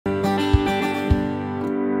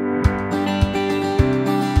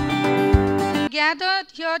gathered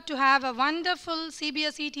here to have a wonderful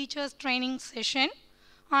CBSE teachers training session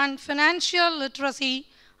on financial literacy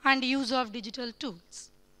and use of digital tools.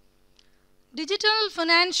 Digital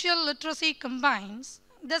financial literacy combines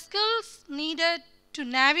the skills needed to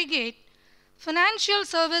navigate financial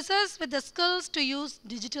services with the skills to use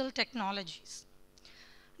digital technologies.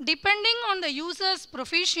 Depending on the user's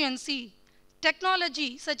proficiency,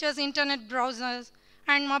 technology such as internet browsers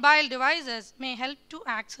and mobile devices may help to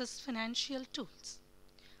access financial tools.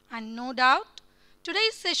 And no doubt,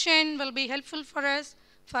 today's session will be helpful for us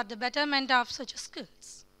for the betterment of such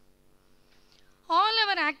skills. All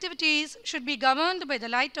our activities should be governed by the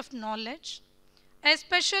light of knowledge,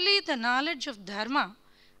 especially the knowledge of Dharma,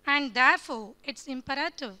 and therefore it's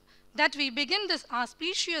imperative that we begin this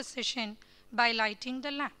auspicious session by lighting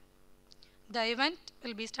the lamp. The event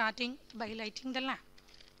will be starting by lighting the lamp.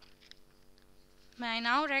 May I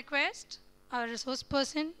now request our resource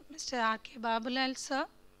person, Mr. R.K. Babulal sir,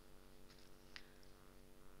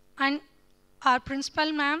 and our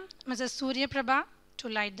principal ma'am, Mrs. Surya Prabha, to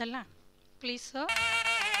light the lamp. Please, sir.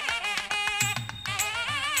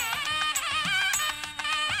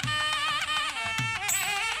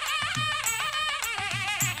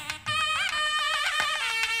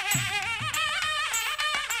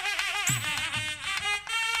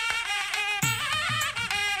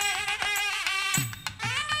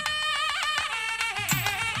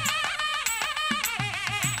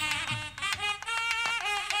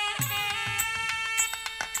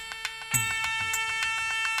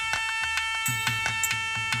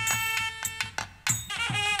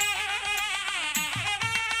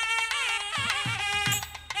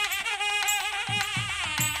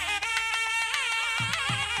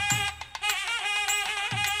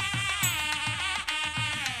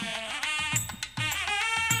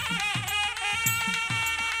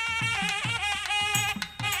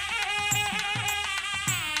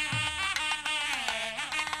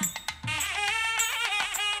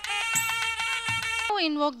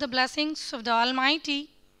 Invoke the blessings of the Almighty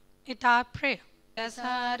with our prayer.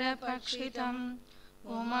 Yasara pakshitam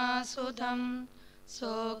umasudam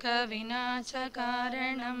soka vinacha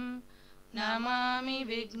karanam namami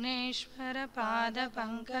vigneshwara pada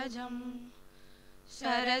pankajam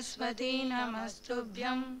saraswati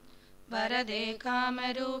namastubhyam varade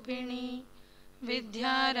kamarupini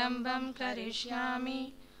vidyarambam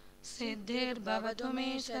karishyami siddhir bhavatu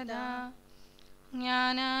me sada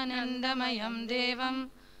Jnananandamayam devam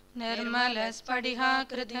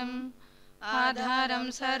nirmalaspadihakritim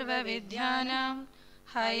adharam sarva vidyanam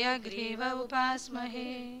hayagriva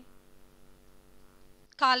upasmahe.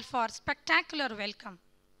 Call for spectacular welcome.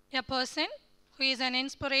 A person who is an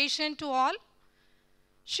inspiration to all.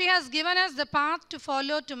 She has given us the path to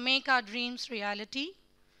follow to make our dreams reality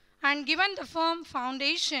and given the firm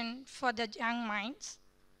foundation for the young minds.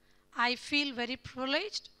 I feel very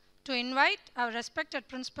privileged to invite our respected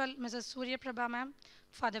principal, Mrs. Surya Prabha ma'am,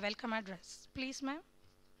 for the welcome address. Please, ma'am.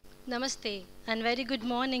 Namaste and very good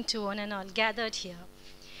morning to one and all gathered here.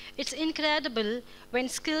 It's incredible when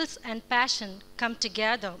skills and passion come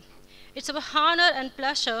together. It's our honor and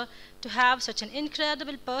pleasure to have such an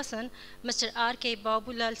incredible person, Mr. R.K.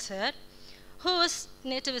 Babulal sir, whose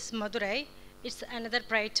native is Madurai. It's another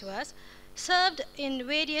pride to us. Served in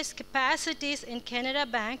various capacities in Canara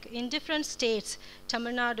Bank in different states,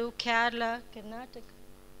 Tamilnadu, Kerala,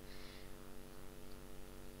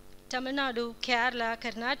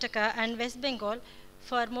 Karnataka, and West Bengal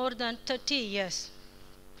for more than 30 years.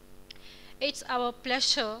 It's our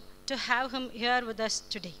pleasure to have him here with us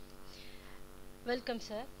today. Welcome,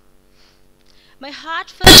 sir. My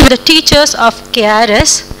heart felt with the teachers of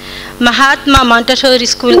KRS, Mahatma Montessori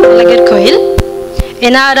School, Nagarkoil,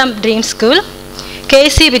 NRM Dream School,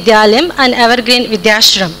 KC Vidyalayam and Evergreen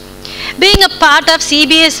Vidyashram. Being a part of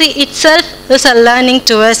CBSE itself is a learning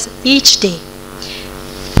to us each day.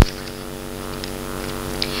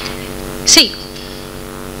 See,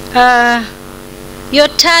 your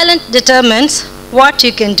talent determines what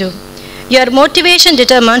you can do. Your motivation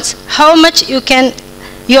determines how much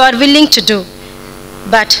you are willing to do.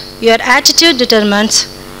 But your attitude determines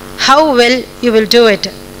how well you will do it.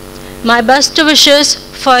 My best wishes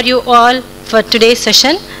for you all for today's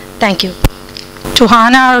session. Thank you. To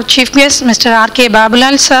honor our chief guest, Mr. R.K.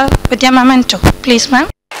 Babulal sir, with your memento. Please, ma'am.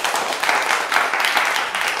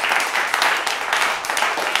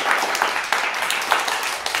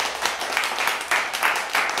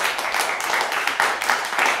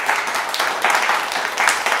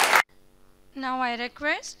 Now I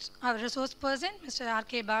request our resource person, Mr.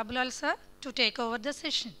 R.K. Babulal sir, to take over the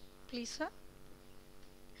session. Please, sir.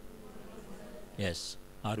 Yes.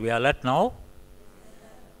 Are we alert now?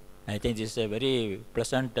 I think this is a very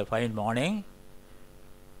pleasant, fine morning,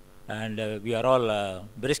 and we are all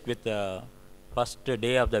brisk with the first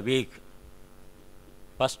day of the week,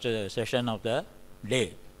 first session of the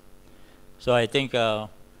day. So I think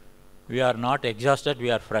we are not exhausted, we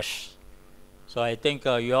are fresh. So I think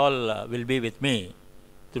you all will be with me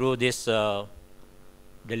through these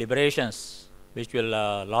deliberations, which will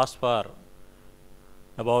last for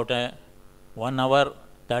about 1 hour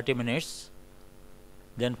 30 minutes,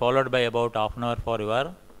 then followed by about half an hour for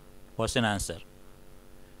your question answer.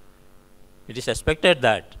 It is expected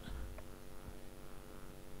that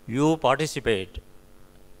you participate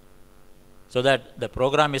so that the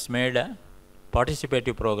program is made a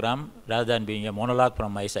participative program rather than being a monologue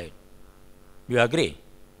from my side. You agree?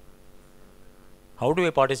 How do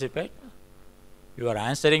we participate? You are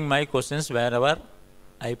answering my questions wherever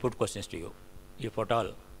I put questions to you, if at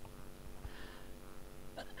all.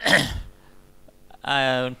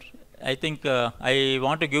 I think I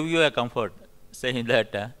want to give you a comfort, saying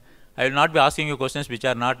that I will not be asking you questions which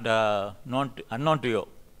are not unknown to you,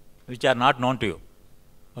 which are not known to you.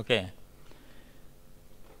 Okay.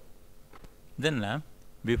 Then,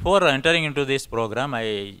 before entering into this program,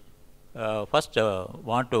 I first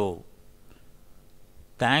want to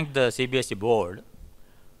thank the CBSE board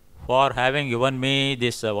for having given me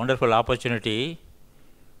this wonderful opportunity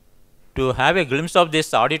to have a glimpse of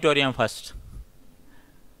this auditorium first.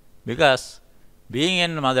 Because being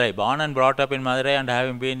in Madurai, born and brought up in Madurai, and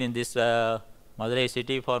having been in this Madurai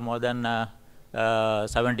city for more than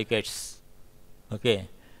 7 decades, okay,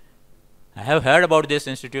 I have heard about this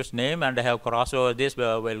institute's name and I have crossed over this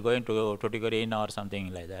while going to Tuticorin or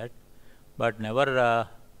something like that, but never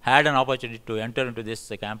had an opportunity to enter into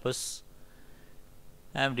this campus.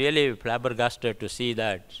 I am really flabbergasted to see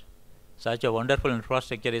that such a wonderful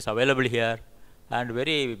infrastructure is available here, and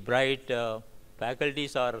very bright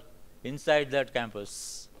faculties are inside that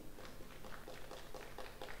campus.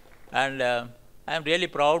 And I am really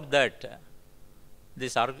proud that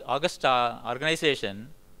this august organization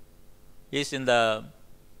is in the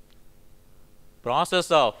process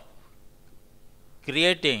of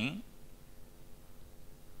creating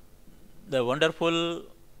the wonderful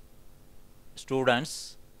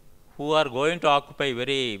students who are going to occupy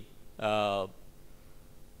very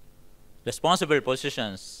responsible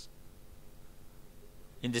positions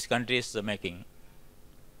in this country's making.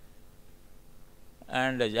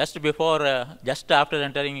 And just after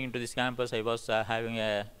entering into this campus, I was having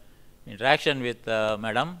a interaction with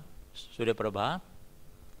Madam Surya Prabha.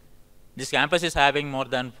 This campus is having more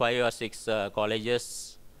than 5 or 6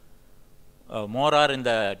 colleges. More are in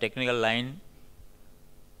the technical line.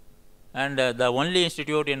 And the only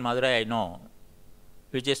institute in Madurai I know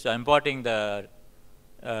which is imparting the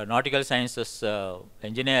nautical sciences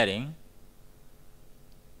engineering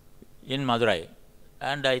in Madurai,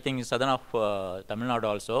 and I think southern of Tamilnadu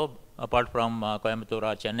also, apart from Coimbatore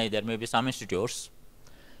or Chennai, there may be some institutes.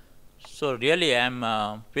 So really I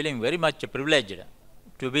am feeling very much privileged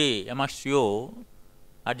to be amongst you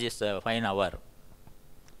at this fine hour.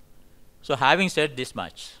 So having said this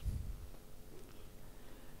much,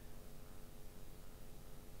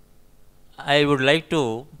 I would like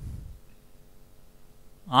to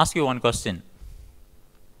ask you one question.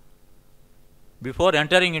 Before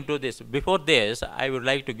entering into this, I would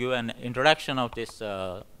like to give an introduction of this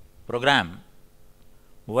program,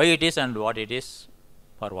 why it is and what it is,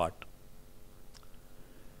 for what.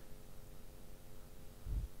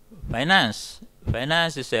 Finance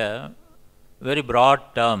is a very broad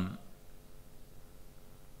term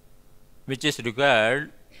which is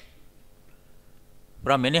required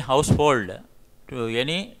from any household to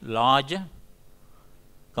any large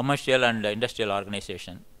commercial and industrial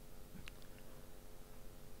organization.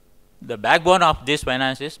 The backbone of this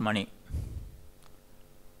finance is money.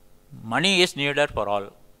 Money is needed for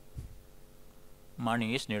all.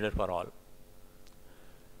 Money is needed for all.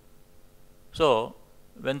 So,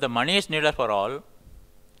 when the money is needed for all,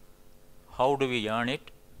 how do we earn it?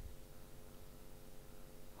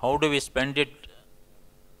 How do we spend it?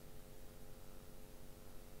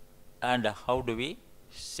 And how do we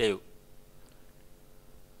save?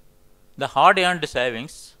 The hard-earned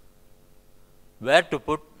savings, where to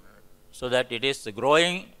put so that it is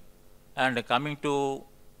growing and coming to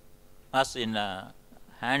us in a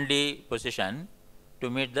handy position to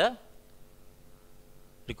meet the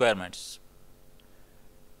requirements.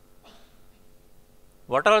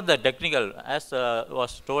 What are the technical, as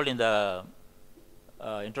was told in the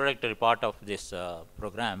introductory part of this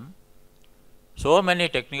program, so many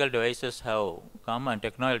technical devices have come and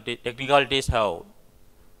technicalities have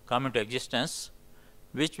come into existence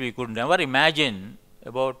which we could never imagine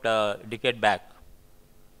about a decade back.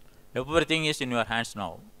 Everything is in your hands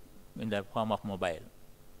now in the form of mobile.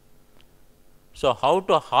 So how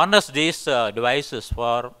to harness these devices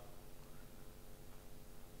for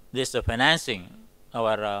this financing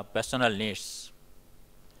our personal needs?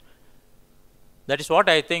 That is what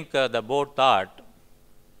I think the board thought,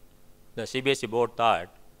 the CBSE board thought.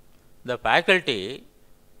 The faculty,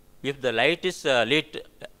 if the light is lit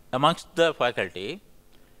amongst the faculty,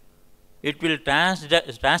 it will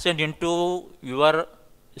transcend into your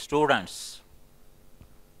students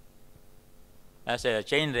as a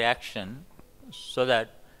chain reaction, so that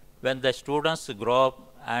when the students grow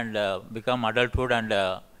up and become adulthood and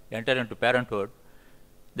enter into parenthood,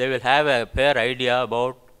 they will have a fair idea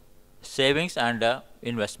about savings and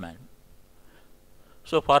investment.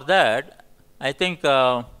 So for that, I think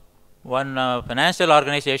one financial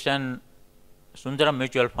organization, Sundaram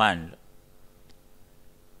Mutual Fund,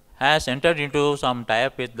 has entered into some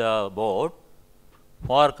tie-up with the board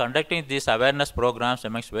for conducting these awareness programs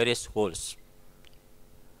amongst various schools.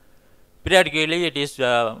 Periodically, it is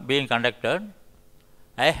being conducted.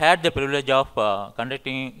 I had the privilege of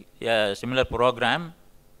conducting a similar program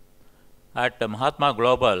at Mahatma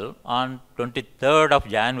Global on 23rd of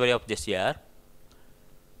January of this year,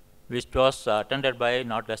 which was attended by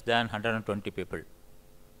not less than 120 people.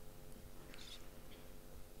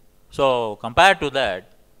 So compared to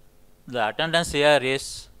that, the attendance here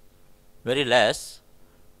is very less,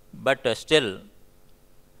 but still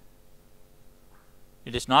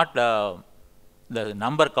it is not the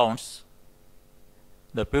number counts.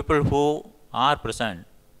 The people who are present,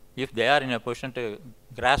 if they are in a position to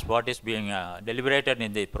grasp what is being deliberated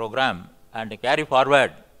in the program and carry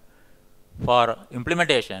forward for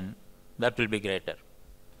implementation, that will be greater.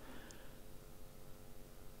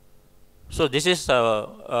 So this is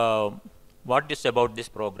what is about this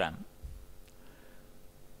program.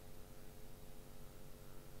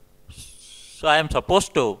 So I am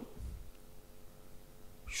supposed to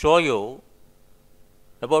show you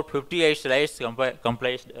about 58 slides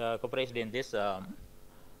comprised in this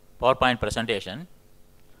PowerPoint presentation.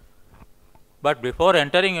 But before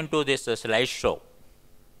entering into this slide show,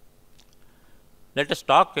 let us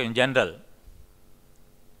talk in general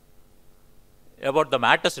about the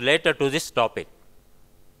matters related to this topic.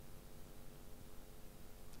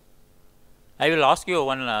 I will ask you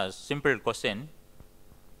one simple question.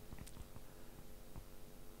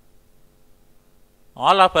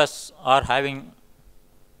 All of us are having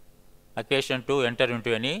occasion to enter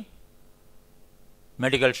into any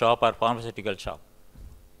medical shop or pharmaceutical shop.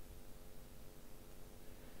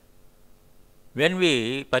 When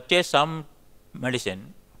we purchase some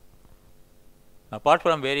medicine, apart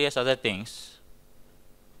from various other things,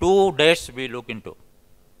 2 dates we look into.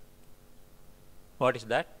 What is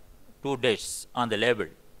that? 2 dates on the label: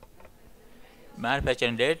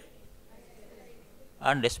 manufacturing date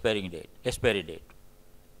and expiry date.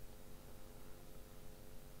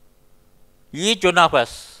 Each one of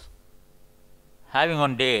us having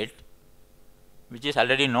one date which is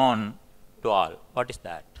already known to all. What is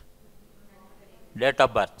that? Date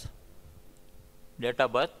of birth. Date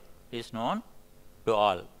of birth is known to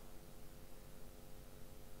all.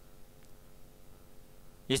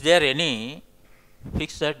 Is there any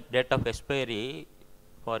fixed date of expiry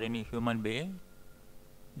for any human being?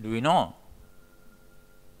 Do we know?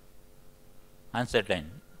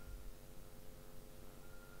 Uncertain.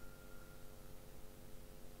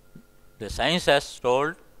 The science has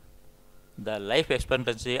told the life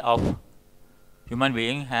expectancy of human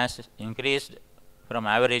being has increased from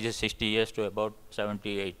average 60 years to about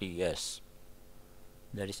 70-80 years.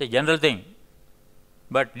 That is a general thing.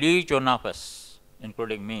 But each one of us,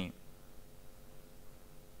 including me,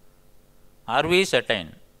 are we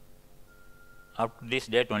certain up to this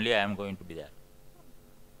date only I am going to be there?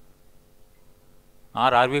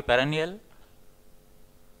 Or are we perennial?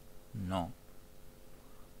 No.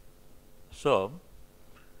 So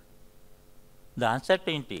the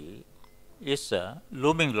uncertainty is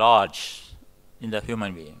looming large in the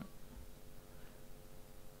human being.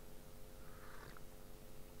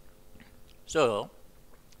 So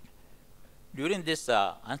during this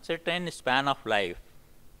uncertain span of life,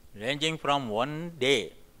 ranging from one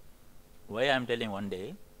day, why I am telling one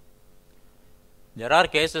day, there are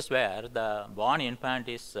cases where the born infant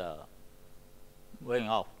is going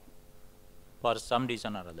off for some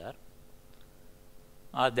reason or other.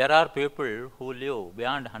 There are people who live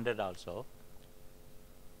beyond 100 also,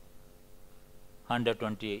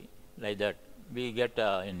 120, like that we get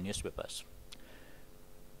in newspapers.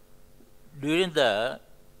 During the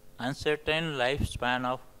uncertain lifespan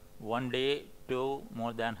of one day to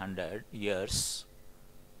more than 100 years,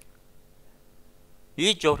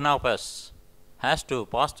 Each one of us has to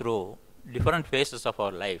pass through different phases of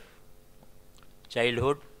our life.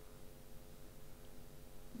 Childhood,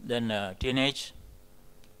 then teenage,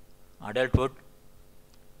 adulthood,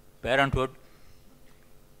 parenthood,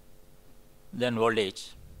 then old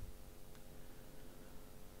age.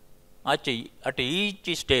 At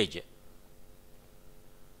each stage,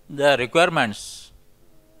 the requirements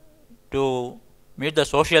to meet the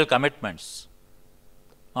social commitments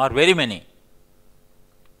are very many.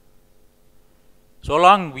 So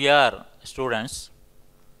long we are students,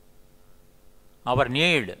 our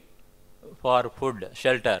need for food,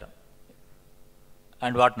 shelter,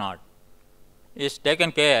 and whatnot is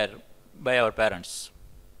taken care by our parents.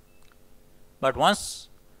 But once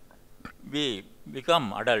we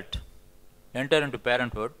become adult, enter into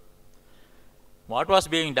parenthood, what was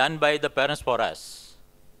being done by the parents for us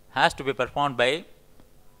has to be performed by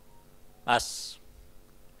us.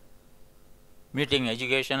 Meeting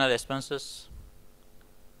educational expenses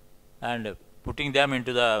and putting them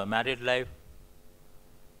into the married life,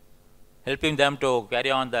 helping them to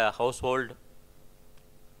carry on the household,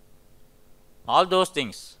 all those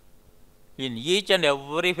things. In each and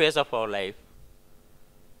every phase of our life,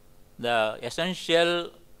 the essential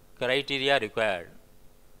criteria required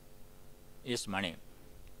is money.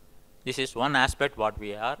 This is one aspect what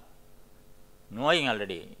we are knowing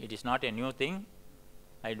already. It is not a new thing.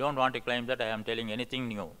 I don't want to claim that I am telling anything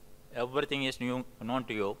new. Everything is new, known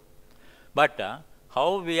to you. But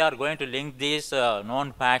how we are going to link these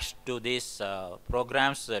known facts to this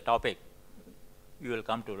program's topic, you will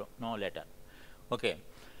come to know later. Okay.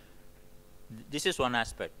 This is one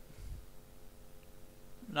aspect.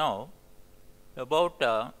 Now, about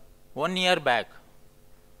 1 year back,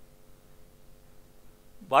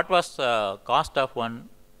 what was the cost of one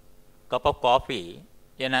cup of coffee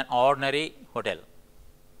in an ordinary hotel?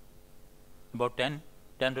 About 10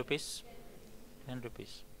 rupees? 10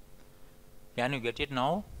 rupees. Can you get it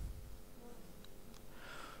now?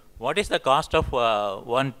 What is the cost of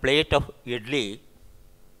one plate of idli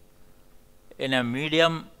in a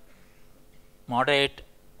medium, moderate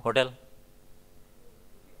hotel?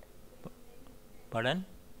 Pardon?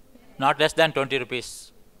 Not less than 20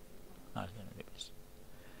 rupees. Not less than 20 rupees.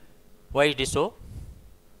 Why it is so?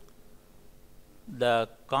 The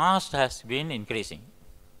cost has been increasing.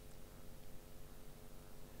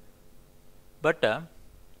 But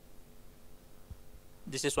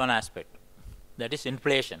this is one aspect. That is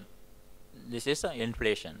inflation. This is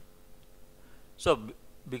inflation. So,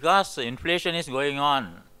 because inflation is going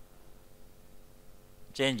on,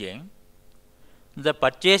 changing, the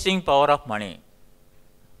purchasing power of money,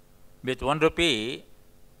 with 1 rupee,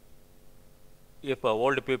 if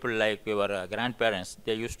old people like your grandparents,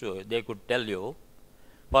 they could tell you,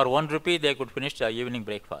 for 1 rupee they could finish the evening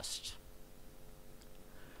breakfast.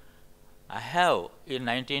 I have in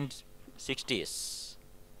 1960s,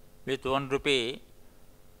 with 1 rupee,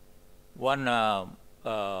 one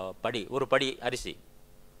padi, oru padi arisi,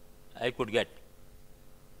 I could get.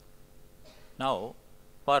 Now,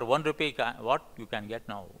 for 1 rupee, what you can get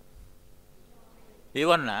now?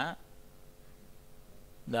 Even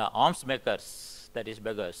the alms makers, that is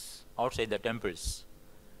beggars, outside the temples,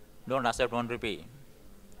 don't accept 1 rupee.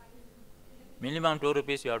 Minimum 2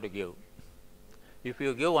 rupees you have to give. If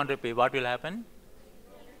you give 1 rupee, what will happen?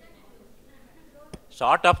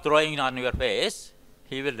 Short of throwing on your face,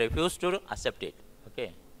 he will refuse to accept it.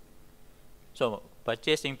 Okay. So,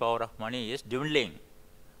 purchasing power of money is dwindling.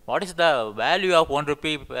 What is the value of 1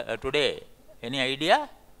 rupee today? Any idea?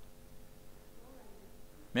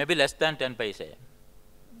 Maybe less than 10 paise.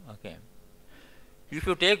 Okay. If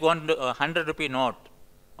you take 100 rupee note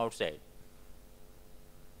outside,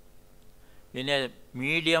 in a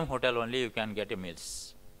medium hotel only you can get a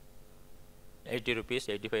meals. 80 rupees,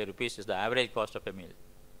 85 rupees is the average cost of a meal.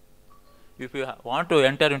 If you want to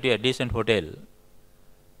enter into a decent hotel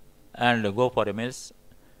and go for a meals,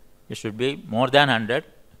 it should be more than 100,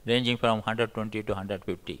 ranging from 120 to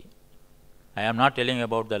 150. I am not telling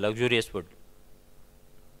about the luxurious food,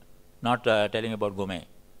 not telling about gourmet,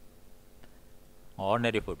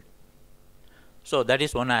 ordinary food. So, that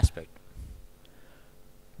is one aspect.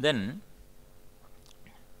 Then,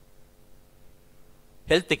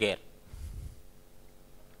 health care.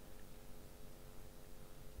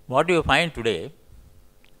 What do you find today?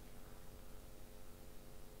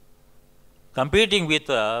 Competing with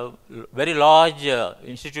very large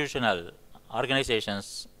institutional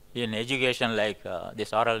organizations in education like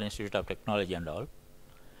this Oral Institute of Technology and all,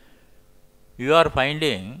 you are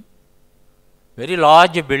finding very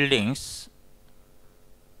large buildings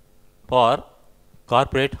for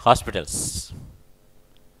corporate hospitals.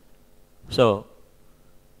 So,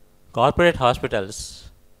 corporate hospitals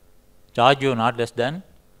charge you not less than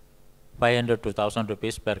 500 to 1000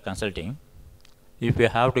 rupees per consulting. If you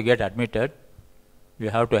have to get admitted, you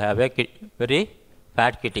have to have a very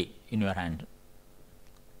fat kitty in your hand.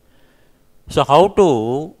 So how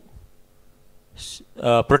to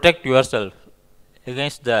protect yourself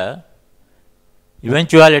against the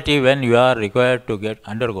eventuality when you are required to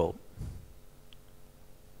undergo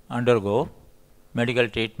medical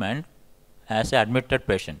treatment as an admitted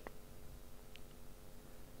patient?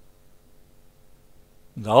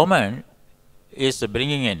 Government is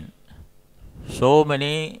bringing in so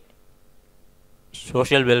many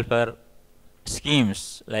social welfare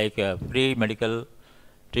schemes like free medical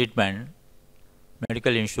treatment,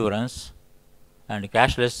 medical insurance, and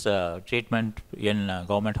cashless treatment in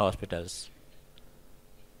government hospitals.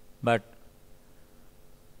 But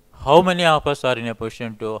how many of us are in a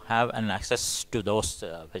position to have an access to those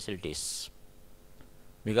facilities?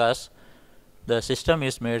 Because the system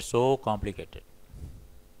is made so complicated.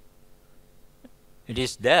 It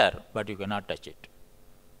is there, but you cannot touch it.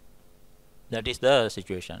 That is the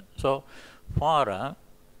situation. So, for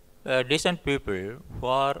decent people who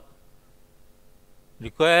are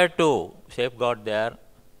required to safeguard their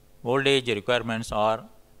old age requirements, or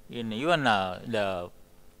in even the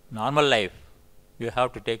normal life, you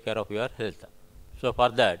have to take care of your health. So, for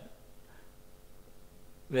that,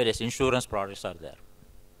 various insurance products are there.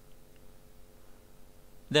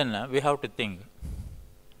 Then we have to think,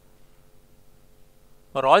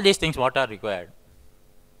 for all these things what are required.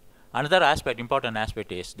 Another aspect, important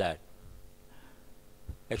aspect, is that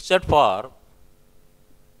except for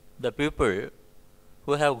the people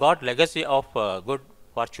who have got legacy of good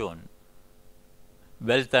fortune,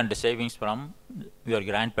 wealth and savings from your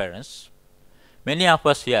grandparents, many of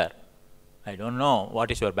us here, I don't know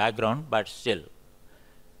what is your background, but still,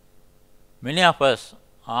 many of us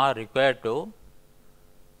are required to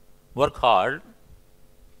work hard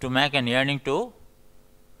to make an earning to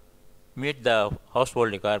meet the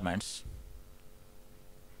household requirements.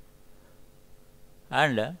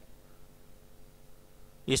 And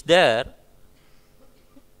is there,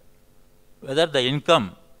 whether the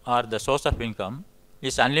income or the source of income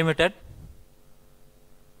is unlimited?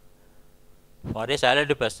 For a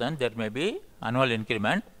salaried person, there may be annual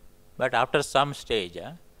increment, but after some stage,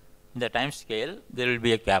 in the time scale, there will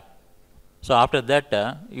be a cap. So after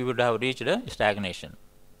that, you would have reached stagnation.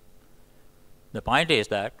 The point is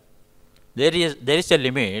that there is a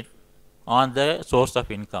limit on the source of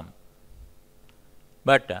income,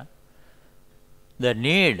 but the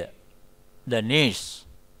needs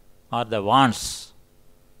or the wants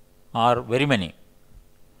are very many.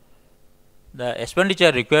 The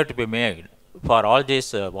expenditure required to be made for all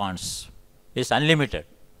these wants is unlimited.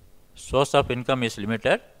 Source of income is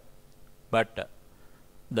limited, but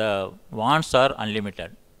the wants are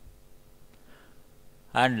unlimited.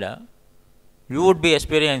 And you would be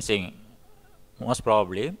experiencing, most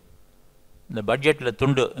probably, the budget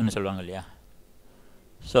tundu nu solvanga illaya.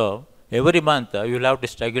 So every month you will have to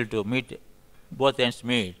struggle to meet both ends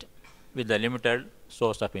meet with the limited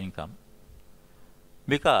source of income,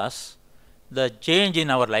 because the change in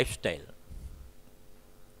our lifestyle,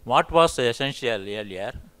 what was essential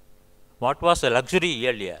earlier, what was a luxury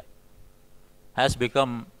earlier, has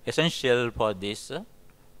become essential for this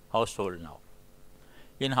household now.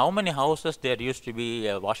 In how many houses there used to be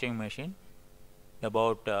a washing machine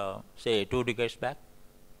about say 2 decades back?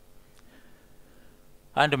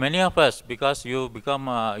 And many of us, because you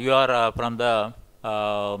are from the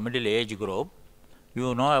middle age group,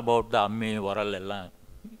 you know about the ammi varal ella,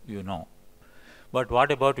 you know. But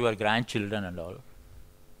what about your grandchildren and all?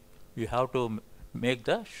 You have to make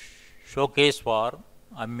the showcase for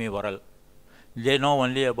ammi varal. They know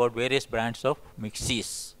only about various brands of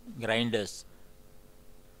mixies, grinders.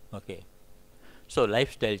 Okay. So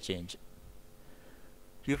lifestyle change.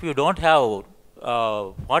 If you don't have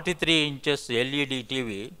 43 inches LED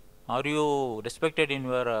TV, are you respected in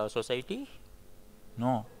your society?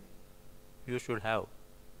 No. You should have.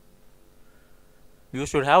 You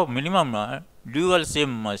should have minimum dual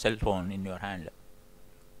SIM cell phone in your hand.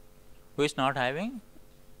 Who is not having?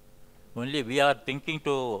 Only we are thinking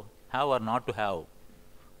to have or not to have.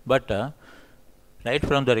 But right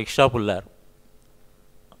from the rickshaw puller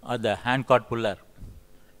or the hand cart puller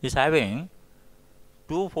is having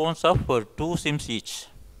 2 phones of 2 SIMs each.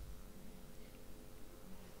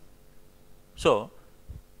 So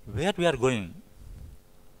where we are going?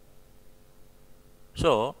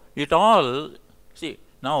 So it all, see,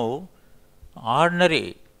 now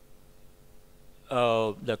ordinary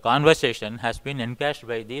the conversation has been encashed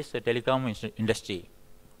by this telecom industry.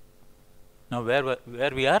 Now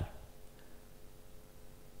where we are?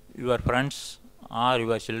 your friends or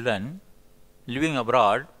your children living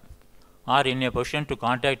abroad are in a position to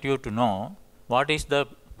contact you to know what is the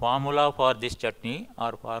formula for this chutney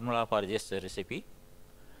or formula for this recipe,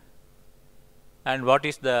 and what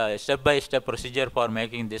is the step-by-step procedure for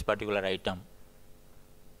making this particular item.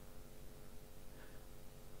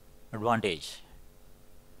 Advantage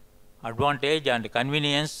and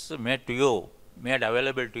convenience made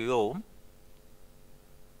available to you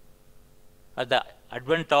at the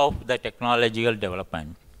advent of the technological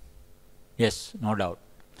development. Yes, no doubt.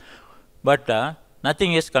 But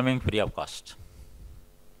nothing is coming free of cost.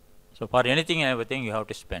 So for anything and everything you have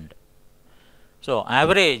to spend. So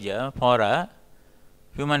average for a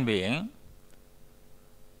human being,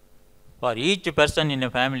 for each person in a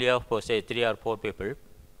family of say 3 or 4 people,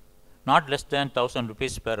 not less than 1,000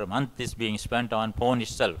 rupees per month is being spent on phone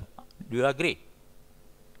itself. Do you agree?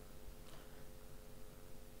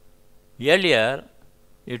 Earlier,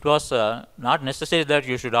 it was not necessary that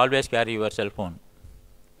you should always carry your cell phone.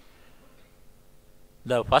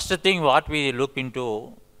 The first thing what we look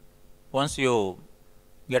into once you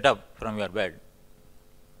get up from your bed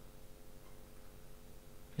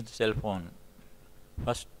with the cell phone,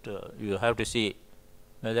 first you have to see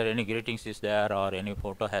whether any greetings is there or any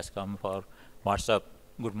photo has come for WhatsApp,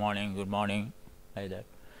 good morning, like that.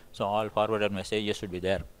 So all forwarded messages should be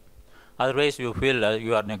there. Otherwise you feel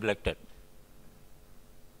you are neglected.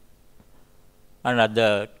 And at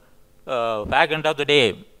the back end of the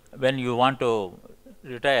day, when you want to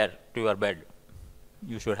retire to your bed,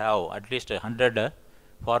 you should have at least 100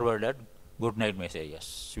 forwarded good night messages,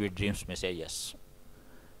 sweet dreams messages.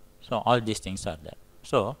 So all these things are there.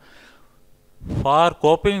 So for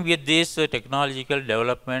coping with this technological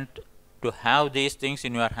development, to have these things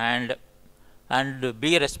in your hand and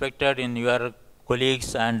be respected in your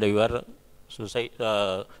colleagues and your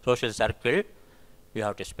social circle, you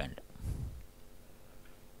have to spend.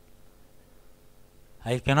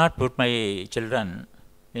 I cannot put my children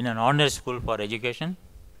in an ordinary school for education.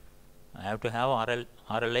 I have to have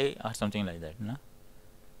RLI or something like that. No?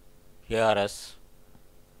 KRS,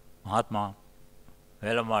 Mahatma,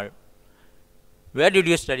 Velamal. Where did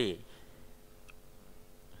you study?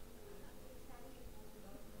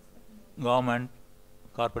 Government,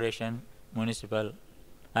 corporation, municipal,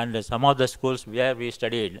 and some of the schools where we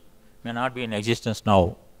studied may not be in existence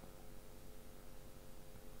now.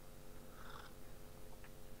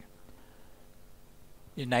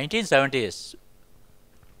 In 1970s,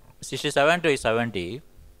 67 to 70,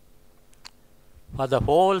 for the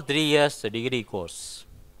whole 3 years degree course,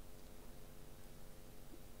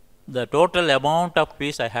 the total amount of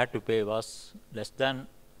fees I had to pay was less than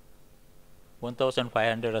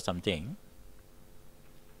 1,500 or something.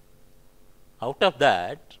 Out of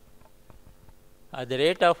that, at the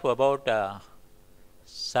rate of about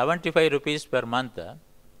 75 rupees per month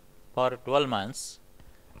for 12 months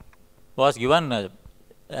was given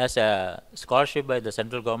as a scholarship by the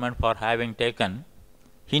central government for having taken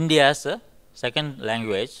Hindi as a second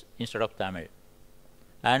language instead of Tamil,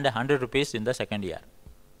 and 100 rupees in the second year.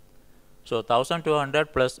 So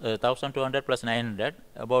 1,200 plus 900,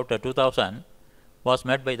 about 2,000 was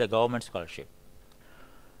met by the government scholarship.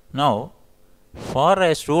 Now, for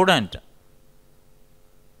a student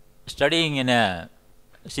studying in a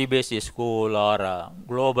CBSE school or a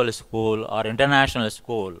global school or international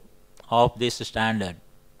school of this standard,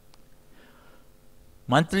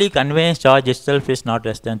 monthly conveyance charge itself is not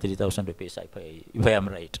less than 3,000 rupees, if I am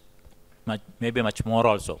right. Maybe much more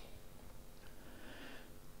also.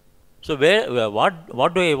 So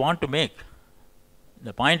what do I want to make?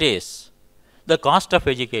 The point is, the cost of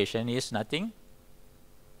education is nothing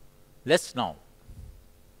less now.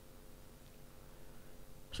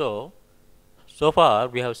 So far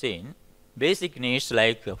we have seen basic needs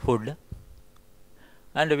like food,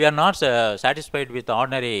 and we are not satisfied with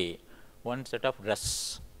ordinary one set of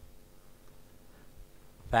dress.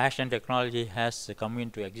 Fashion technology has come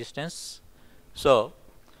into existence. So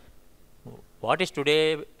what is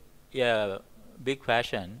today a big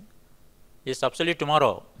fashion is obsolete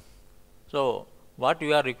tomorrow. So what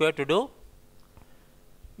you are required to do,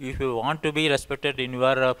 if you want to be respected in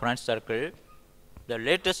your friend circle, the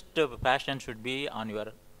latest fashion should be on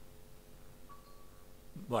your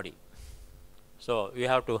body. So you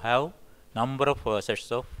have to have number of sets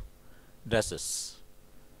of dresses.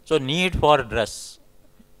 So need for dress,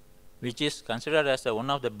 which is considered as one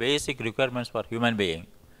of the basic requirements for human being.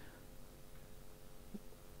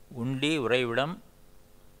 Undi, Uraividam,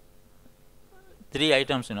 3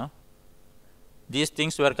 items, These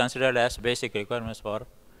things were considered as basic requirements for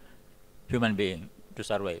human being to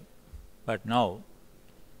survive. But now,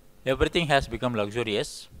 everything has become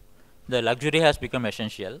luxurious, the luxury has become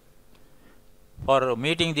essential. For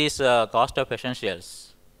meeting these cost of essentials,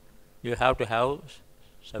 you have to have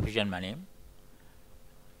sufficient money,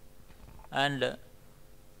 and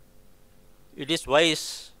it is wise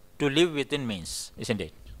to live within means, isn't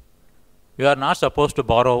it? You are not supposed to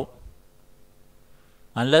borrow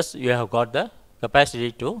unless you have got the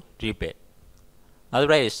capacity to repay.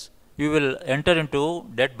 Otherwise, you will enter into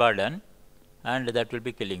debt burden, and that will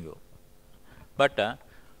be killing you. But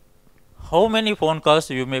how many phone calls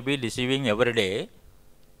you may be receiving every day?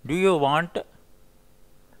 Do you want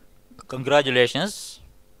congratulations,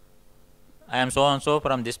 I am so and so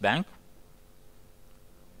from this bank?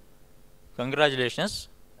 Congratulations,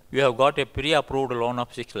 you have got a pre-approved loan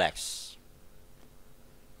of 6 lakhs.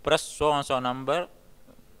 Press so and so number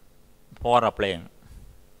for applying.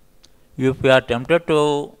 If you are tempted to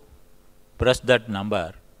press that number,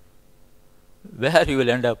 where you will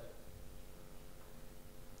end up?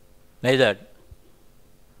 Like that,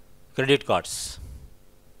 credit cards.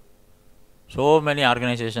 So many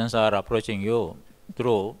organizations are approaching you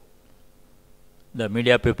through the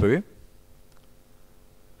media people.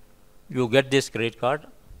 You get this credit card,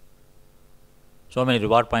 so many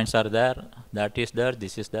reward points are there, that is there,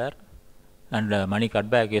 this is there, and money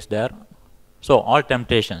cutback is there. So all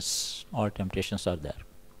temptations are there.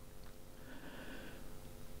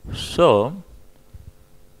 So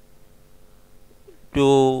to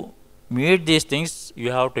meet these things,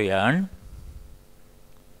 you have to earn.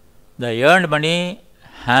 The earned money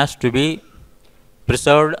has to be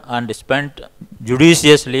preserved and spent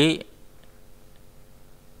judiciously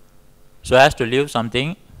so as to leave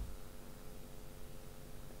something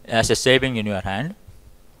as a saving in your hand.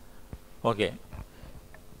 Okay.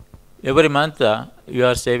 Every month you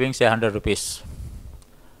are saving say 100 rupees.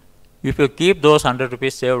 If you keep those 100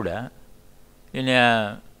 rupees saved in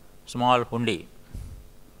a small hundi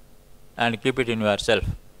and keep it in yourself,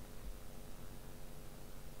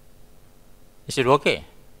 is it okay?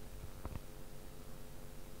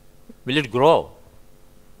 Will it grow?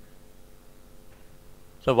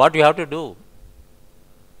 So what you have to do?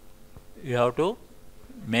 You have to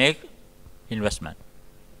make investment.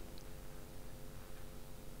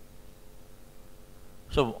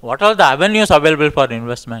 So what are the avenues available for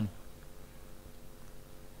investment?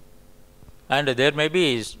 And there may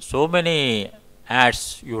be so many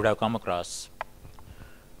ads you would have come across.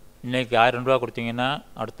 இன்னைக்கு 1000 ரூபாய் கொடுத்தீங்கன்னா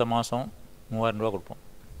அடுத்த மாதம் 3000 ரூபாய் கொடுப்போம்.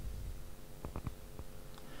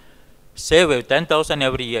 Save 10,000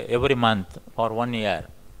 every month for 1 year.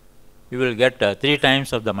 You will get 3 times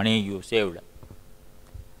of the money you saved.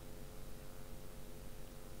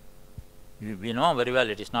 We know very well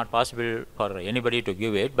it is not possible for anybody to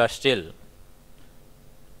give it, but still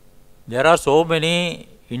there are so many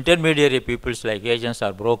intermediary peoples like agents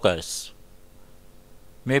or brokers,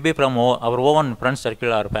 maybe from our own friend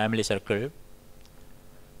circle or family circle.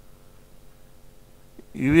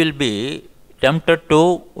 You will be tempted to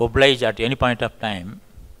oblige at any point of time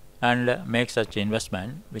and make such investment,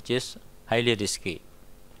 which is highly risky.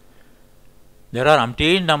 There are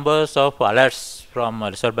umpteen numbers of alerts from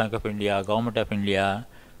Reserve Bank of India, Government of India,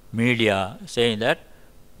 media saying that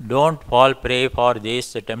don't fall prey for these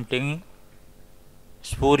tempting,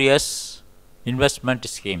 spurious investment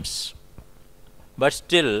schemes. But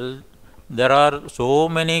still, there are so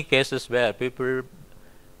many cases where people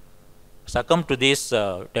succumb to these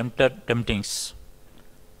temptings.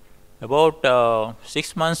 About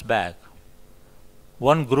 6 months back,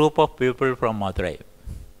 one group of people from Madurai,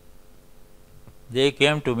 they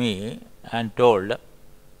came to me and told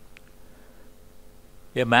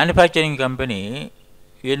a manufacturing company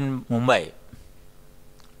in Mumbai,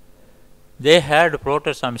 they had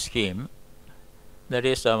floated some scheme that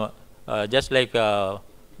is just like a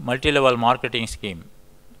multi-level marketing scheme.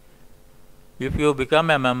 If you become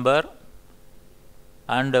a member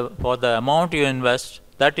and for the amount you invest,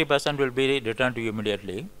 30% will be returned to you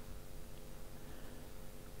immediately.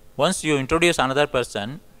 Once you introduce another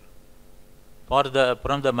person,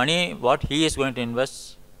 from the money what he is going to invest,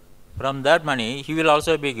 from that money he will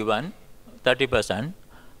also be given 30%.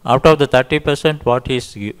 Out of the 30% what is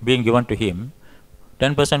being given to him,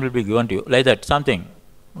 10% will be given to you, like that, something.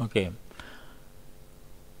 Okay.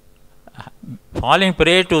 Falling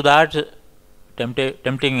prey to that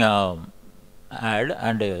tempting ad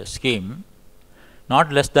and scheme, not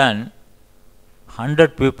less than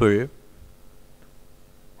 100 people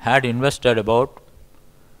had invested about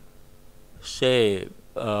say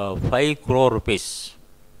 5 crore rupees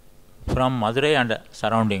from Madurai and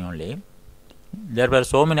surrounding only. There were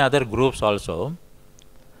so many other groups also,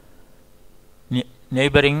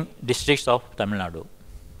 neighboring districts of Tamilnadu.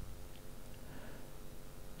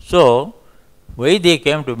 So, why they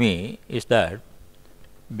came to me is that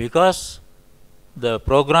because the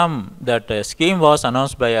program, that scheme was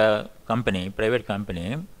announced by a company, private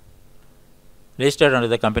company, registered under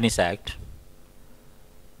the Companies Act,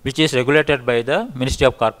 which is regulated by the Ministry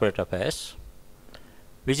of Corporate Affairs,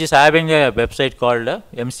 which is having a website called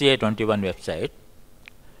MCA 21 website.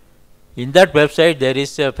 In that website, there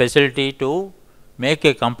is a facility to make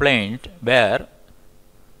a complaint where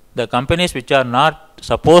the companies which are not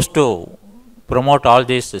supposed to promote all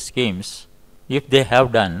these schemes, if they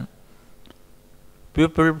have done,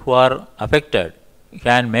 people who are affected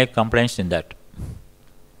can make complaints in that.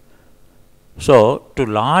 So, to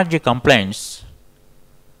lodge complaints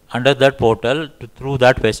under that portal, through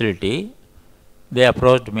that facility, they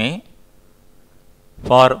approached me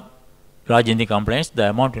for lodging the complaints. The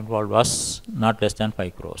amount involved was not less than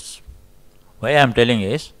 5 crores. Why I am telling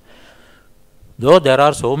is, though there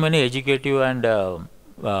are so many educative and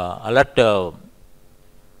alert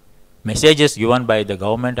messages given by the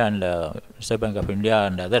government and Reserve Bank of India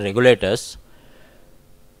and other regulators,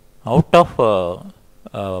 out of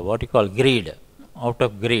what you call greed,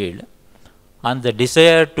 and the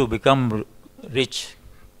desire to become rich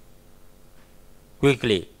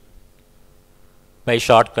quickly by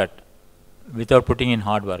shortcut without putting in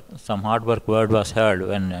hard work. Some hard work word was heard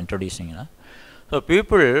when introducing. So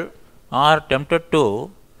people are tempted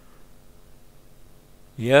to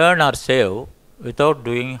earn or save without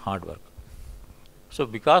doing hard work. So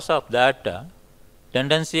because of that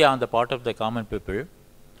tendency on the part of the common people,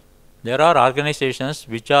 there are organizations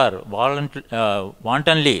which are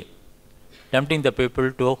wantonly tempting the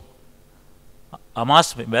people to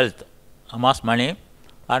amass wealth, amass money,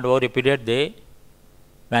 and over a period they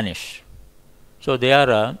vanish. So they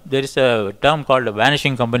are there is a term called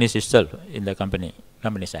vanishing companies itself in the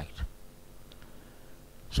Companies Act.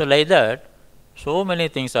 So like that, so many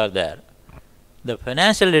things are there. The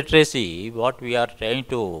financial literacy, what we are trying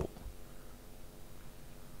to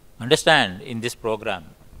understand in this program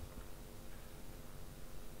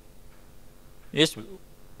is,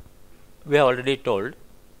 we have already told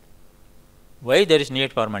why there is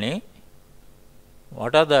need for money,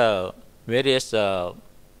 what are the various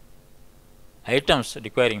items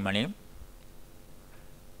requiring money,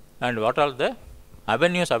 and what are the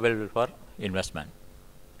avenues available for investment.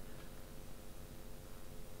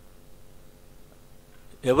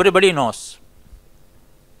 Everybody knows,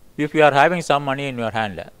 if you are having some money in your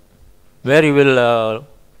hand, where you will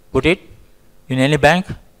put it? In any bank?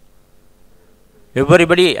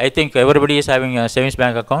 Everybody, I think everybody is having a savings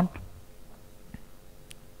bank account.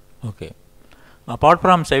 Okay. Apart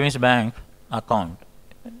from savings bank account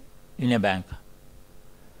in a bank,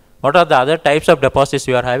 what are the other types of deposits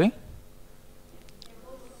you are having?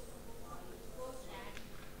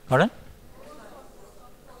 Pardon?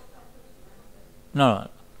 No,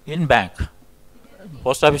 in bank.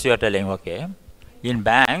 Post office you are telling, okay. In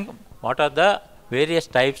bank, what are the various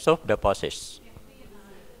types of deposits?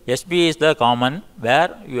 SB is the common,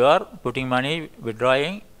 where you are putting money,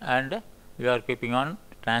 withdrawing, and you are keeping on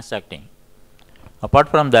transacting. Apart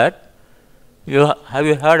from that, have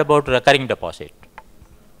you heard about recurring deposit?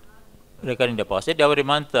 Recurring deposit, every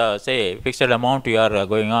month, say fixed amount you are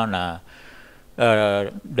going on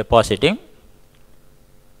depositing,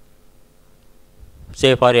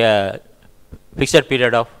 say for a fixed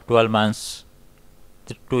period of 12 months,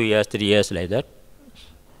 2 years, 3 years, like that.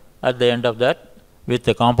 At the end of that, with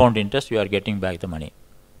the compound interest, you are getting back the money.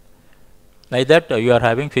 Like that, you are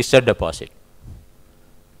having fixed deposit.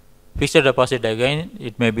 Fixed deposit, again,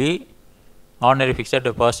 it may be ordinary fixed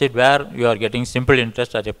deposit where you are getting simple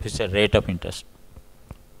interest at a fixed rate of interest.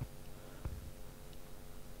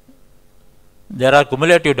 There are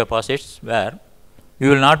cumulative deposits where you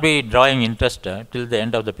will not be drawing interest till the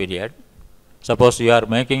end of the period. Suppose you are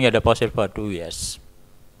making a deposit for 2 years.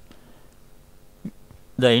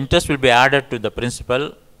 The interest will be added to the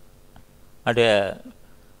principal at a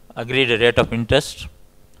agreed rate of interest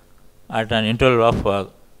at an interval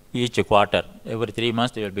of each quarter. Every 3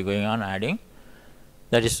 months they will be going on adding.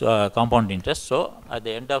 That is compound interest. So at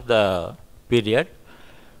the end of the period,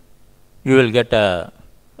 you will get a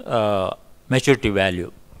maturity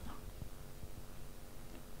value.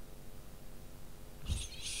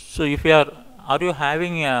 So if you are you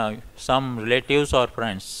having some relatives or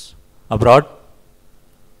friends abroad?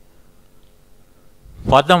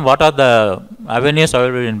 For them, what are the avenues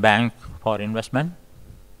available in bank for investment?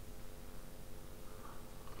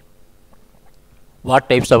 What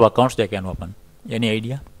types of accounts they can open? Any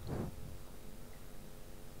idea?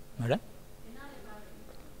 Madam?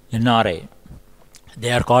 NRI.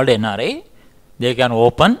 They are called NRI. They can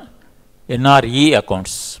open NRE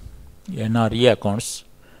accounts,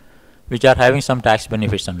 which are having some tax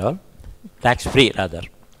benefits and all, tax free rather,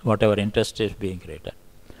 whatever interest is being created.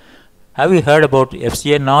 Have you heard about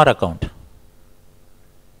FCNR account?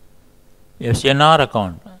 FCNR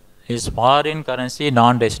account is foreign currency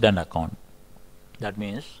non-resident account. That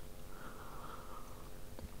means,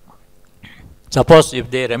 suppose if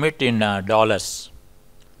they remit in dollars,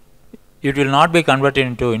 it will not be converted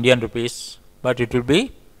into Indian rupees, but it will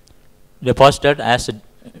be deposited as a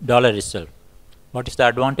dollar itself. What is the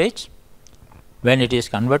advantage? When it is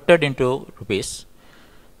converted into rupees,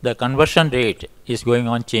 the conversion rate is going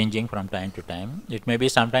on changing from time to time. It may be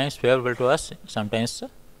sometimes favorable to us, sometimes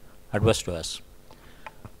adverse to us.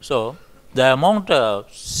 So, the amount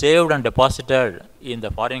saved and deposited in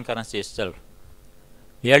the foreign currency itself.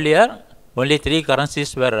 Earlier, only 3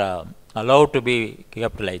 currencies were allowed to be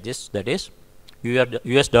kept like this, that is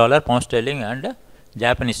US dollar, pound sterling and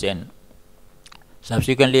Japanese yen.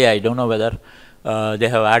 Subsequently, I don't know whether they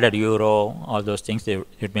have added euro, all those things,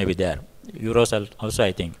 it may be there. Euros also,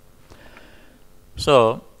 I think.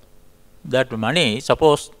 So, that money,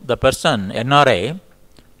 suppose the person, NRI,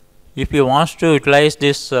 if he wants to utilize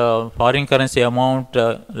this foreign currency amount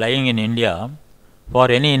lying in India for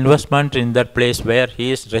any investment in that place where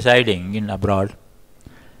he is residing in abroad,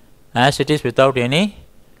 as it is without any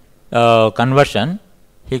conversion,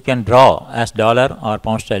 he can draw as dollar or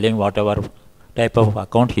pound sterling, whatever type of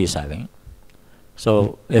account he is having.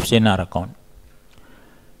 So, FCNR account.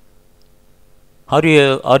 Are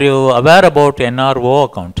you aware about NRO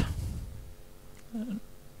account?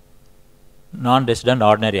 Non-resident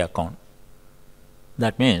ordinary account.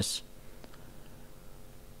 That means,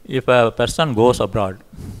 if a person goes abroad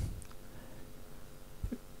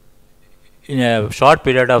in a short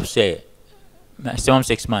period of, say, maximum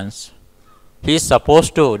 6 months, he is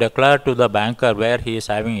supposed to declare to the banker where he is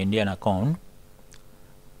having Indian account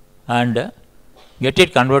and get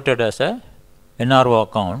it converted as a NRO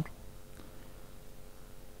account.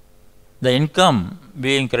 The income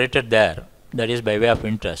being credited there, that is by way of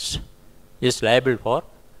interest, is liable for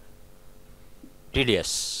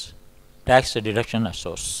TDS, tax deduction as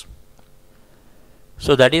source.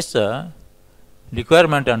 So, that is a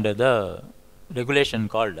requirement under the regulation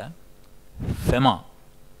called FEMA.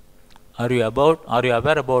 Are you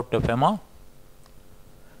aware about FEMA?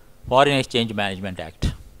 Foreign Exchange Management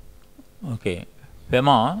Act. Okay.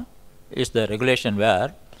 FEMA is the regulation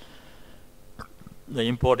where the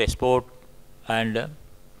import, export and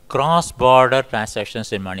cross-border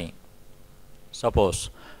transactions in money. Suppose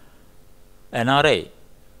NRI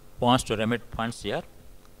wants to remit funds here,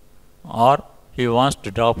 or he wants to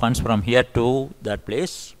draw funds from here to that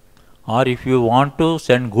place, or if you want to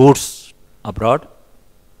send goods abroad,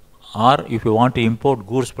 or if you want to import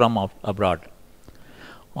goods from abroad.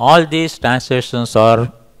 All these transactions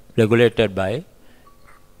are regulated by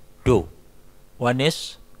 2. One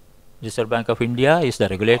is Reserve Bank of India is the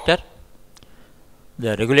regulator.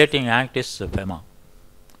 The regulating act is FEMA,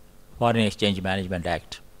 Foreign Exchange Management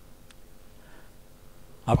Act.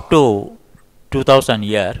 Up to 2000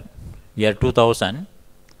 year 2000,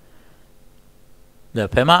 the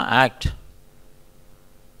FEMA Act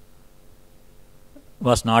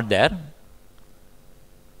was not there.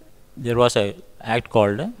 There was an act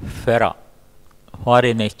called FERA,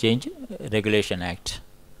 Foreign Exchange Regulation Act.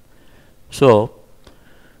 So,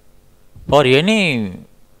 for any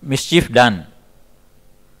mischief done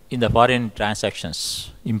in the foreign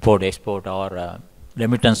transactions, import, export or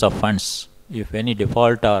remittance of funds, if any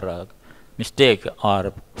default or mistake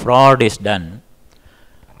or fraud is done,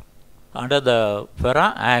 under the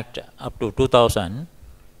FERA Act up to 2000,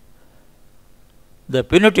 the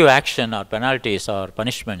punitive action or penalties or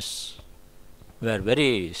punishments were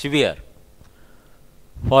very severe.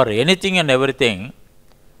 For anything and everything,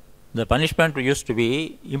 the punishment used to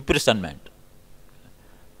be imprisonment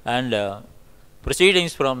and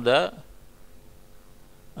proceedings from the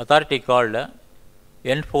authority called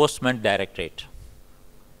Enforcement Directorate.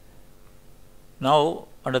 Now,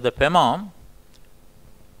 under the FEMA,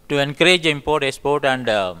 to encourage import, export and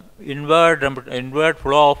inward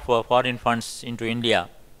flow of foreign funds into India,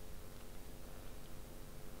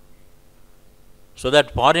 so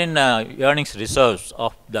that foreign earnings reserves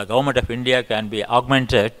of the government of India can be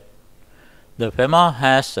augmented, the FEMA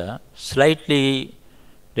has slightly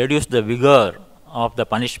reduced the vigor of the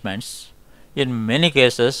punishments. In many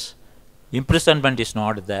cases, imprisonment is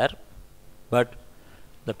not there, but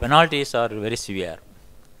the penalties are very severe.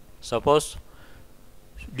 Suppose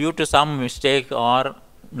due to some mistake or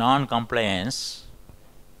non-compliance,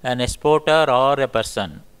 an exporter or a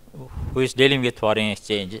person who is dealing with foreign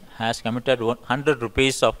exchange has committed 100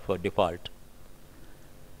 rupees of default,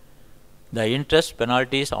 the interest,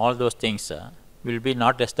 penalties, all those things will be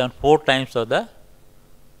not less than 4 times of the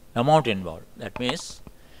amount involved. That means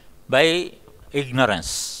by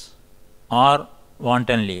ignorance or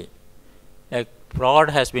wantonly, a fraud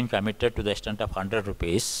has been committed to the extent of 100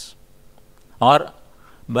 rupees, or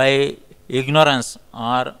by ignorance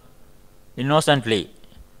or innocently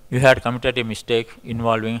you had committed a mistake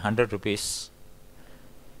involving 100 rupees,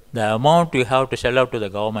 the amount you have to sell out to the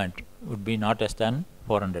government would be not less than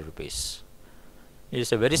 400 rupees. It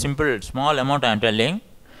is a very simple, small amount I am telling.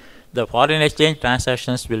 The foreign exchange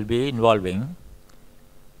transactions will be involving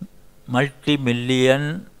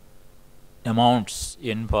multi-million amounts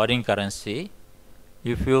in foreign currency.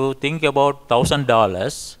 If you think about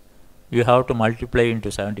 $1,000, you have to multiply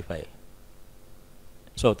into 75.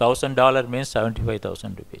 So $1,000 means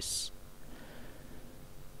 75,000 rupees.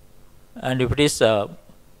 And if it is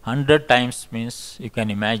 100 times, means you can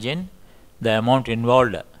imagine the amount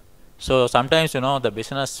involved. So sometimes, the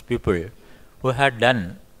business people who had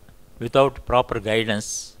done without proper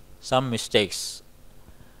guidance some mistakes,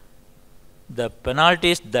 the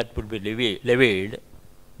penalties that would be levied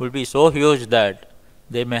will be so huge that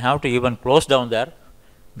they may have to even close down their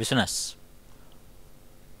business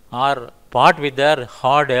or part with their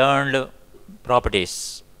hard-earned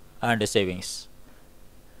properties and savings.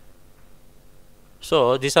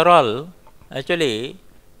 So these are all actually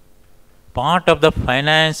part of the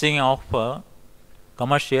financing of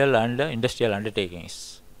commercial and industrial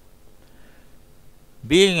undertakings.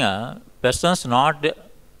 Being persons not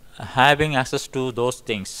having access to those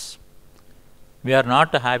things, we are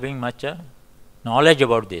not having much knowledge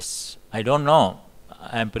about this. I don't know.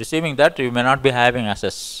 I am presuming that you may not be having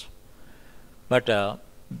access. But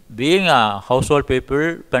being a household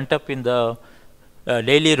people pent up in the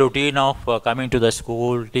daily routine of coming to the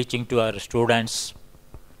school, teaching to our students,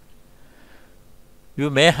 you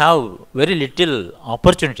may have very little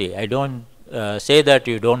opportunity. I don't say that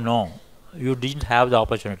you don't know. You didn't have the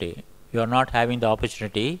opportunity. You are not having the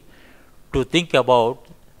opportunity to think about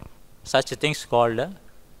such things called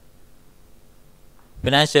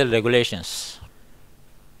financial regulations.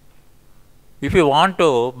 If you want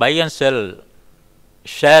to buy and sell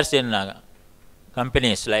shares in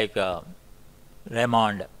companies like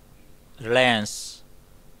Raymond, Reliance,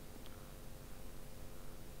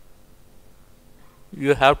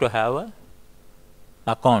 you have to have an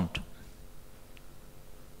account,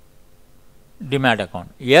 demat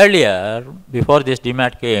account. Earlier, before this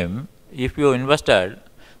demat came, if you invested,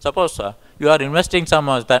 suppose you are investing some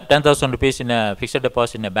 10,000 rupees in a fixed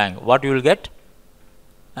deposit in a bank, what you will get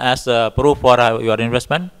as proof for your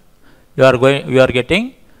investment? You are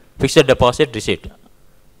getting fixed deposit receipt,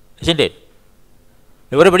 isn't it?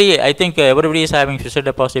 I think everybody is having fixed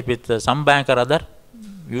deposit with some bank or other.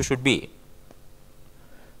 You should be.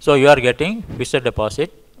 So you are getting fixed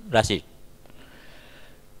deposit receipt.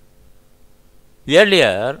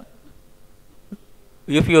 Earlier,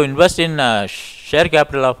 if you invest in share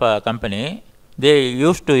capital of a company, they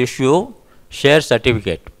used to issue share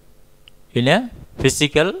certificate in a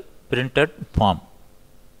physical printed form,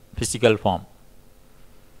 physical form.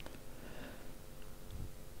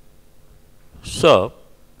 So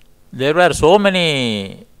there were so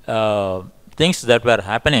many things that were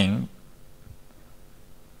happening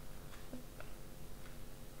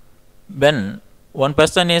when one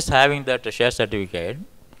person is having that share certificate.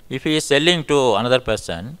 If he is selling to another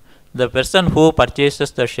person, the person who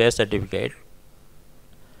purchases the share certificate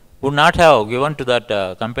would not have given to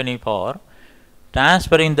that company for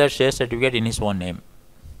transferring the share certificate in his own name.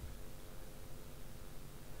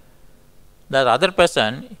 The other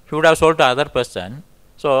person, he would have sold to other person,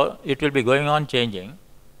 so it will be going on changing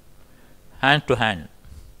hand to hand.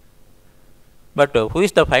 But who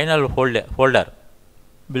is the final holder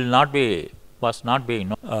was not be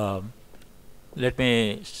known. Let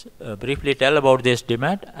me briefly tell about this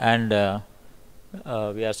demat, and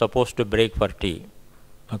we are supposed to break for tea.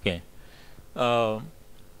 Okay.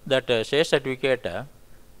 That share certificate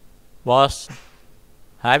was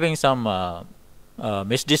having some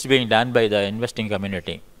misdeeds being done by the investing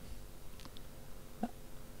community.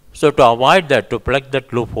 So to avoid that, to plug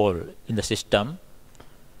that loophole in the system,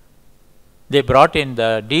 they brought in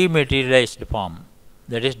the dematerialized form,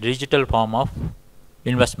 that is digital form of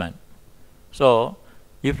investment. So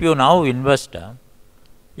if you now invest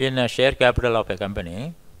in a share capital of a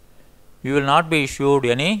company, you will not be issued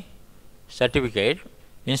any certificate.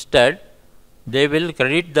 Instead, they will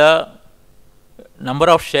credit the number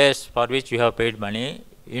of shares for which you have paid money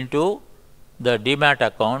into the demat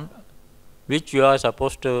account which you are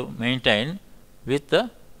supposed to maintain with the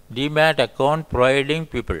demat account providing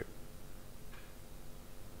people.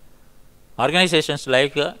 Organizations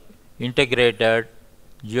like Integrated,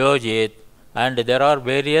 Geojit, and there are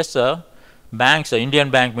various banks, Indian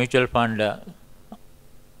Bank Mutual Fund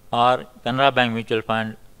or Canara Bank Mutual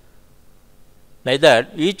Fund. Like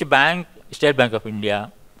that, each bank, State Bank of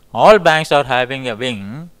India, all banks are having a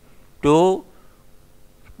wing to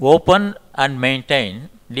open and maintain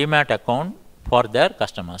demat account for their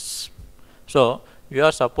customers. So, you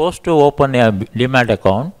are supposed to open a demat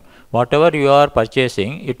account. Whatever you are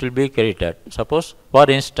purchasing, it will be credited. Suppose, for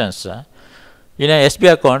instance, in a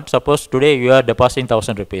SB account, suppose today you are depositing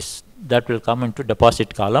 1000 rupees. That will come into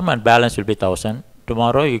deposit column and balance will be 1000.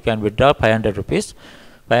 Tomorrow you can withdraw 500 rupees.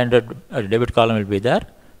 500 debit column will be there.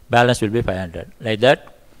 Balance will be 500. Like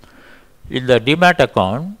that. In the demat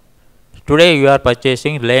account, today you are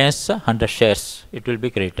purchasing Reliance 100 shares. It will be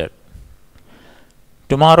credited.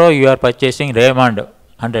 Tomorrow you are purchasing Raymond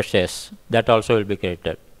 100 shares. That also will be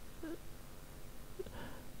credited.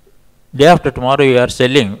 Day after tomorrow you are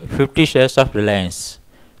selling 50 shares of Reliance.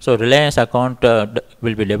 So, Reliance account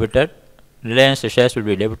will be debited. Reliance shares will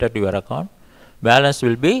be debited to your account. Balance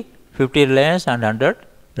will be 50 Reliance and 100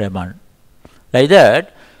 Raymond. Like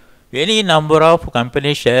that, any number of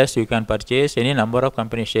company shares you can purchase, any number of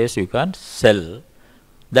company shares you can sell.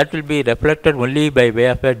 That will be reflected only by way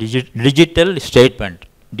of a digital statement,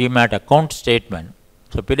 demat account statement.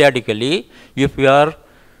 So, periodically, if you are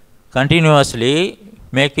continuously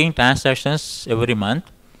making transactions every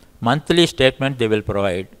month, monthly statement they will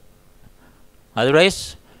provide.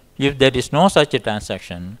 Otherwise, if there is no such a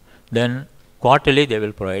transaction, then quarterly they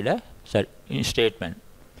will provide a statement.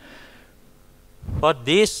 For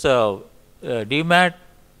these demat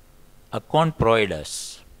account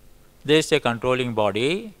providers, there is a controlling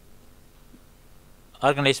body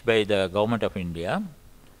organized by the Government of India,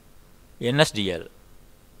 NSDL,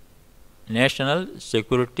 National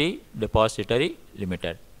Security Depository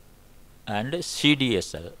Limited, and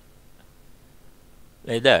CDSL.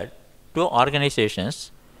 Like that, two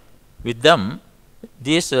organizations. With them,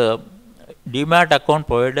 these demat account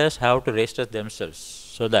providers have to register themselves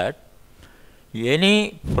so that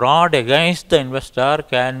any fraud against the investor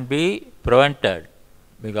can be prevented,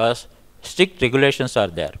 because strict regulations are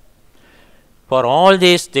there. For all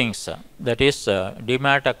these things, that is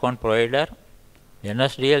demat account provider,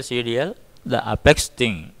 NSDL, CDL, the apex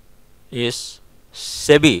thing is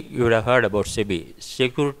SEBI. You would have heard about SEBI,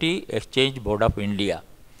 Security Exchange Board of India.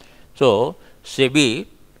 So, SEBI,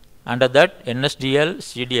 under that NSDL,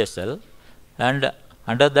 CDSL, and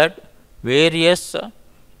under that various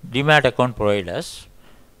demat account providers,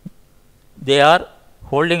 they are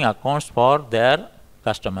holding accounts for their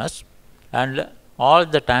customers, and all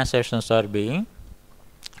the transactions are being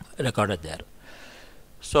recorded there.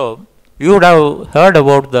 So, you would have heard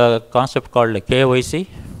about the concept called KYC.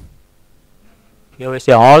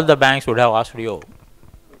 KYC, all the banks would have asked you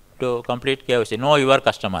to complete KYC. Know your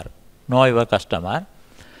customer. Know your customer.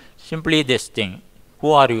 Simply this thing.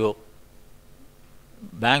 Who are you?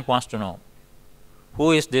 Bank wants to know.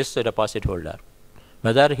 Who is this deposit holder?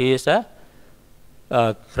 Whether he is a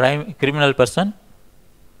criminal person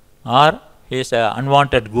or he is an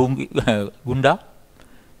unwanted gunda.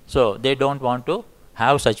 So, they don't want to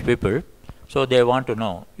have such people. So, they want to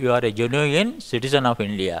know you are a genuine citizen of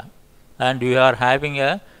India and you are having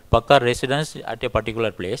a Pakka residence at a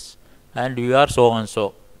particular place and you are so and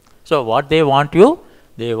so. So, what they want you?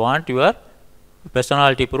 They want your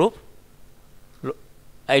personality proof,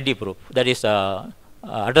 ID proof, that is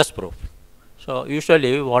address proof. So,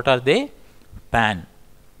 usually what are they? PAN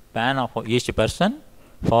of each person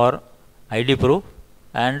for ID proof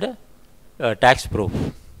and tax proof.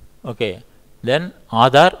 Okay. Then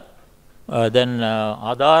Aadhaar,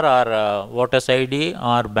 Aadhaar or voters ID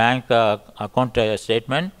or bank account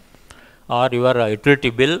statement or your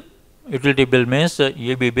utility bill. Utility bill means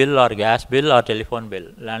EB bill or gas bill or telephone bill,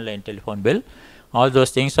 landline telephone bill. All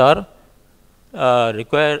those things are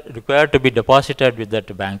required to be deposited with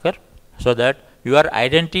that banker, so that your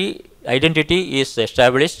identity is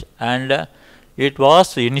established. And it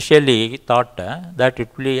was initially thought that it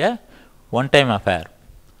will be a one-time affair.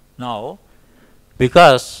 Now,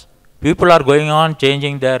 because people are going on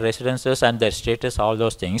changing their residences and their status, all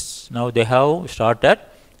those things, now they have started,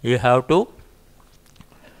 you have to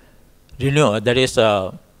renew, that is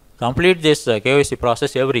complete this KYC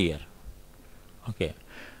process every year. Okay.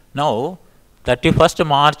 Now, 31st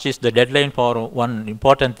March is the deadline for one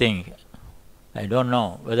important thing. I don't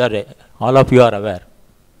know whether all of you are aware.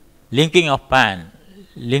 Linking of PAN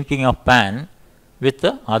with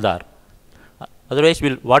Aadhaar. Otherwise,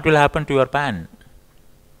 what will happen to your PAN?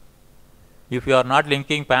 If you are not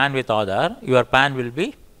linking PAN with Aadhaar, your PAN will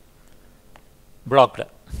be blocked.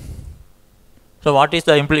 So what is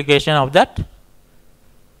the implication of that?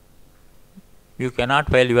 You cannot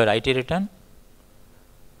file your IT return.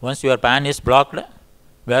 Once your PAN is blocked,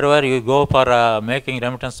 wherever you go for making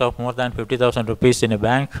remittance of more than 50,000 rupees in a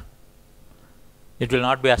bank, it will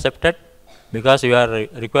not be accepted because you are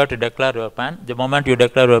required to declare your PAN. The moment you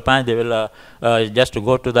declare your PAN, they will just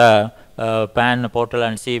go to the PAN portal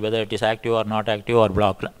and see whether it is active or not active or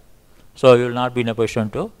blocked. So you will not be in a position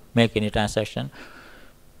to make any transaction.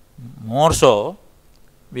 More so,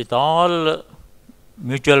 with all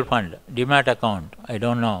mutual fund, demat account, I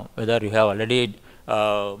don't know whether you have already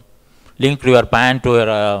linked your PAN to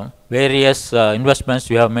your various investments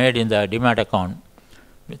you have made in the demat account.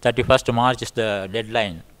 31st March is the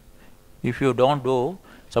deadline. If you don't do,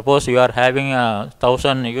 suppose you are having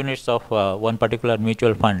 1,000 units of one particular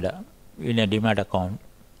mutual fund in a demat account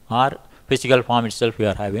or physical form itself you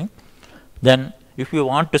are having, then if you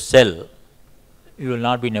want to sell, you will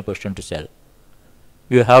not be in a position to sell.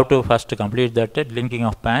 You have to first complete that linking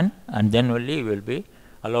of PAN, and then only you will be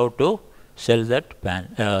allowed to sell that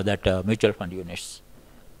PAN, mutual fund units.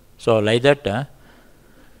 So like that,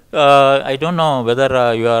 I don't know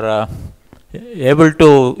whether you are able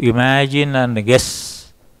to imagine and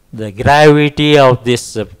guess the gravity of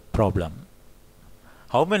this problem.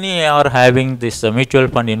 How many are having this mutual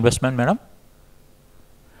fund investment, madam?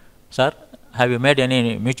 Sir, have you made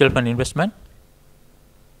any mutual fund investment?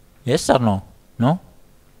 Yes or no? No?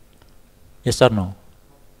 Yes or no?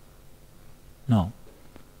 No.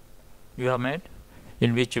 You have made?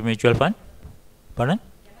 In which mutual fund? Pardon?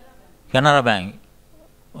 Canara Bank.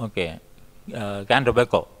 Okay. Can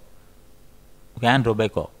Robeco.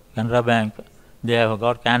 Canara Bank. They have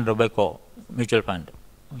got Can Robeco mutual fund.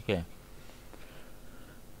 Okay.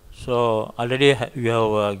 So already you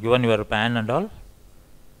have given your PAN and all,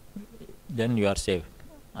 then you are safe.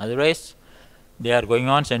 Otherwise, they are going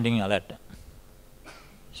on sending alert.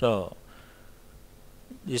 So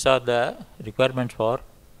these are the requirements for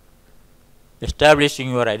establishing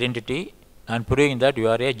your identity and proving that you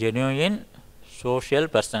are a genuine social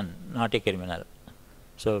person, not a criminal.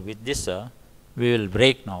 So with this, we will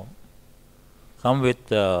break now. Come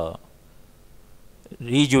with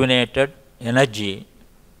rejuvenated energy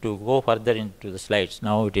to go further into the slides.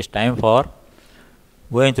 Now it is time for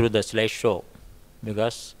going through the slide show,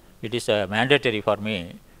 because it is mandatory for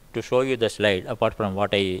me to show you the slide apart from what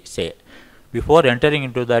I say. Before entering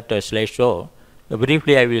into that slide show,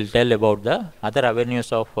 briefly I will tell about the other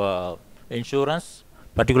avenues of insurance,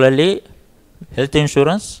 particularly health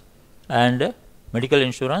insurance and medical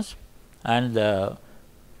insurance, and the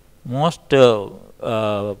most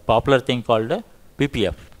popular thing called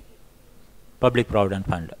PPF, Public Provident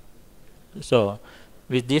Fund. So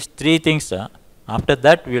with these three things, after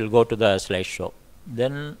that we will go to the slide show.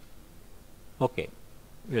 Then, okay,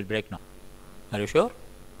 we will break now. Are you sure?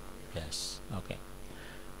 Yes. Okay.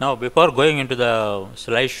 Now, before going into the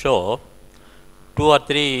slide show, 2 or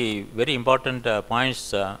 3 very important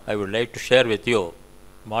points I would like to share with you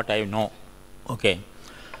what I know. Okay.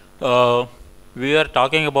 We are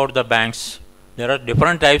talking about the banks. There are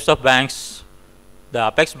different types of banks. The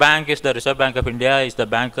Apex Bank is the Reserve Bank of India, is the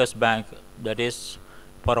bankers' bank. That is,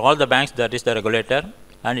 for all the banks, that is the regulator,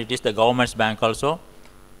 and it is the government's bank also.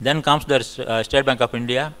 Then comes the State Bank of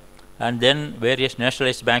India, and then various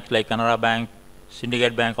nationalized banks like Canara Bank,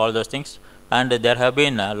 Syndicate Bank, all those things. And there have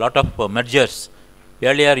been a lot of mergers.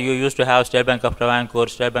 Earlier you used to have State Bank of Travancore,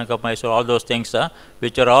 State Bank of Mysore, all those things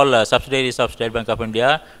which are all subsidiaries of State Bank of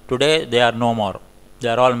India. Today they are no more. They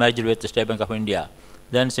are all merged with the State Bank of India.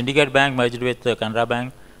 Then Syndicate Bank merged with Canara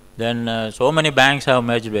Bank. Then so many banks have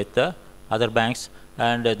merged with other banks.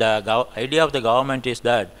 And the idea of the government is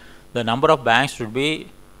that the number of banks should be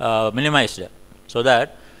minimized, so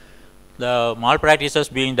that the malpractices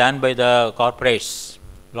being done by the corporates,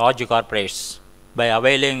 large corporates, by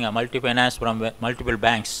availing multi-finance from multiple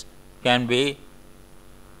banks can be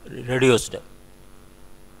reduced.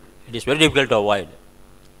 It is very difficult to avoid.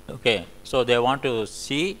 Okay, so they want to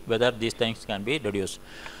see whether these things can be reduced.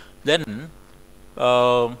 Then,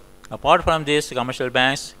 apart from these commercial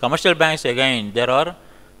banks again, there are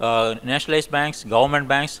nationalized banks, government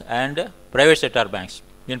banks, and private sector banks.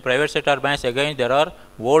 In private sector banks again, there are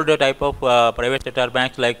old type of private sector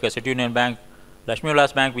banks like City Union Bank, Lakshmi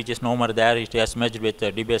Vilas Bank, which is no more there. It has merged with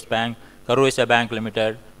DBS Bank, Karuvisa Bank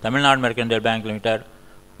Limited, Tamilnadu Mercantile Bank Limited,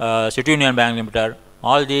 City Union Bank Limited.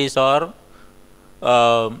 All these are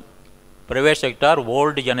private sector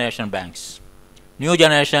old generation banks. New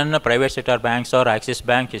generation private sector banks are Axis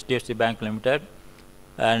Bank, HDFC Bank Limited,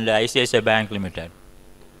 and ICICI Bank Limited.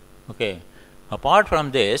 Okay. Apart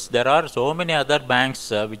from this, there are so many other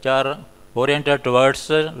banks which are oriented towards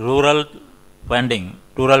rural funding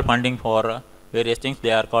for various things.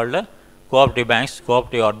 They are called cooperative banks,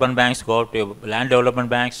 cooperative urban banks, cooperative land development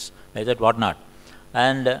banks, like that, whatnot.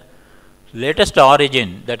 And latest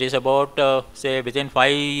origin, that is about say within 5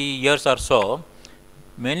 years or so,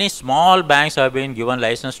 many small banks have been given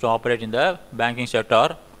license to operate in the banking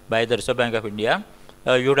sector by the Reserve Bank of India.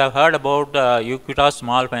 You would have heard about Equitas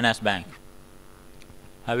Small Finance Bank.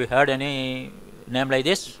 Have you heard any name like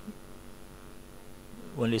this?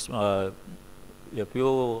 Only a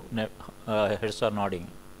few heads are nodding.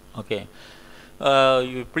 Okay.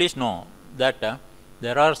 You please know that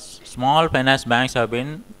there are small finance banks have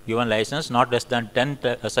been given license, not less than 10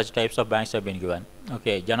 such types of banks have been given.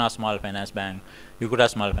 Okay, Jana Small Finance Bank, Yukuta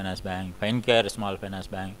Small Finance Bank, FineCare Small Finance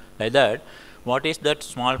Bank, like that. What is that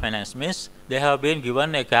small finance? Means they have been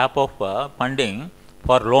given a cap of funding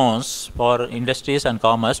for loans for industries and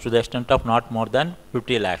commerce to the extent of not more than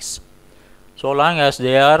 50 lakhs. So long as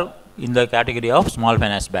they are in the category of small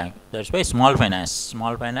finance bank. That's why small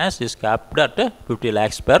finance is capped at 50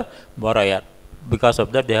 lakhs per borrower. Because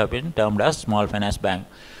of that, they have been termed as small finance bank.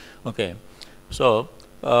 Okay. So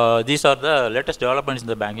these are the latest developments in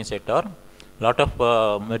the banking sector. Lot of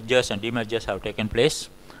mergers and demergers have taken place,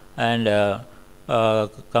 and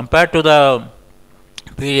compared to the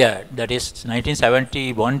period, that is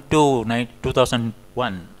 1971 to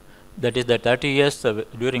 2001, that is the 30 years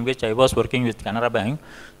during which I was working with Canara Bank,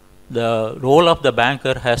 the role of the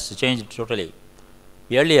banker has changed totally.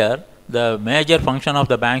 Earlier, the major function of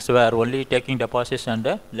the banks were only taking deposits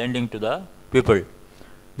and lending to the people.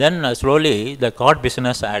 Then slowly the card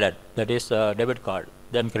business added, that is debit card,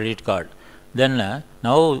 then credit card. Then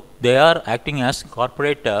now they are acting as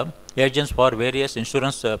corporate agents for various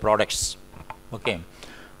insurance products. Okay.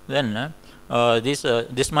 Then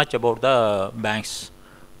this much about the banks.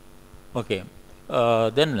 Okay.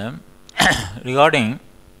 Then regarding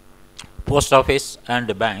post office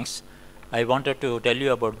and banks, I wanted to tell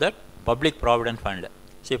you about that public provident fund.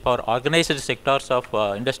 See, for organized sectors of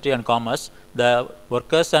industry and commerce, the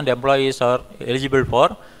workers and employees are eligible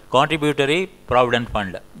for contributory provident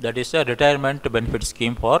fund. That is a retirement benefit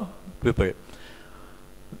scheme for people.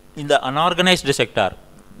 In the unorganized sector,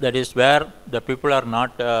 that is where the people are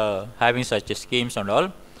not having such schemes and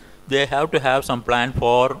all, they have to have some plan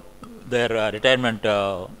for their retirement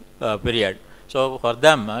period. So for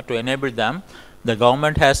them, to enable them, the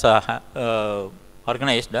government has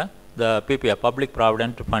organized the PPF, Public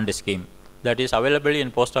Provident Fund Scheme, that is available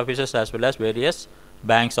in post offices as well as various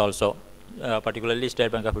banks also, particularly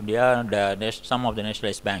State Bank of India and some of the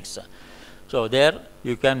nationalized banks. So there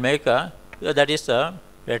you can make that is a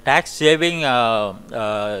tax saving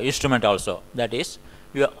instrument also. That is,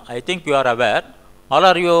 I think you are aware. All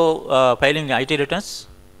are you filing IT returns?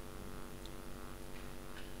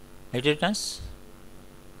 IT returns?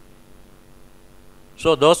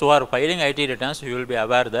 So those who are filing IT returns, you will be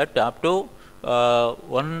aware that up to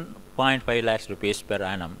 1.5 lakhs rupees per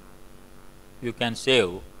annum you can save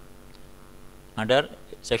under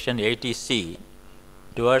section 80C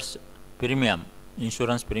towards premium,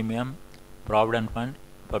 insurance premium, provident fund,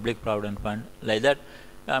 public provident fund, like that.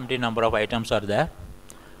 Empty number of items are there.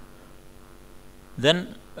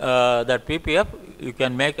 Then that PPF you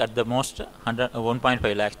can make at the most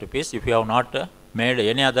 1.5 lakhs rupees if you have not made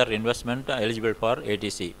any other investment eligible for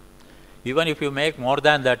ATC. Even if you make more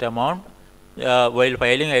than that amount, while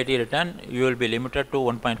filing IT return, you will be limited to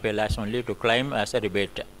 1.5 lakhs only to claim as a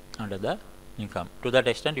rebate under the income. To that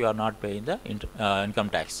extent, you are not paying the income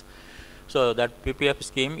tax. So that PPF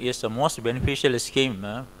scheme is the most beneficial scheme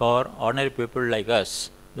for ordinary people like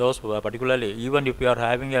us. Those who are particularly, even if you are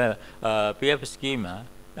having a PF scheme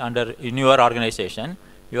in your organization,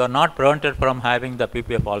 you are not prevented from having the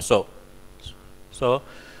PPF also. So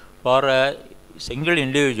for a single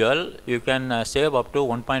individual, you can save up to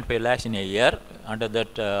 1.5 lakhs in a year under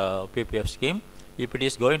that PPF scheme. If it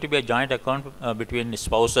is going to be a joint account between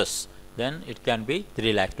spouses, then it can be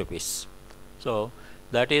 3 lakh rupees. So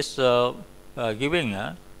that is giving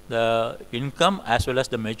the income as well as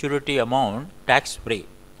the maturity amount tax free.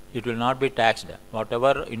 It will not be taxed.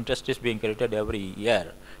 Whatever interest is being credited every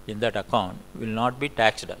year in that account will not be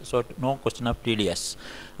taxed. So no question of TDS.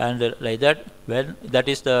 And like that, when that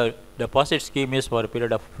is the deposit scheme is for a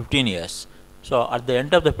period of 15 years. So at the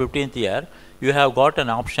end of the 15th year, you have got an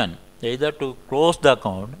option either to close the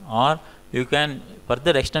account or you can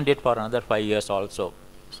further extend it for another 5 years also.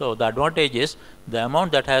 So the advantage is the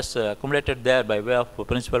amount that has accumulated there by way of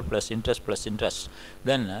principal plus interest,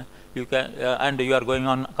 then you can and you are going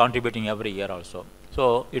on contributing every year also.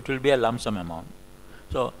 So it will be a lump sum amount.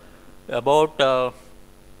 So about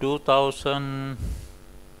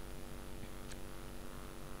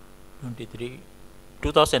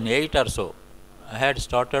 2008 or so, I had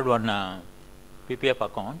started one PPF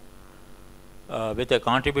account with a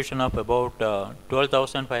contribution of about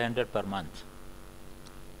 12,500 per month.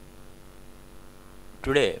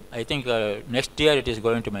 Today, I think next year it is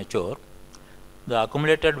going to mature. The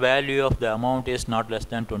accumulated value of the amount is not less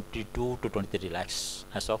than 22 to 23 lakhs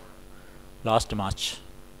as of last March.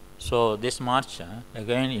 So this March,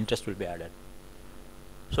 again interest will be added.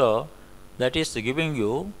 So that is giving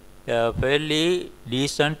you a fairly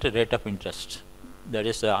decent rate of interest that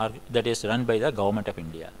is run by the government of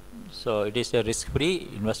India. So it is a risk-free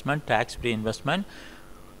investment, tax-free investment.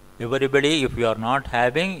 Everybody, if you are not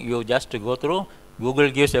having, you just go through. Google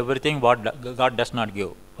gives everything what God does not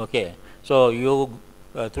give. Okay. So you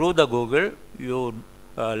through the Google, you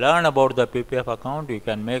learn about the PPF account. You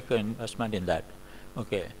can make an investment in that.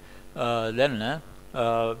 Okay. Then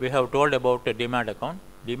we have told about a Demat account.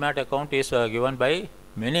 Demat account is given by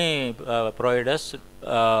many providers.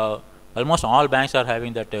 Almost all banks are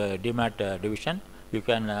having that Demat division. You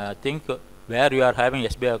can think where you are having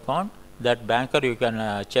SBI account. That banker you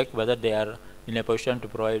can check whether they are in a position to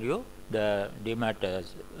provide you the Demat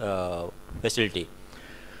facility.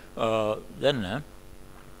 Then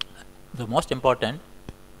the most important,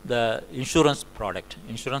 the insurance product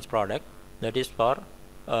that is for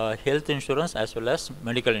health insurance as well as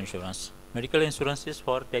medical insurance. Medical insurance is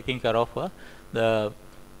for taking care of the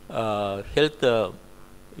health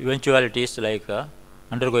eventualities like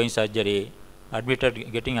undergoing surgery,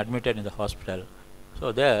 getting admitted in the hospital.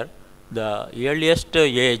 So there, the earliest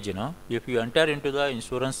age, if you enter into the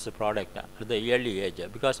insurance product at the early age,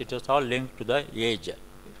 because it is all linked to the age.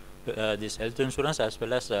 This health insurance as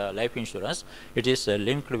well as life insurance, it is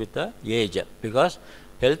linked with the age, because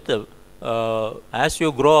health, as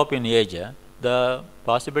you grow up in age, the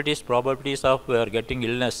probabilities of getting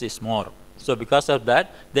illness is more. So because of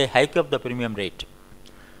that, they hike up the premium rate.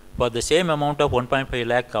 For the same amount of 1.5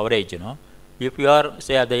 lakh coverage, if you are,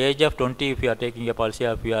 say, at the age of 20, if you are taking a policy,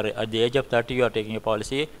 if you are at the age of 30, you are taking a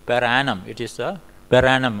policy, per annum, it is a per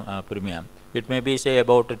annum premium. It may be, say,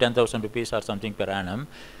 about 10,000 rupees or something per annum.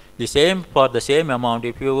 The same, for the same amount,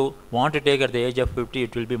 if you want to take at the age of 50,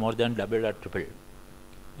 it will be more than double or triple.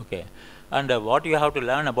 Okay. And what you have to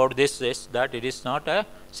learn about this is that it is not a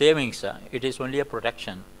savings, it is only a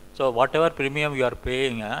protection. So whatever premium you are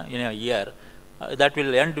paying in a year, that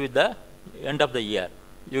will end with the end of the year.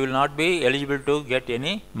 You will not be eligible to get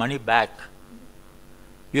any money back.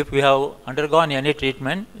 If you have undergone any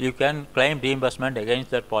treatment, you can claim reimbursement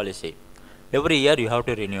against that policy. Every year you have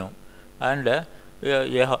to renew, and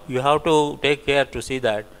you have to take care to see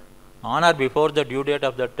that on or before the due date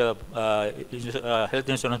of that health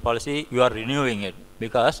insurance policy, you are renewing it,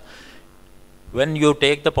 because when you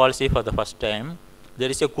take the policy for the first time, there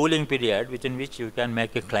is a cooling period within which you can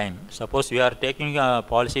make a claim. Suppose you are taking a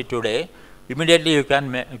policy today, immediately you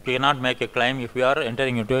cannot make a claim if you are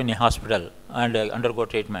entering into any hospital and undergo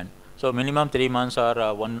treatment. So minimum 3 months or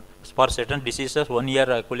for certain diseases, 1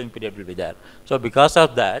 year cooling period will be there. So because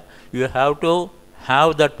of that, you have to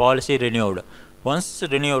have that policy renewed. Once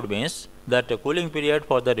renewed means that the cooling period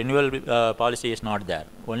for the renewal policy is not there.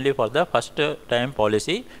 Only for the first time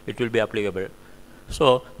policy it will be applicable.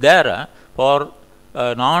 So there for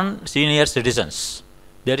non-senior citizens,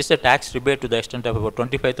 there is a tax rebate to the extent of about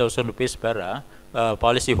 25,000 rupees per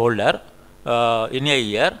policy holder in a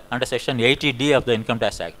year under section 80D of the Income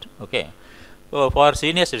Tax Act. Okay. So for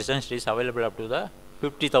senior citizens, it is available up to the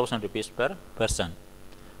 50,000 rupees per person.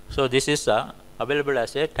 So this is available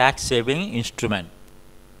as a tax saving instrument,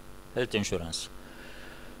 health insurance.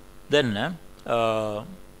 Then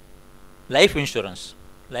life insurance.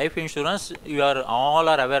 Life insurance, you are all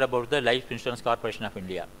aware about the Life Insurance Corporation of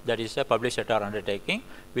India. That is a public sector undertaking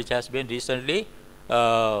which has been recently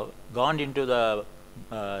gone into the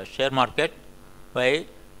share market by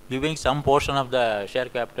giving some portion of the share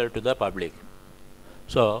capital to the public.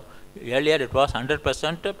 So earlier it was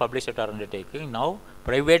 100% public sector undertaking. Now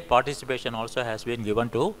private participation also has been given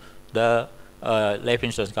to the Life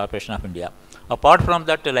Insurance Corporation of India. Apart from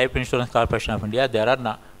that Life Insurance Corporation of India, there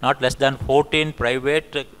are not less than 14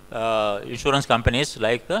 private insurance companies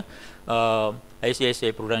like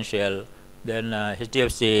ICICI Prudential, then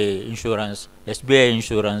HDFC Insurance, SBI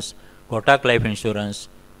Insurance, Kotak Life Insurance,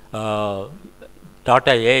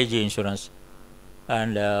 Tata AIG Insurance,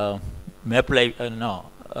 and MetLife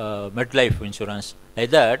Insurance. Like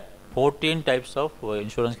that, 14 types of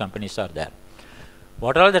insurance companies are there.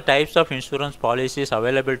 What are the types of insurance policies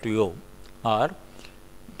available to you are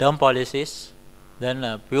term policies,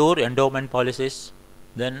 then pure endowment policies,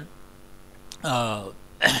 then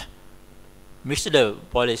mixed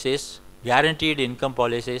policies, guaranteed income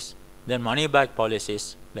policies, then money back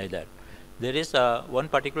policies, like that. There is one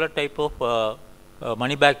particular type of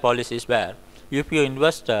money back policies where if you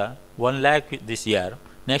invest 1 lakh this year,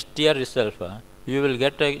 next year itself you will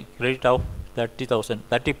get a credit of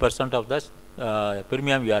 30% of the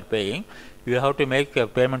premium you are paying. You have to make a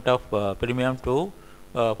payment of premium to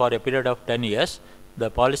for a period of 10 years. The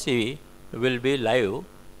policy will be live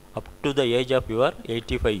up to the age of your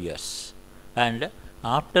 85 years. And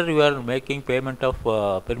after you are making payment of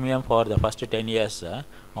premium for the first 10 years,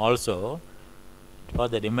 also for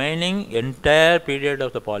the remaining entire period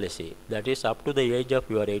of the policy, that is up to the age of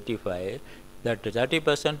your 85, that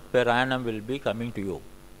 30% per annum will be coming to you.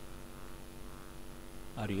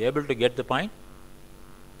 Are you able to get the point?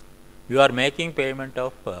 You are making payment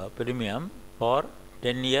of premium for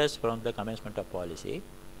 10 years from the commencement of policy.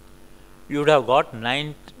 You would have got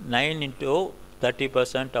 9 into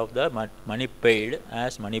 30% of the money paid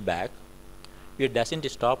as money back. It doesn't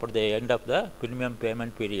stop at the end of the premium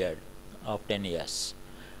payment period of 10 years.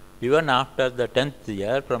 Even after the 10th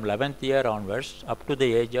year, from 11th year onwards, up to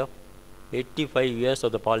the age of 85 years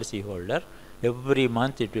of the policy holder, every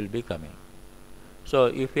month it will be coming. So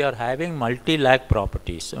if you are having multi-lakh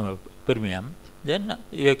properties premium, then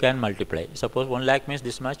you can multiply. Suppose 1 lakh means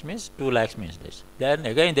this much, means 2 lakhs means this. Then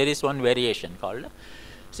again there is one variation called,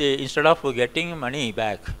 see, instead of getting money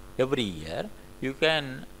back every year, you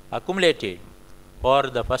can accumulate it for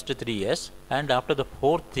the first 3 years, and after the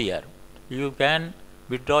 4th year you can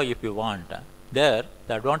withdraw if you want. There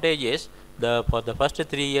the advantage is, for the first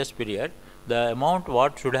 3 years period, the amount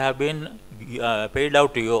what should have been paid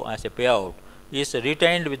out to you as a payout is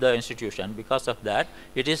retained with the institution. Because of that,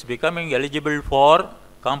 it is becoming eligible for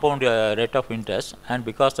compound rate of interest, and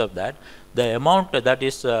because of that, the amount that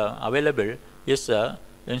is available is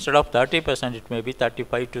instead of 30%, it may be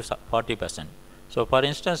 35 to 40%. So for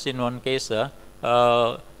instance, in one case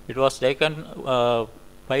it was taken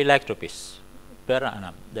 5 lakh rupees per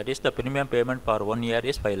annum, that is the premium payment for 1 year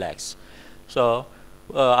is 5 lakhs. So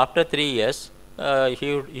after 3 years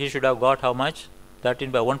he should have got how much?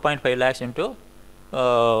 13 by 1.5 lakhs into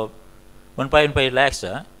 1.5 lakhs.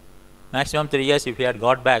 Maximum 3 years if he had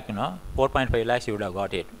got back, 4.5 lakhs he would have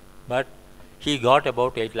got it. But he got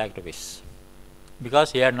about 8 lakh rupees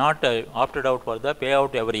because he had not opted out for the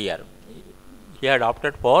payout every year. He had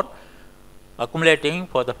opted for accumulating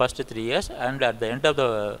for the first 3 years, and at the end of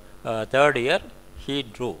the 3rd year he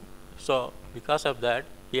drew. So because of that,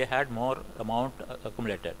 he had more amount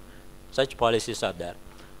accumulated. Such policies are there.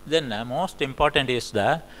 Then most important is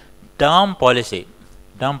the term policy.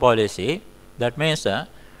 Term policy, that means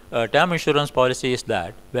term insurance policy is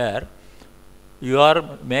that where you are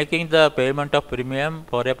making the payment of premium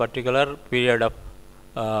for a particular period of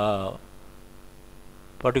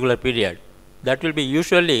that will be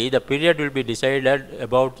usually the period will be decided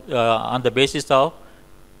about on the basis of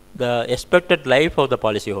the expected life of the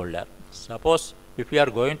policy holder. Suppose if you are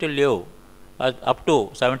going to live up to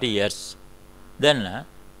 70 years, then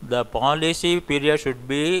the policy period should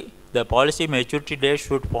be, the policy maturity date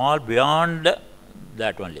should fall beyond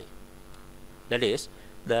that only. That is,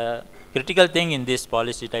 the critical thing in this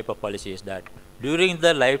policy, type of policy, is that during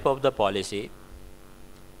the life of the policy,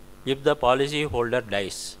 if the policy holder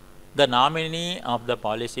dies, the nominee of the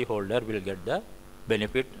policy holder will get the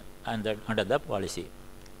benefit under the policy.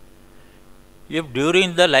 If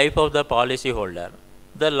during the life of the policy holder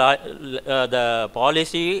the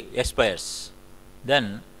policy expires,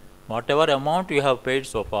 then whatever amount you have paid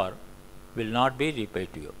so far will not be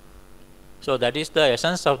repaid to you. So that is the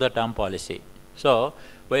essence of the term policy. So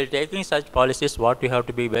while taking such policies, what you have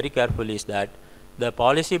to be very careful is that the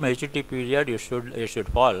policy maturity period you should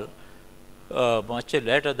fall much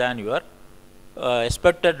later than your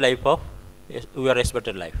expected life of your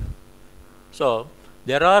expected life. So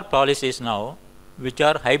there are policies now which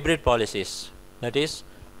are hybrid policies, that is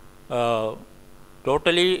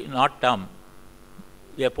totally not term.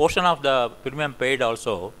 A portion of the premium paid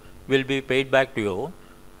also will be paid back to you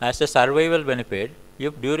as a survival benefit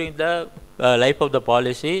if during the life of the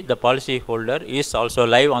policy holder is also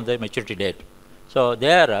live on the maturity date. So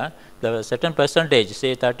there the certain percentage,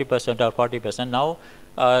 say 30% or 40%, now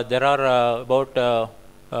there are about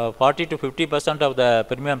 40 to 50% of the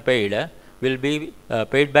premium paid will be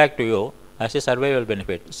paid back to you as a survival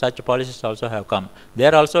benefit. Such policies also have come.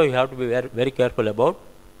 There also you have to be very, very careful about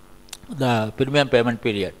the premium payment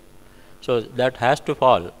period. So that has to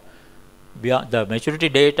fall beyond the maturity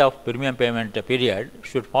date of premium payment period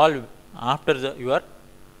should fall after your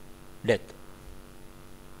death.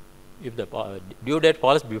 if the due date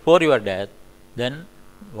falls before your death, then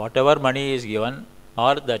whatever money is given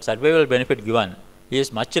or the survival benefit given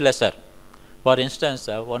is much lesser. For instance,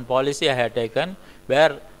 one policy I had taken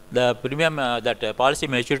where the premium, that policy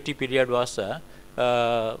maturity period was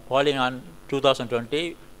falling on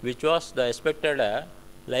 2020, which was the expected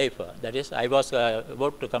life. That is, I was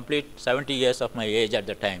about to complete 70 years of my age at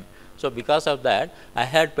the time. So because of that, I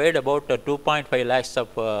had paid about 2.5 lakhs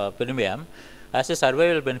of premium. As a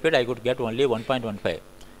survival benefit, I could get only 1.15.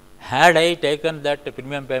 Had I taken that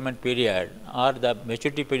premium payment period or the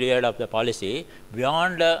maturity period of the policy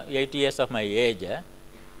beyond 80 years of my age,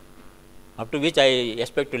 up to which I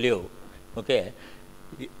expect to live, okay,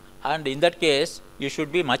 and in that case, you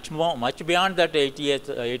should be much beyond that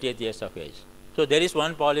 80th years of age. So there is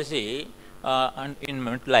one policy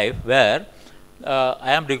in life where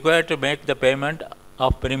I am required to make the payment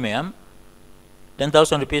of premium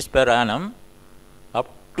 10,000 rupees per annum up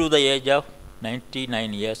to the age of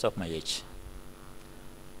 99 years of my age.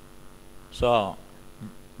 So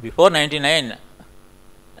before 99,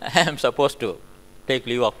 I am supposed to take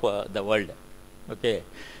leave of the world. Okay.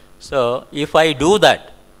 So if I do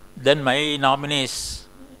that, then my nominees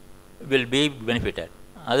will be benefited.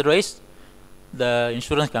 Otherwise, the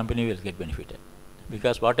insurance company will get benefited,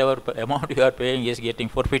 because whatever amount you are paying is getting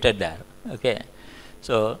forfeited there. Okay.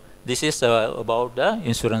 So this is about the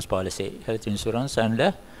insurance policy, health insurance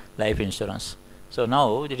and life insurance. So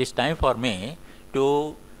now it is time for me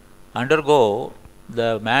to undergo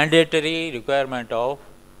the mandatory requirement of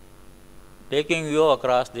taking you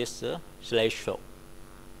across this slide show.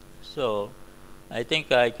 So I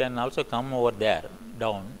think I can also come over there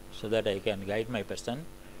down so that I can guide my person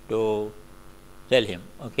to tell him.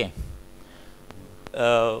 Okay.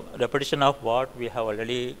 Repetition of what we have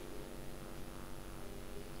already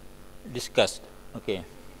discussed. Okay.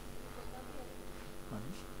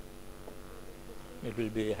 It will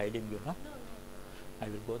be hiding you, no? I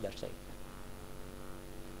will go that side.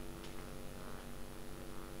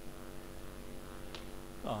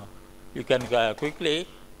 You can quickly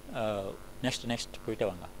next போயிட்டு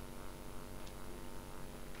வாங்க.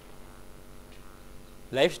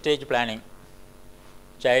 Life stage planning.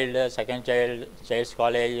 Child, second child, child's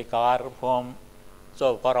college, car, home.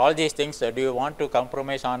 So for all these things, do you want to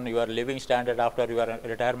compromise on your living standard after your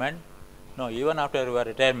retirement? No, even after your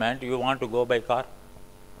retirement, you want to go by car.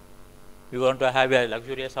 You want to have a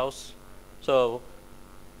luxurious house. So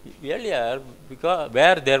earlier, because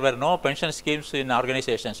where there were no pension schemes in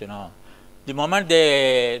organizations, the moment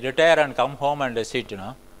they retire and come home and sit,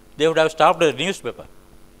 they would have stopped the newspaper.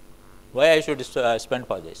 Why I should spend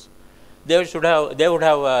for this? They would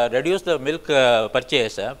have reduced the milk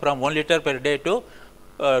purchase from 1 liter per day to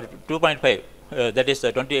 2.5. That is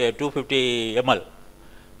 250 ml.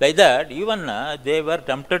 Like that, even they were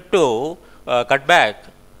tempted to cut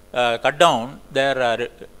down their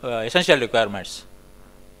essential requirements.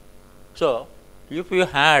 So, if you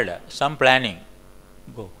had some planning,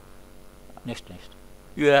 go next.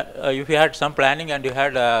 If you had some planning and you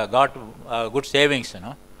had got good savings,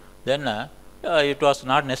 then it was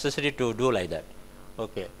not necessary to do like that.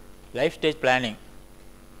 Okay. Life stage planning.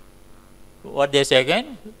 What they say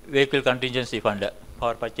again? Vehicle contingency fund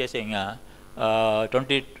for purchasing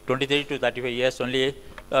 23 to 35 years only.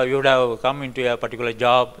 You would have come into a particular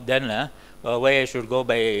job. Then why I should go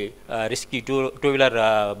by risky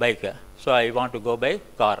two-wheeler bike? So I want to go by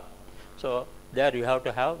car. So there you have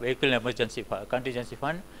to have vehicle emergency contingency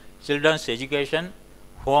fund. Children's education,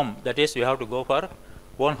 home. That is, you have to go for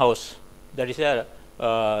own house. That is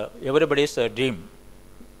everybody's dream.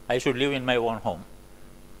 I should live in my own home.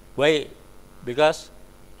 Why? Because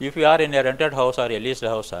if you are in a rented house or a leased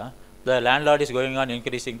house, the landlord is going on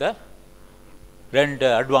increasing the rent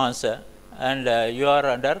advance, and you are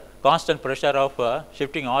under constant pressure of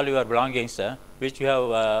shifting all your belongings, which you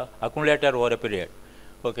have accumulated over a period.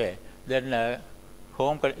 Okay. Then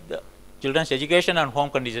children's education and home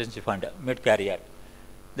contingency fund, mid-career.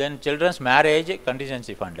 Then children's marriage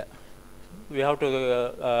contingency fund. We have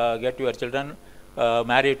to get your children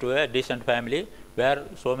married to a decent family where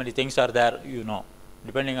so many things are there,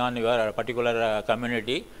 depending on your particular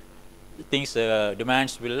community, things,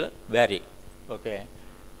 demands will vary. Okay.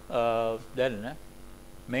 Then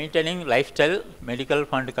maintaining lifestyle medical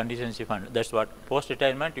fund contingency fund. That's what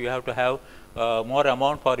post-retirement you have to have more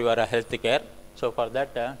amount for your health care. So for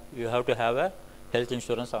that you have to have a health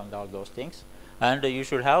insurance on all those things. And you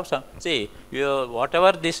should have some,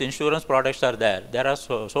 whatever these insurance products are there are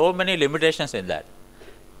so many limitations in that.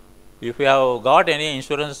 If you have got any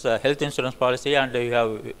insurance, health insurance policy, and you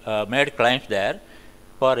have made claims there,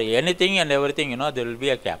 for anything and everything, there will be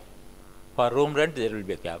a cap. For room rent, there will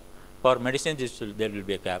be a cap. For medicine, there will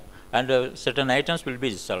be a cap, and certain items will be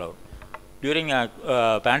disallowed. During a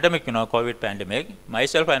pandemic, COVID pandemic,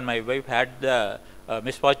 myself and my wife had the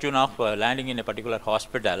misfortune of landing in a particular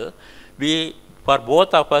hospital. For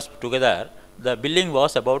both of us together, the billing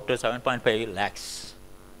was about 7.5 lakhs.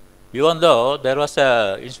 Even though there was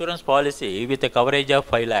a insurance policy with a coverage of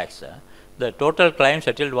 5 lakhs, the total claim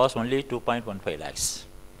settled was only 2.15 lakhs,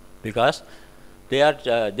 because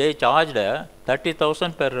they charged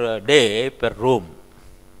 30,000 per day per room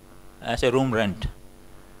as a room rent,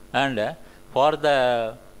 and for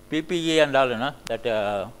the PPE and all,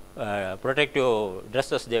 that protective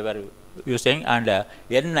dresses they were using, and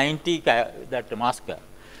N90 that mask,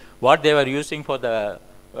 what they were using for the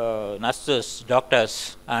nurses,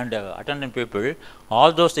 doctors, and attendant people,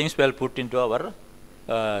 all those things were put into our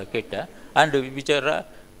kit, and which are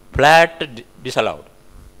flat disallowed.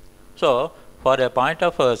 So, for a point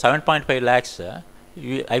of 7.5 lakhs,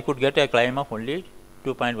 I could get a claim of only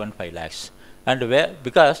 2.15 lakhs. And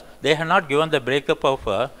because they had not given the breakup of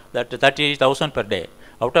that 30,000 per day.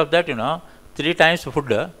 Out of that, 3 times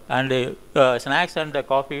food and snacks and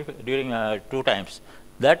coffee during 2 times.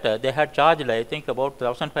 That they had charged, I think, about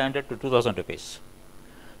 1,500 to 2,000 rupees.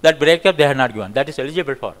 That breakup they had not given. That is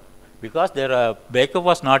eligible for. Because their breakup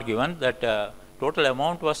was not given, that total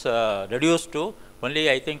amount was reduced to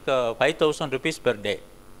only, I think, 5,000 rupees per day.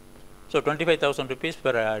 So 25,000 rupees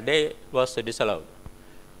per day was disallowed.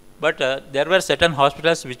 But there were certain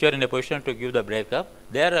hospitals which were in a position to give the breakup.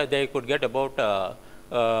 There they could get about,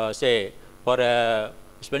 say, for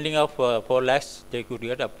spending of 4 lakhs, they could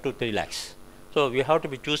get up to 3 lakhs. So we have to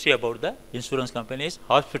be choosy about the insurance companies,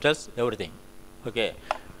 hospitals, everything. Okay.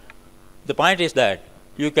 The point is that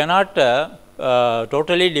you cannot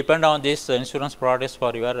totally depend on these insurance products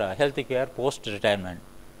for your health care post-retirement.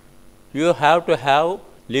 You have to have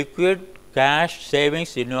liquid cash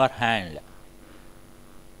savings in your hand.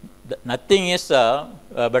 Nothing is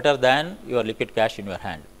better than your liquid cash in your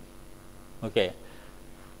hand. Okay.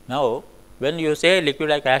 Now, when you say liquid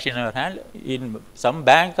cash in your hand, in some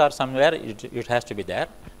bank or somewhere, it has to be there.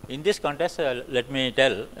 In this context, let me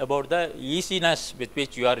tell about the easiness with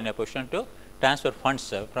which you are in a position to transfer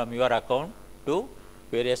funds from your account to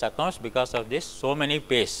various accounts because of this. So many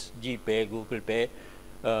pays, GPay, Google Pay,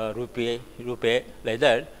 RuPay, like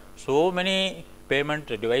that. So many payment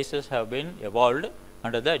devices have been evolved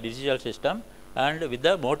under the digital system, and with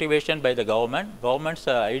the motivation by the government. Government's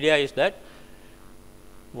idea is that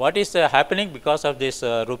what is happening because of this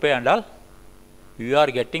RuPay and all, you are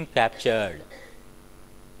getting captured,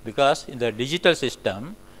 because in the digital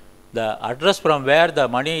system, the address from where the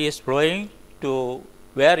money is flowing to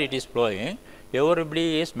where it is flowing,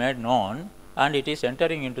 everybody is made known, and it is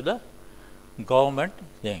entering into the government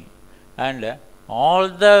thing. And all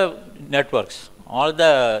the networks, all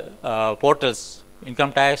the portals,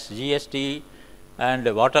 income tax, GST,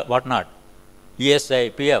 and what not,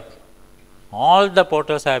 ESI, PF, all the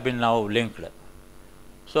portals have been now linked.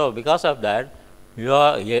 So because of that,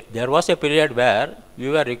 there was a period where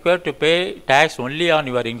you were required to pay tax only on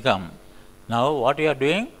your income. Now what you are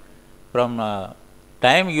doing, from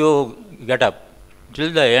time you get up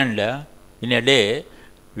till the end in a day,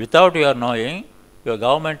 without your knowing, your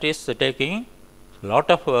government is taking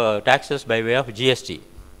lot of taxes by way of GST.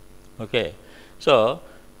 Okay. So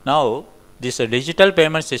now this digital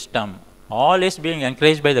payment system, all is being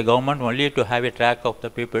encouraged by the government only to have a track of the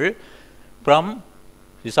people from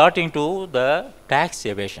resorting to the tax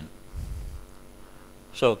evasion.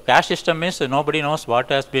 So cash system means nobody knows what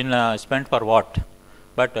has been spent for what.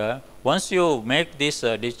 But once you make these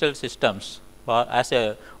digital systems as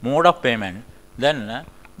a mode of payment, then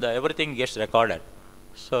everything gets recorded.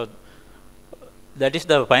 So that is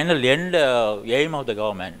the final end aim of the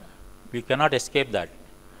government. We cannot escape that.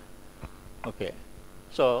 Okay.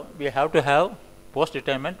 So we have to have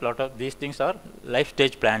post-retirement. Lot of these things are life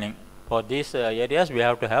stage planning. For these areas, we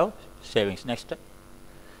have to have savings. Next.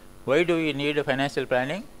 Why do we need financial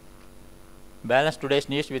planning? Balance today's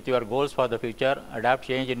needs with your goals for the future. Adapt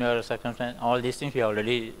change in your circumstance. All these things we have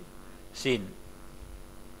already seen.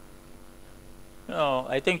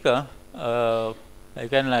 I think I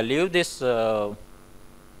can leave this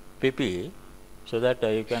PP so that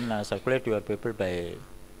you can circulate your people by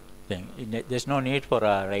thing. There is no need for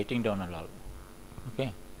writing down and all.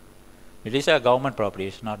 Okay. It is a government property,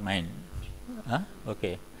 it's not mine.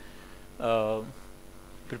 Okay.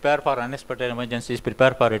 Prepare for unexpected emergencies,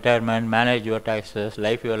 prepare for retirement, manage your taxes,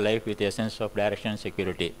 live your life with a sense of direction and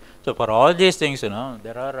security. So for all these things,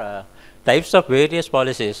 there are types of various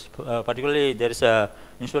policies. Particularly, there is a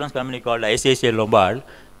insurance company called ICICI Lombard.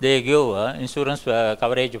 They give insurance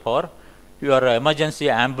coverage for your emergency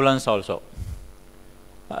ambulance also.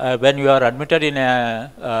 When you are admitted in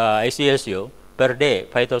a ICSU, per day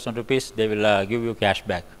 5,000 rupees they will give you cash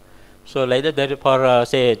back. So like that, for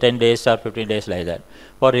say 10 days or 15 days like that.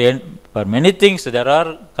 For many things there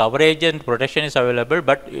are coverage and protection is available,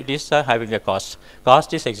 but it is having a cost.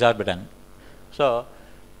 Cost is exorbitant. So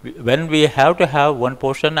when we have to have one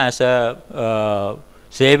portion as a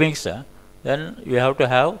savings, then you have to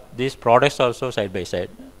have these products also side by side.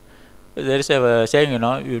 There is a saying,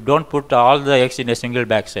 you don't put all the eggs in a single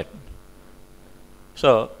basket.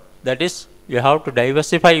 So that is, you have to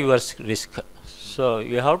diversify your risk. So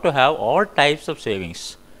you have to have all types of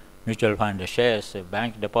savings, mutual fund, shares,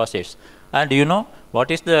 bank deposits. And you know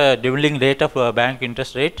what is the dwindling rate of bank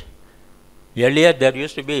interest rate? Earlier there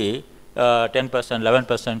used to be 10%,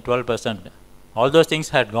 11%, 12%. All those things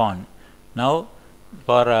had gone. Now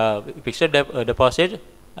for fixed deposit,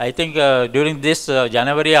 I think during this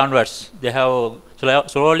January onwards, they have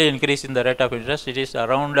slowly increasing the rate of interest. It is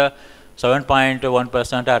around 7.1%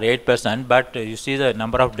 or 8%, but you see the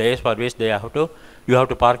number of days for which you have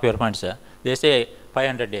to park your funds. They say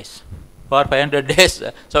 500 days. For 500 days,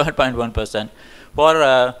 7.1%.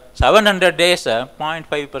 For 700 days,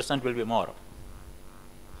 0.5% will be more.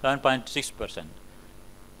 7.6%.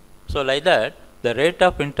 So like that, the rate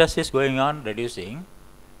of interest is going on reducing,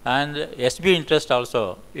 and SB interest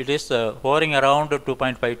also, it is hovering around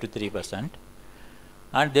 2.5 to 3%.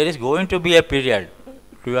 And there is going to be a period,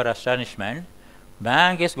 to your astonishment,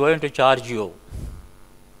 bank is going to charge you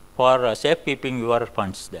for safekeeping your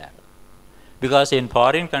funds there. Because in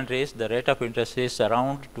foreign countries, the rate of interest is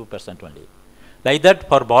around 2% only. Like that,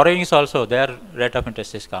 for borrowings also, their rate of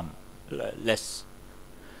interest is less.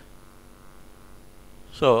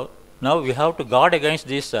 So now we have to guard against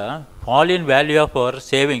this fall in value of our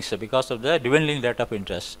savings because of the dwindling rate of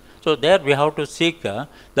interest. So there we have to seek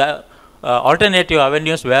the alternative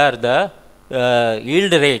avenues where the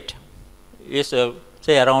yield rate is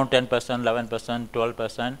say around 10%, 11%,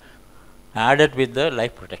 12% added with the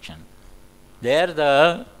life protection. There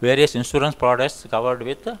the various insurance products covered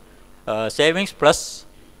with savings plus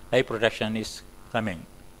life protection is coming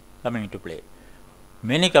into play.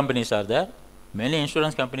 Many companies are there. Many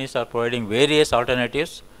insurance companies are providing various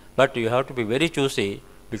alternatives, but you have to be very choosy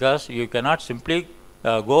because you cannot simply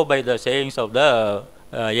go by the sayings of the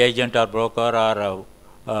agent or broker or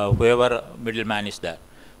whoever middleman is there.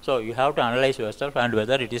 So you have to analyze yourself and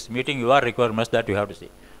whether it is meeting your requirements, that you have to see.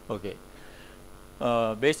 Okay.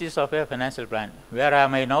 Basis of a financial plan. Where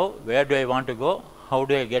am I now? Where do I want to go? How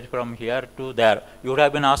do I get from here to there? You would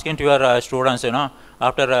have been asking to your students,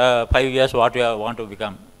 after 5 years what you want to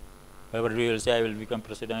become. Whoever you will say, I will become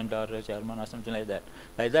president or chairman or something like that.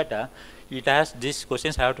 Like that, it has, these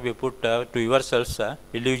questions have to be put to yourselves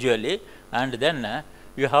individually, and then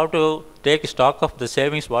you have to take stock of the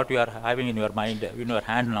savings what you are having in your mind, in your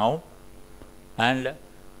hand now, and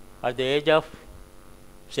at the age of,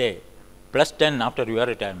 say, plus 10 after your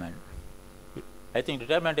retirement. I think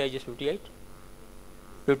retirement age is 58?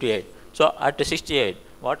 58. So at 68,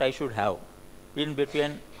 what I should have? In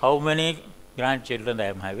between, how many grandchildren I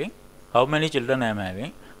am having? How many children I am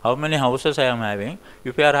having? How many houses I am having?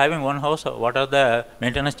 If you are having one house, what are the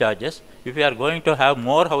maintenance charges? If you are going to have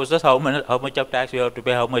more houses, how much of tax you have to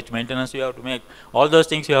pay, how much maintenance you have to make? All those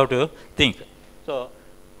things you have to think. So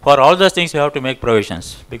for all those things you have to make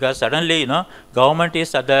provisions, because suddenly government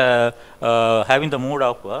is at the having the mood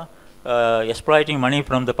of exploiting money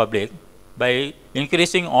from the public by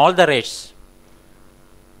increasing all the rates.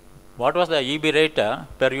 What was the EB rate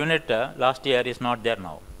per unit last year is not there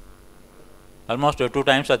now. Almost 2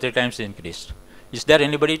 times or 3 times increased. Is there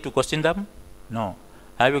anybody to question them? No.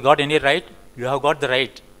 Have you got any right? You have got the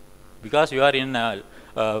right because you are in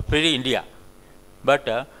free India. But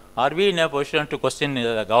are we in a position to question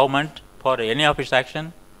the government for any of its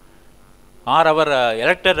action? Are our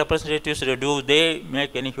elected representatives, do they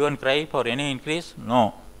make any hue and cry for any increase?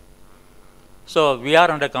 No. So we are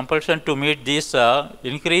under compulsion to meet this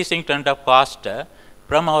increasing trend of cost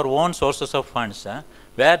from our own sources of funds,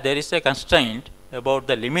 where there is a constraint about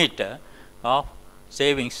the limit of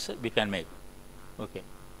savings we can make. Okay.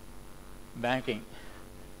 Banking.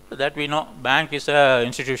 So that we know, bank is an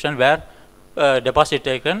institution where deposit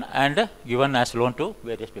taken and given as loan to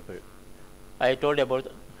various people. I told about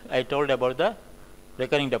the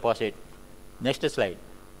recurring deposit. Next slide.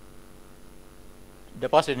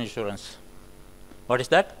 Deposit insurance. What is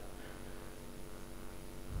that?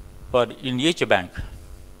 For in each bank,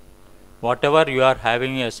 whatever you are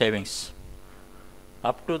having a savings,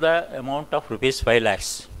 up to the amount of rupees 5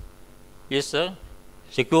 lakhs is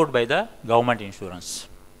secured by the government insurance.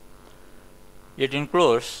 It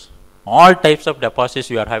includes all types of deposits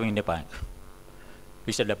you are having in a bank.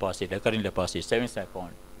 Fixed deposit, recurring deposit, savings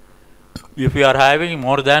account. If you are having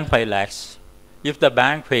more than 5 lakhs, if the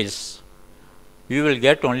bank fails, you will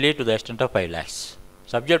get only to the extent of 5 lakhs.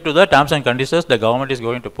 Subject to the terms and conditions the government is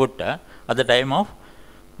going to put at the time of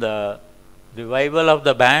the revival of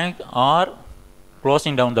the bank or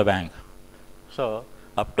closing down the bank. So,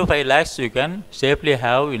 up to 5 lakhs you can safely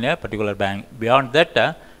have in a particular bank. Beyond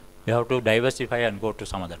that, you have to diversify and go to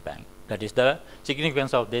some other bank. That is the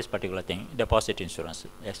significance of this particular thing, deposit insurance.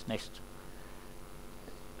 Yes, next.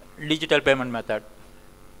 Digital payment method.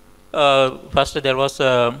 First there was,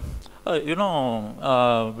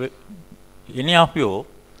 any of you,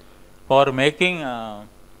 for making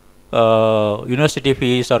university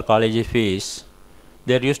fees or college fees,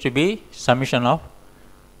 there used to be submission of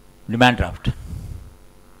demand draft.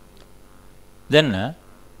 Then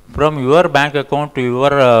from your bank account to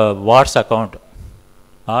your ward's account,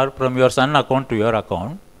 or from your son account to your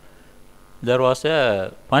account, there was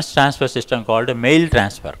a funds transfer system called a mail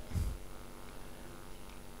transfer.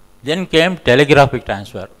 Then came telegraphic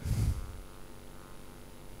transfer.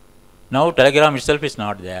 Now telegram itself is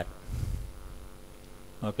not there.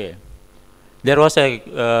 Okay. There was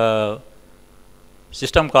a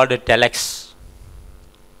system called a telex.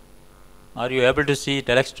 Are you able to see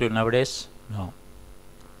telex nowadays? No.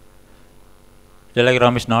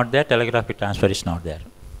 Telegram is not there, telegraphic transfer is not there.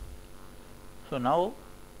 So now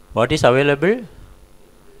what is available?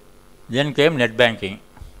 Then came net banking.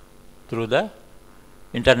 Through the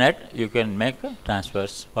internet you can make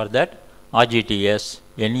transfers. For that RGTS,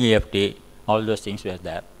 NEFT, all those things were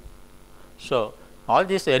there. So all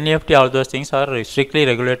these NEFT, all those things are strictly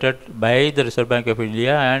regulated by the Reserve Bank of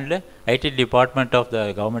India and IT department of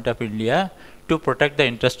the Government of India to protect the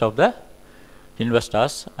interest of the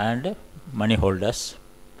investors and money holders.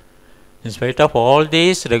 In spite of all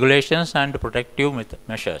these regulations and protective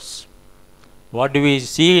measures, what do we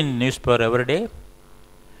see in newspaper every day?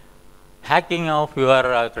 Hacking of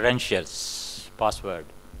your credentials, password,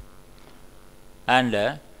 and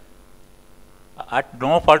at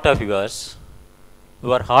no fault of yours,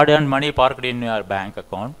 your hard-earned money parked in your bank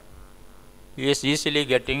account is easily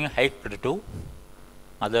getting hacked to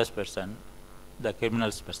others person, the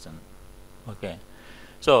criminals person. Okay.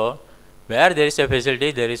 So where there is a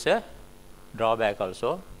facility, there is a drawback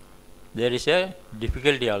also. There is a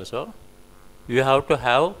difficulty also. You have to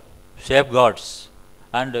have safeguards,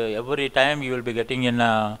 and every time you will be getting in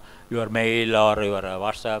your mail or your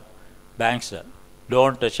WhatsApp, banks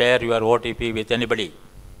don't share your OTP with anybody.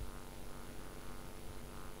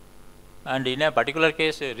 And in a particular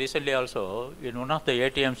case, recently also, in one of the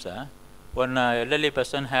ATMs, one elderly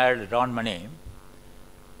person had drawn money.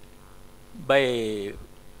 By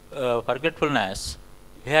forgetfulness,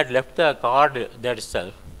 he had left the card there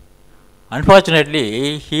itself.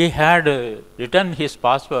 Unfortunately, he had written his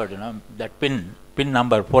password, that PIN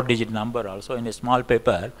number, 4-digit number also in a small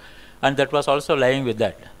paper, and that was also lying with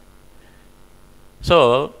that.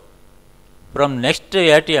 So, from next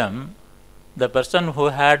ATM, the person who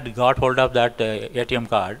had got hold of that ATM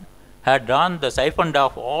card had drawn the siphoned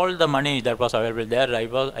off all the money that was available there.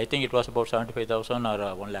 I think it was about 75,000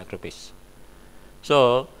 or 1 lakh rupees.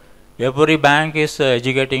 So every bank is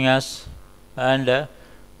educating us, and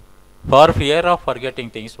for fear of forgetting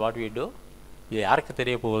things, what we do, இது யாருக்கு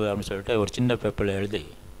தெரிய போகுது அப்படின்னு சொல்லிட்டு ஒரு சின்ன பேப்பரில் எழுதி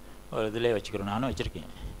ஒரு இதிலே வச்சுக்கிறோம். நானும்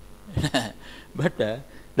வச்சுருக்கேன். But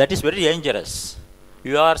that is very dangerous.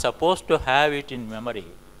 You are supposed to have it in memory,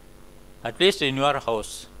 at least in your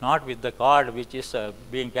house, not with the card which is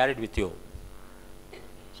being carried with you.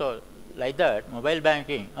 So like that, mobile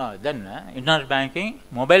banking, then internet banking,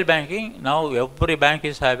 mobile banking. Now every bank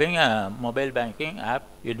is having a mobile banking app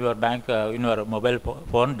in your bank, in your mobile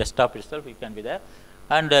phone, desktop itself, it can be there,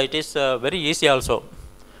 and it is very easy also.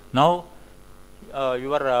 Now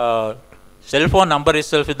your cell phone number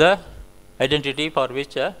itself is the identity for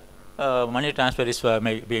which money transfer is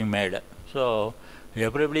being made. So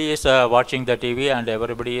everybody is watching the TV and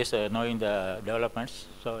everybody is knowing the developments.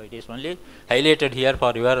 So it is only highlighted here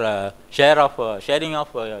for your sharing of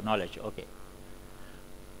knowledge. Okay.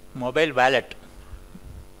 Mobile wallet.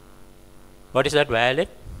 What is that wallet?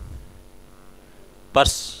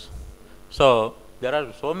 Purse. So there are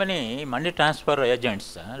so many money transfer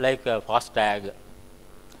agents like Fastag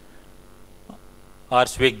or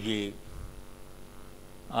Swiggy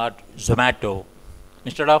or Zomato.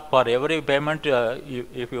 Instead of for every payment,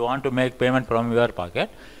 if you want to make payment from your pocket,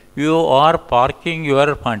 you are parking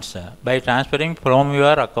your funds by transferring from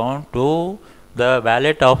your account to the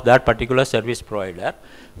wallet of that particular service provider.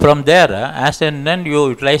 From there, as and when you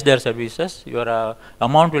utilize their services, your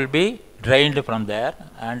amount will be drained from there,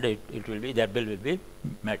 and it will be, that bill will be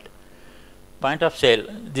met. Point of sale,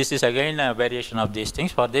 this is again a variation of these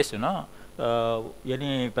things. For this,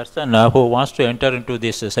 any person who wants to enter into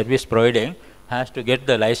this service providing has to get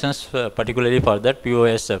the license particularly for that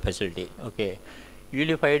POS facility. Okay,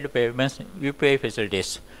 unified payments, UPI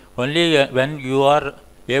facilities. Only when you are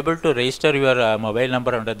able to register your mobile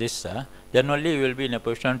number under this, then only you will be in a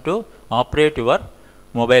position to operate your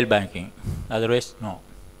mobile banking. Otherwise, no.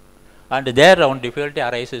 And there one difficulty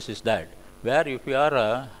arises is that where if you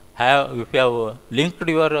are if you have linked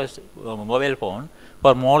your mobile phone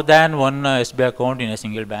for more than one SBI account in a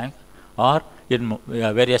single bank or in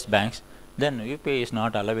various banks, then UPI is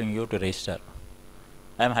not allowing you to register.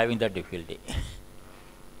 I am having that difficulty.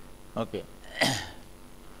 Okay.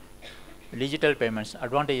 Digital payments,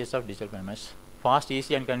 advantages of digital payments: fast,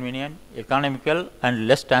 easy and convenient, economical and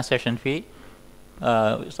less transaction fee,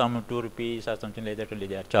 some 2 rupees or something like that only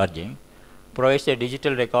they are charging. Provides a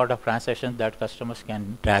digital record of transactions that customers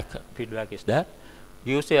can track. Feedback is there.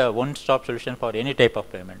 Gives a one-stop solution for any type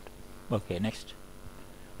of payment. Okay, next.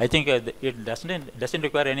 I think it doesn't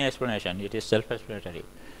require any explanation. It is self-explanatory.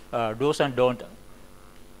 Do's and don't.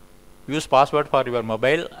 Use password for your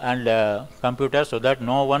mobile and computer so that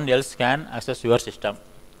no one else can access your system.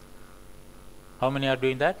 How many are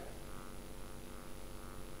doing that?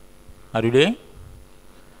 Are you doing?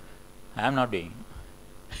 I am not doing.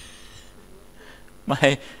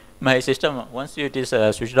 My system, once it is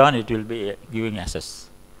switched on, it will be giving access.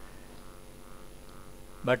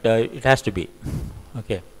 But it has to be.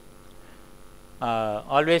 Okay.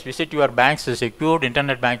 Always visit your bank's secured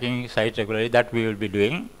internet banking site regularly. That we will be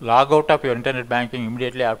doing. Log out of your internet banking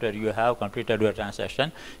immediately after you have completed your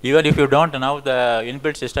transaction. Even if you don't, now the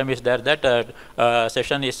inbuilt system is there that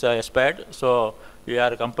session is expired. So you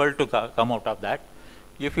are compelled to come out of that.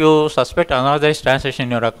 If you suspect unauthorized transaction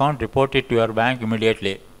in your account, report it to your bank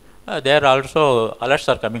immediately. There also alerts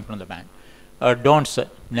are coming from the bank. Don'ts.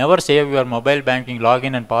 Never save your mobile banking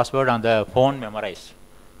login and password on the phone memorized.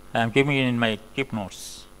 I am keeping it in my keep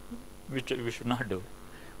notes, which we should not do.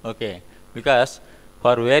 Okay, because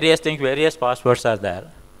for various things, various passwords are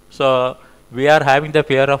there. So we are having the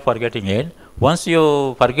fear of forgetting it. Once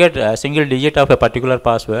you forget a single digit of a particular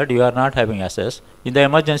password, you are not having access. In the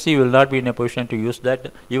emergency, you will not be in a position to use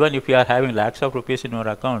that. Even if you are having lakhs of rupees in your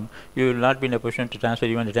account, you will not be in a position to transfer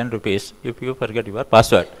even 10 rupees if you forget your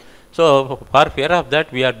password. So for fear of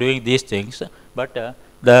that, we are doing these things. But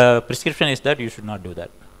the prescription is that you should not do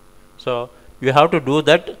that. So you have to do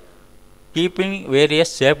that, keeping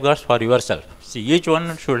various safeguards for yourself. See, each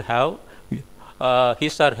one should have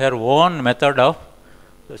his or her own method of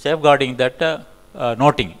safeguarding that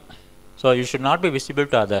noting. So you should not be visible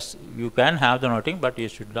to others. You can have the noting, but you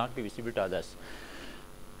should not be visible to others.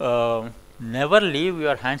 Never leave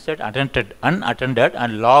your handset unattended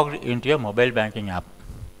and logged into your mobile banking app.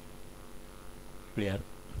 Clear?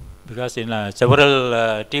 Because in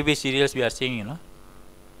several TV serials we are seeing,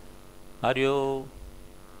 are you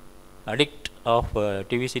addict of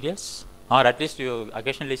TV serials? Or at least you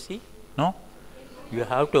occasionally see? No? You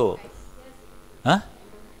have to. Huh?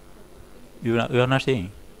 You are not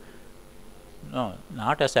seeing? No,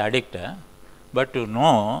 not as an addict, but to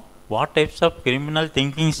know what types of criminal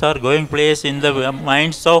thinkings are going place in the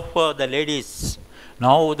minds of the ladies.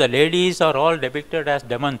 Now the ladies are all depicted as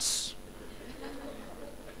demons.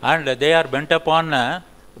 And they are bent upon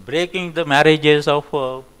breaking the marriages of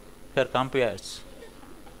her compeers.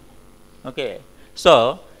 Okay,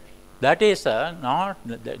 so that is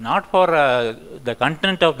not for the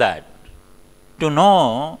content of that. To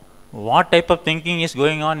know what type of thinking is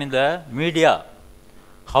going on in the media,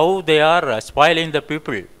 how they are spoiling the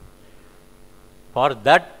people. For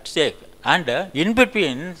that sake, and in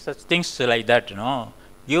between such things like that,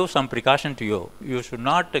 give some precaution to you. You should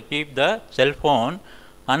not keep the cell phone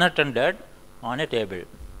unattended on a table,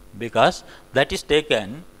 because that is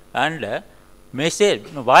taken and message,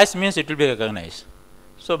 voice means it will be recognized.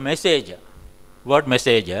 So message, word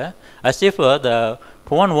message, as if the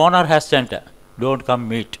phone owner has sent, don't come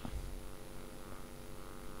meet.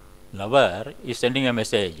 Lover is sending a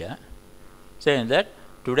message saying that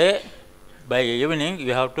today by evening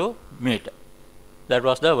you have to meet. That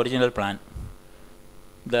was the original plan.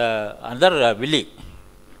 The other Willie,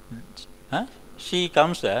 she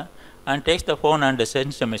comes and takes the phone and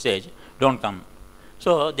sends a message, don't come.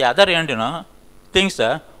 So the other end, thinks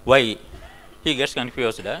why. He gets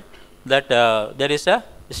confused that there is a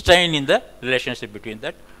strain in the relationship between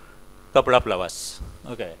that couple of lovers.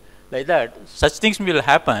 Okay. Like that, such things will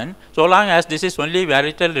happen so long as this is only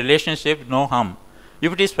marital relationship, no harm.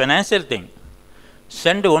 If it is financial thing,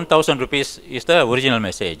 send 1000 rupees is the original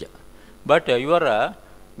message. But your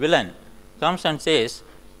villain comes and says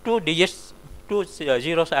 2 digits, 2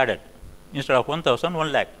 zeros added instead of 1,000,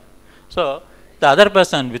 1 lakh. So the other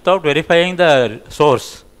person, without verifying the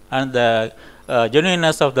source and the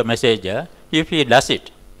genuineness of the message, if he does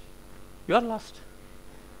it, you are lost.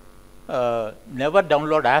 Never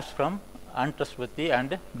download apps from untrustworthy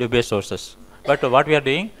and dubious sources. But what we are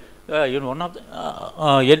doing, one of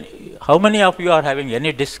the, how many of you are having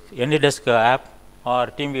any disk app or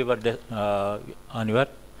TeamViewer on your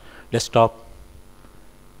desktop,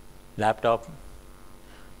 laptop?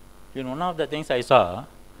 One of the things I saw,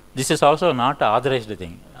 this is also not an authorized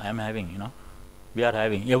thing I am having, we are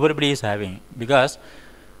having, everybody is having, because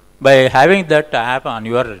by having that app on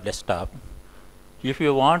your desktop, if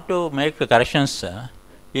you want to make corrections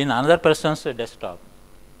in another person's desktop,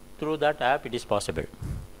 through that app it is possible.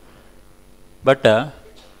 But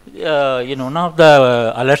in one of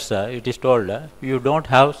the alerts, it is told you don't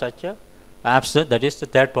have such apps, that is the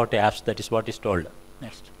third-party apps, that is what is told.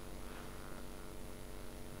 Next.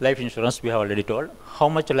 Life insurance, we have already told. How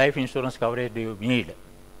much life insurance coverage do you need?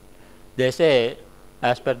 They say,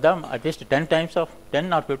 as per them, at least 10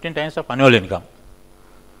 or 15 times of annual income.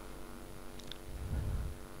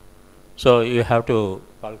 So you have to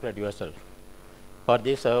calculate yourself. For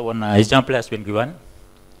this, one example has been given.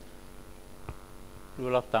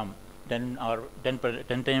 Rule of thumb: 10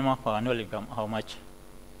 times of annual income. How much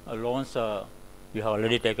loans you have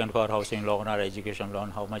already taken for housing loan or education loan?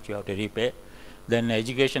 How much you have to repay? Then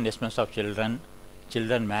education expense of children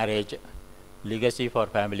marriage, legacy for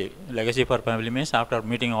family. Legacy for family means after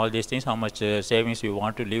meeting all these things, how much savings you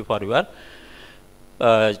want to leave for your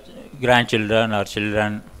grandchildren or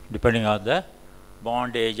children, depending on the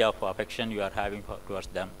bond age of affection you are having towards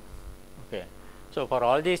them. Okay. So for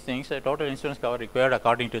all these things, the total insurance cover required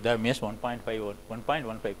according to them is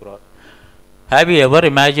 1.15 crore. Have you ever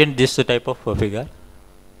imagined this type of figure?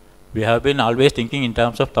 We have been always thinking in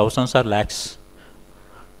terms of thousands or lakhs.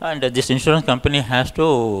 And this insurance company has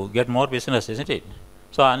to get more business, isn't it?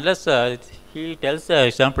 So unless he tells the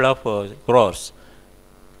example of crores,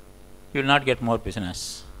 you will not get more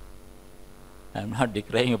business. I am not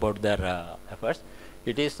decrying about their efforts.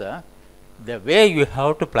 It is the way you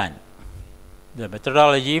have to plan, the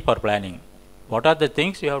methodology for planning. What are the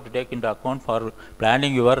things you have to take into account for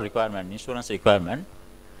planning your requirement, insurance requirement?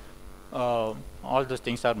 All those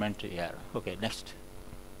things are meant here. Okay, next.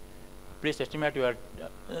 Please estimate your,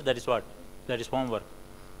 that is what? That is homework.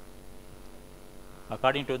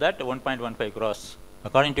 According to that, 1.15 crores.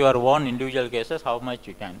 According to your own individual cases, how much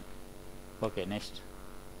you can. Okay, next.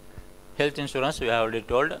 Health insurance, we have already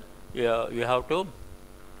told. You have to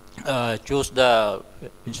choose the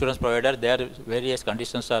insurance provider. Their various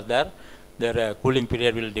conditions are there. Their cooling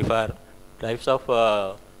period will differ. Types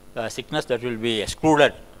of sickness that will be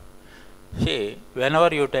excluded. See,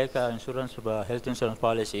 whenever you take insurance, health insurance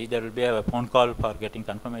policy, there will be a phone call for getting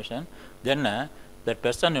confirmation. Then that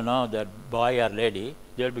person, that boy or lady,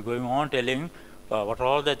 they will be going on telling what are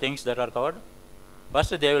all the things that are covered.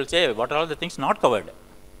 First, they will say what are all the things not covered.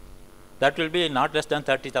 That will be not less than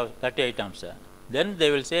 30 items. Then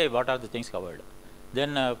they will say what are the things covered.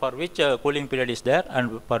 Then for which cooling period is there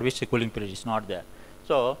and for which cooling period is not there.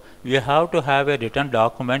 So you have to have a written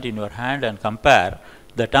document in your hand and compare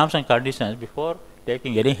the terms and conditions before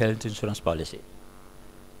taking any health insurance policy.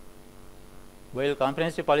 While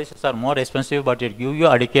comprehensive policies are more expensive, but it gives you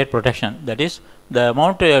adequate protection. That is, the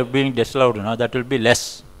amount being disallowed, that will be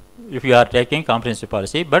less if you are taking comprehensive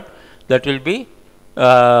policy, but that will be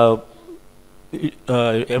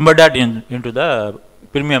embedded into the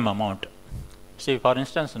premium amount. See, for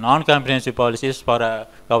instance, non-comprehensive policies for a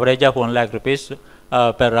coverage of 1 lakh rupees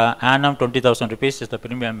per annum, 20,000 rupees is the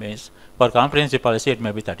premium is. For comprehensive policy, it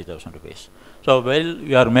may be 30,000 rupees. So, while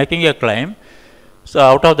you are making a claim, so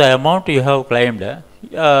out of the amount you have claimed,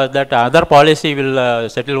 that other policy will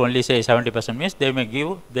settle only say 70% means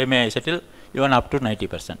they may settle even up to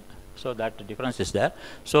 90%. So that difference is there.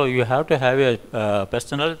 So you have to have a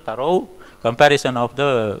personal, thorough comparison of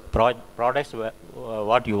the products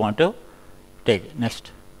what you want to take.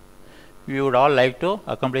 Next, we would all like to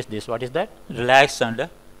accomplish this. What is that? Relax and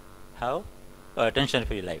have a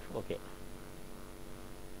tension-free life. Okay.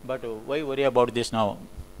 But why worry about this now?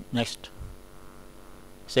 Next.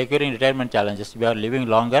 Securing retirement challenges. We are living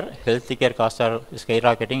longer. Healthcare costs are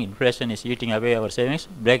skyrocketing. Inflation is eating away our savings.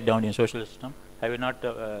 Breakdown in social system. Have we not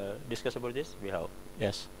discussed about this? We have.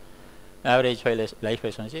 Yes. Average life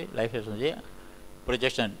expectancy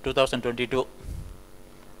projection 2022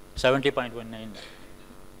 70.19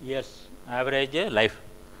 years average life.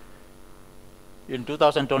 In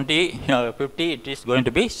 2020 50 it is going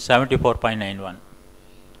to be 74.91.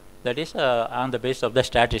 That is on the basis of the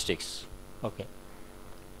statistics. Okay.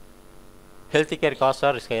 Healthcare costs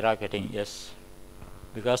are skyrocketing, yes.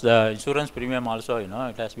 Because the insurance premium also,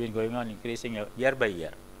 it has been going on increasing year by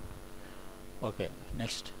year. Okay,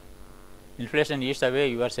 next. Inflation eats away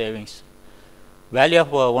your savings. Value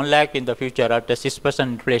of 1 lakh in the future at 6%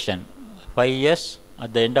 inflation. 5 years,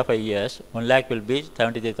 at the end of 5 years, 1 lakh will be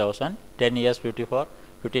 73,000. 10 years, 54.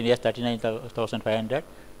 15 years, 39,500.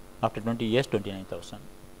 After 20 years, 29,000.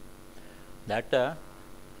 That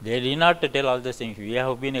they did not tell all these things. We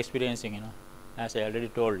have been experiencing, as I already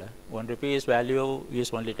told. 1 rupee's value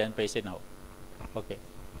is only 10 paise now. Okay.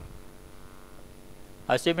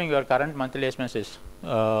 Assuming your current monthly expenses,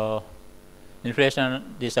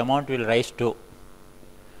 inflation, this amount will rise too.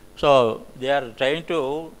 So they are trying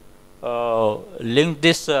to link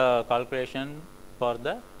this calculation for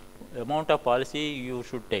the amount of policy you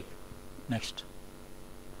should take. Next.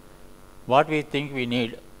 What we think we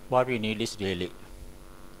need, what we need is really.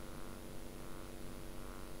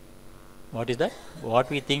 What is that? What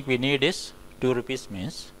we think we need is 2 rupees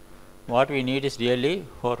means what we need is really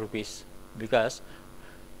 4 rupees, because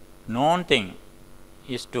known thing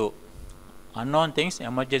is 2, unknown things,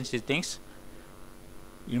 emergency things,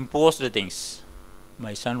 imposed things,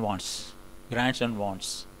 my son wants, grandson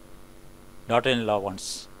wants, daughter-in-law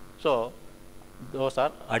wants. So those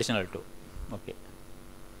are additional 2. Okay.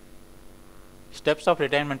 Steps of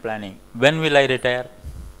retirement planning. When will I retire?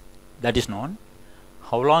 That is known.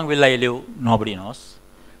 How long will I live? Nobody knows.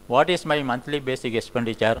 What is my monthly basic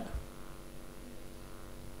expenditure?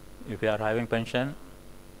 If you are having pension,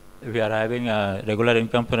 if you are having a regular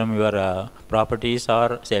income from your properties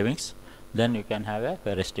or savings, then you can have a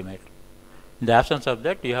fair estimate. In the absence of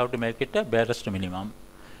that, you have to make it a barest minimum.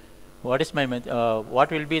 What is my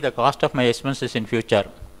what will be the cost of my expenses in future?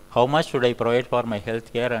 How much should I provide for my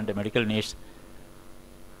health care and medical needs?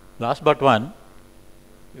 Last but one,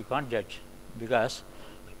 you can't judge, because,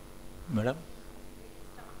 madam.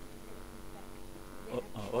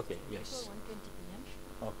 Okay, yes.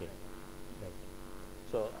 Okay, right.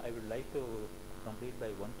 So I would like to complete by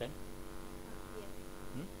 1:10.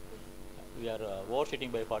 Hmm? We are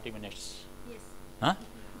overshooting by 40 minutes. Yes. Huh?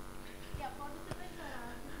 Yeah, participants are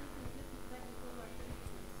asking me to give feedback before 1:10.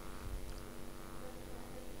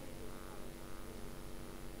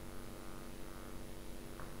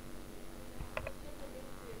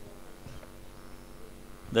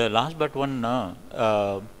 The last but one,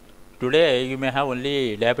 today you may have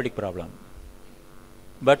only diabetic problem.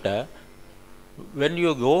 But when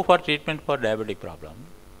you go for treatment for diabetic problem,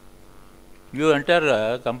 you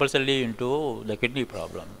enter compulsorily into the kidney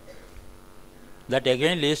problem. That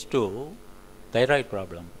again leads to thyroid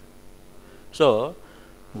problem. So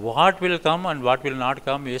what will come and what will not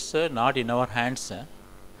come is not in our hands.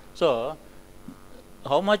 So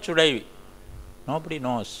how much should I? Nobody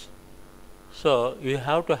knows. So you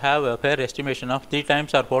have to have a fair estimation of 3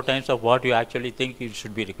 times or 4 times of what you actually think it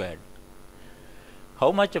should be required.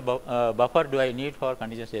 How much buffer do I need for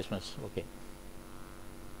contingency expenses? Okay.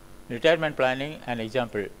 Retirement planning, an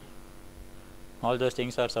example. All those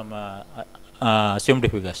things are some assumed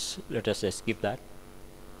figures. Let us skip that.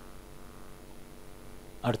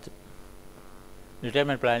 Earth.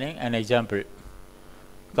 Retirement planning, an example.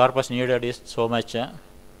 Corpus needed is so much.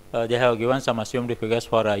 They have given some assumed figures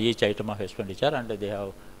for each item of expenditure, and they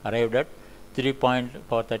have arrived at 3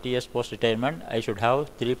 for 30 years post retirement. I should have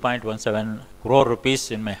 3.17 crore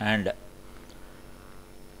rupees in my hand.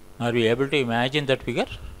 Are we able to imagine that figure?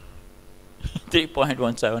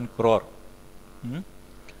 3.17 crore.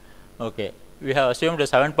 Okay. We have assumed a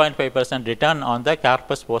 7.5% return on the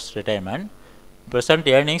corpus post retirement. Present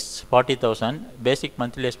earnings 40,000, basic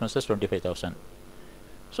monthly expenses 25,000.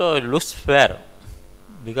 So it looks fair,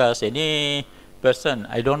 because any person,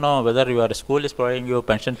 I don't know whether your school is providing you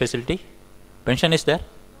pension facility. Pension is there?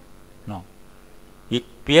 No.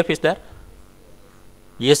 PF is there?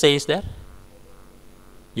 ESI is there?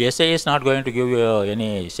 ESI is not going to give you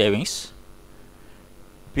any savings.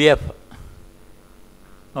 PF.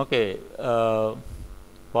 Okay.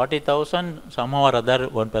 40,000, somehow or other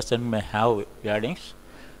one person may have earnings.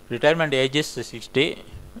 Retirement age is 60.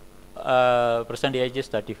 Present age is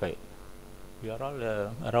 35. You are all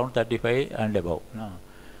around 35 and above. No.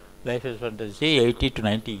 Life expectancy 80 to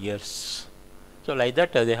 90 years. So like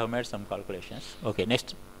that they have made some calculations. Okay,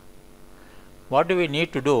 next. What do we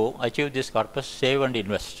need to do achieve this corpus? Save and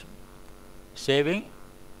invest. Saving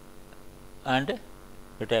and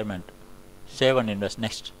retirement. Save and invest.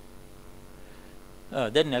 Next.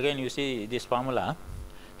 Then again you see this formula.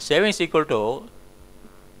 Savings equal to,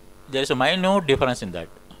 there is a minute difference in that.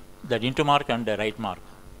 That into mark and the right mark.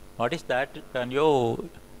 What is that? Can you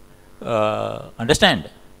understand?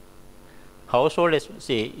 Household,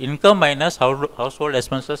 see, income minus household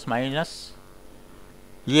expenses minus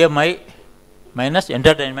EMI minus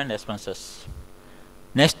entertainment expenses.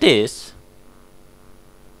 Next is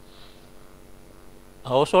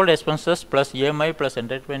household expenses plus EMI plus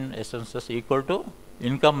entertainment expenses equal to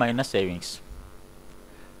income minus savings.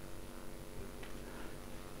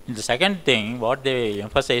 The second thing what they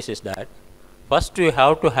emphasize is that first you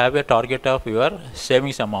have to have a target of your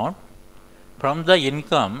savings amount. From the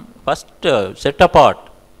income, first set apart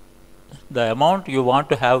the amount you want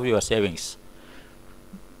to have your savings.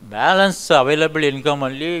 Balance available income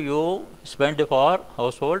only you spend for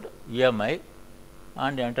household, EMI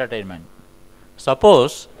and entertainment.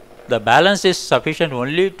 Suppose the balance is sufficient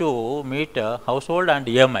only to meet household and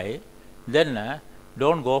EMI, then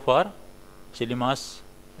don't go for cinemas,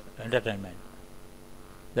 entertainment.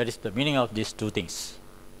 That is the meaning of these two things.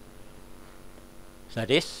 That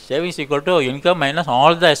is, savings equal to income minus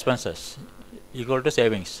all the expenses equal to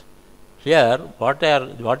savings. Here, what they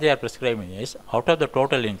are prescribing is, out of the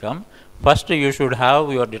total income, first you should have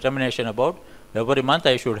your determination about every month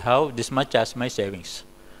I should have this much as my savings.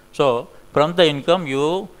 So, from the income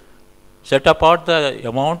you set apart the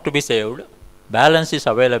amount to be saved, balance is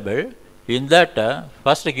available. In that,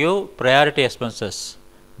 first give priority expenses,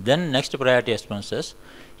 then next priority expenses.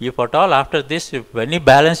 If at all after this, if any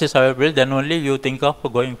balance is available, then only you think of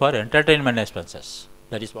going for entertainment expenses.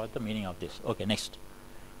 That is what the meaning of this. Okay, next.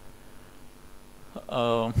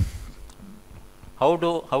 How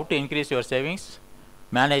to increase your savings?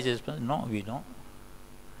 Manage expenses? No, we know.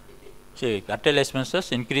 See, curtail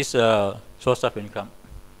expenses, increase source of income.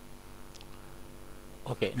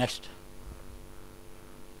 Okay, next.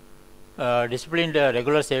 Disciplined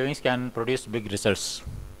regular savings can produce big results.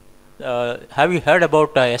 Have you heard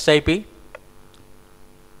about SIP?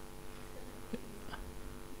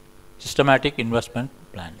 Systematic investment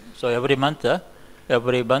plan. So every month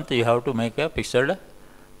you have to make a fixed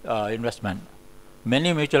investment.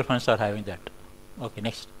 Many mutual funds are having that. Okay,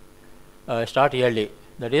 next. Start yearly.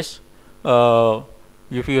 That is,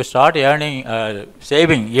 if you start earning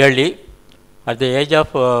saving yearly at the age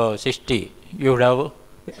of 60, you would have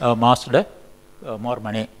amassed more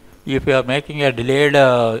money. If you are making a delayed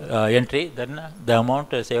entry, then the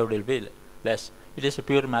amount saved will be less. It is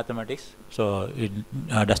pure mathematics, so it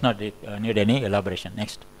does not need any elaboration.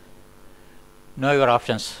 Next. Know your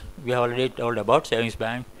options. We have already told about savings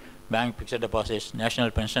bank, bank fixed deposits,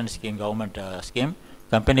 national pension scheme, government scheme,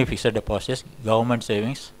 company fixed deposits, government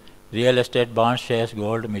savings, real estate, bonds, shares,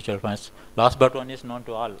 gold, mutual funds. Last but one is known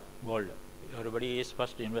to all, gold. Everybody is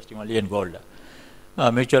first investing only in gold.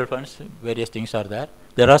 Mutual funds, various things are there.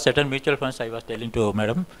 There are certain mutual funds, I was telling to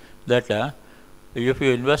madam, that if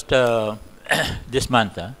you invest this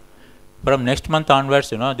month, from next month onwards,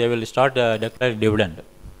 they will start declaring dividend.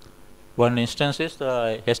 One instance is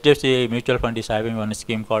HDFC mutual fund is having one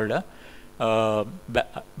scheme called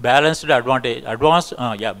balanced advantage,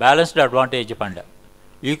 balanced advantage fund.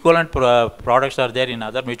 Equivalent products are there in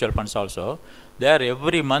other mutual funds also. There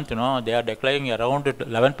every month, they are declaring around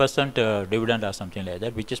 11% dividend or something like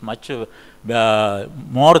that, which is much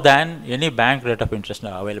more than any bank rate of interest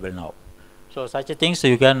available now. So such things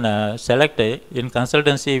you can select in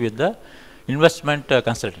consultancy with the investment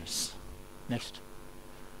consultants. Next.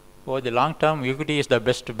 Over the long term, equity is the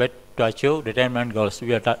best bet to achieve retirement goals.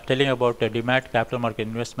 We are telling about demat capital market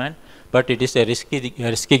investment, but it is a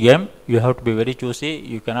risky game. You have to be very choosy.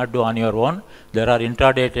 You cannot do on your own. There are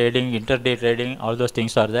intraday trading, interday trading, all those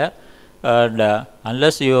things are there. And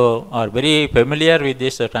unless you are very familiar with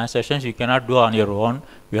these transactions, you cannot do on your own.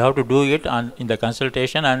 You have to do it in the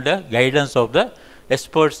consultation and the guidance of the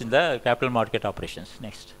experts in the capital market operations.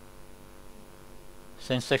 Next.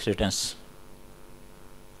 Sensex returns.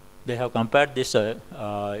 They have compared this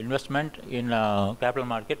investment in capital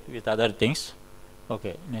market with other things.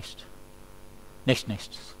 Okay, next.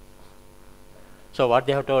 Next. So what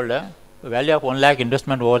they have told, value of 1 lakh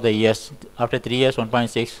investment over the years, after 3 years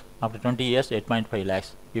 1.6, after 20 years 8.5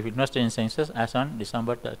 lakhs. If invested in Sensex as on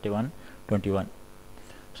December 31, 21.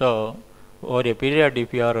 So over a period,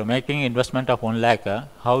 if you are making investment of 1 lakh,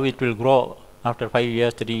 how it will grow after 5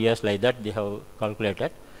 years, 3 years, like that they have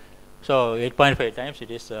calculated. So 8.5 times it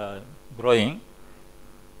is growing.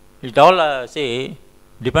 It all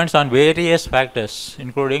depends on various factors,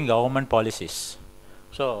 including government policies.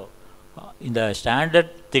 So in the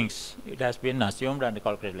standard things, it has been assumed and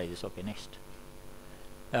calculated like this. Okay, next.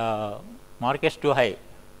 Markets too high,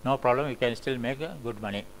 no problem. You can still make good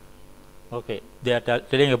money. Okay, they are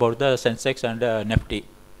telling about the Sensex and Nifty.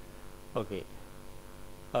 Okay.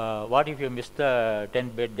 What if you miss the 10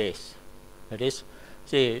 bad days? That is,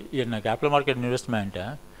 See, in a capital market investment,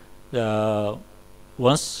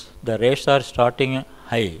 once the rates are starting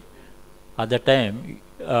high, at the time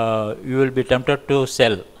you will be tempted to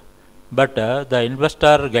sell. But the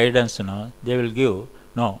investor guidance, they will give,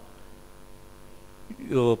 no,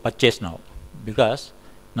 you purchase now, because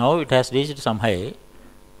now it has reached some high.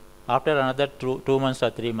 After another 2 months or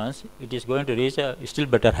 3 months, it is going to reach a still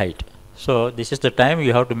better height. So this is the time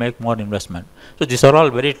you have to make more investment. So these are all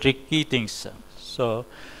very tricky things. So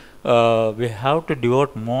we have to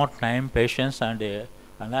devote more time, patience, and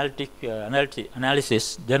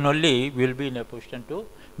analysis. Then only we will be in a position to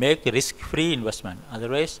make risk-free investment.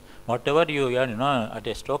 Otherwise, whatever you earn, at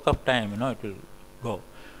a stroke of time, it will go.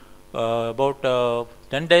 About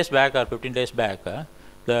 10 days back or 15 days back,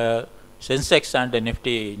 the Sensex and the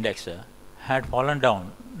Nifty index had fallen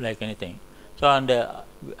down like anything. So, and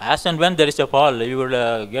as and when there is a fall, you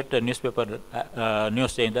will get a newspaper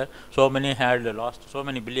news saying that so many had lost so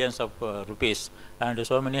many billions of rupees, and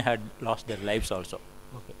so many had lost their lives also.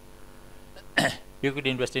 Okay.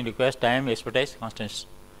 Equity investing requires time, expertise, constant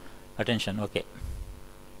attention. Okay.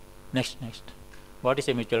 Next. What is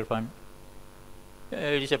a mutual fund?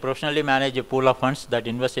 It is a professionally managed pool of funds that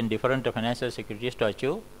invest in different financial securities to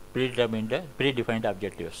achieve predefined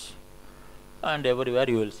objectives. And everywhere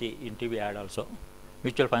you will see in TV ad also.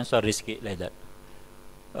 Mutual funds are risky like that.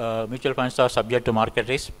 Mutual funds are subject to market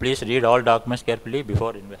risk. Please read all documents carefully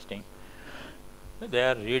before investing. They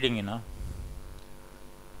are reading,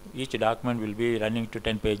 each document will be running to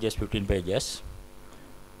 10 pages, 15 pages.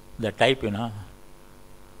 The type,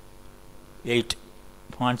 8,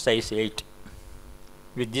 font size 8.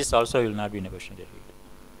 With this also you will not be in a position to read.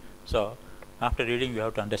 So after reading you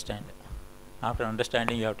have to understand. After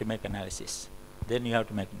understanding you have to make analysis. Then you have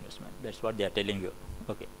to make investment. That's what they are telling you.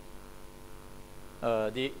 Okay.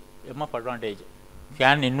 The MF advantage.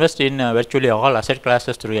 Can invest in virtually all asset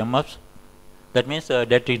classes through MFs. That means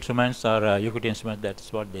debt instruments or equity instruments.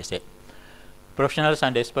 That's what they say. Professionals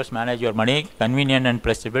and experts manage your money, convenient and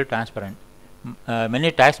flexible, transparent.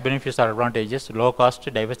 Many tax benefits or advantages, low cost,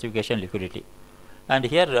 diversification, liquidity. And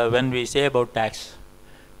here when we say about tax,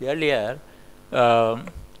 earlier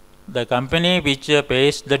the company which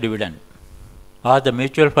pays the dividend or the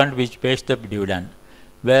mutual fund which pays the dividend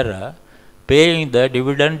were paying the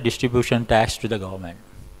dividend distribution tax to the government.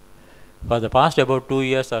 For the past about 2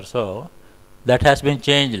 years or so, that has been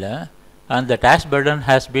changed and the tax burden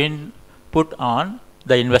has been put on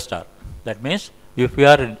the investor. That means if you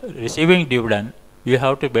are receiving dividend, you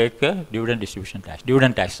have to pay a dividend distribution tax,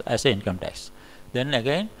 dividend tax as an income tax. Then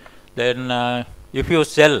again, if you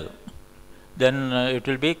sell, then it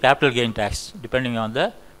will be capital gain tax depending on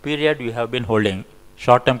the period you have been holding,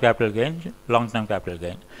 short-term capital gain, long-term capital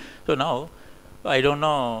gain. So now, I don't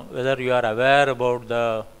know whether you are aware about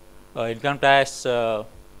the income tax.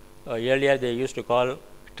 Earlier they used to call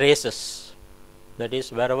traces. That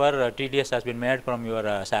is, wherever TDS has been made from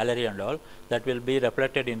your salary and all, that will be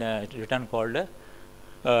reflected in a return called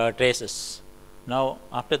traces. Now,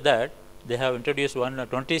 after that, they have introduced one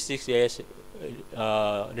 26 years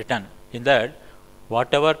return. In that,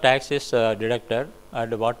 whatever tax is deducted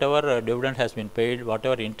and whatever dividend has been paid,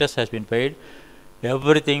 whatever interest has been paid,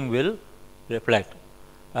 everything will reflect.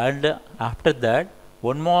 And after that,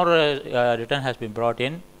 one more return has been brought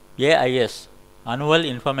in, AIS, Annual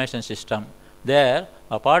Information System. There,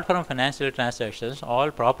 apart from financial transactions,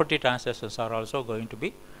 all property transactions are also going to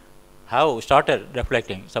be started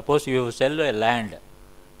reflecting. Suppose you sell a land,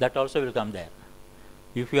 that also will come there.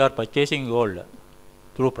 If you are purchasing gold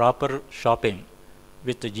through proper shopping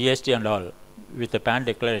with the GST and all, with the PAN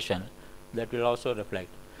declaration, that will also reflect.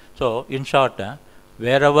 So, in short,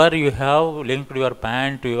 wherever you have linked your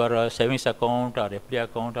PAN to your savings account or FD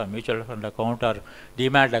account or mutual fund account or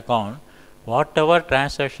demat account, whatever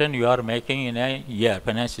transaction you are making in a year,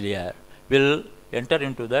 financial year, will enter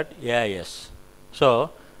into that AIS. So,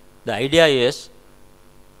 the idea is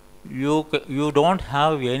you don't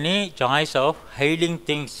have any choice of hiding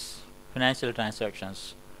things, financial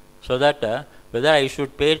transactions, so that whether I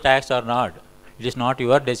should pay tax or not, it is not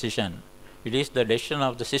your decision. It is the decision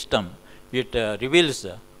of the system. It reveals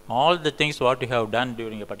all the things what you have done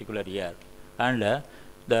during a particular year, and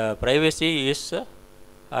the privacy is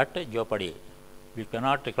at jeopardy. We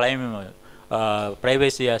cannot claim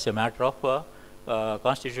privacy as a matter of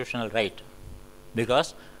constitutional right,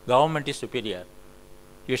 because government is superior.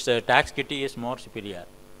 Its tax kitty is more superior.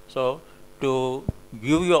 So, to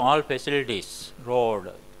give you all facilities,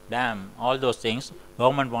 road, dam, all those things,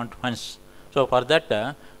 government wants funds. So, for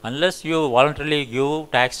that, unless you voluntarily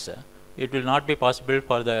give tax, it will not be possible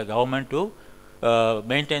for the government to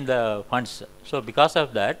maintain the funds. So, because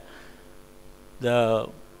of that,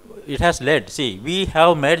 it has led, see, we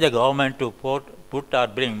have made the government to put or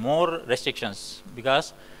bring more restrictions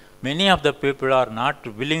because many of the people are not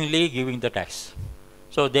willingly giving the tax.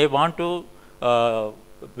 So they want to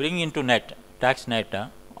bring into tax net,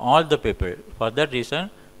 all the people. For that reason,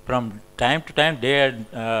 from time to time,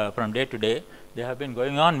 from day to day, they have been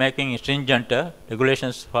going on making stringent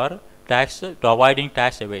regulations for tax to avoiding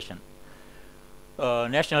tax evasion.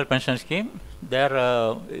 National pension scheme, there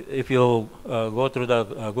if you go through the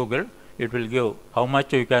Google, it will give how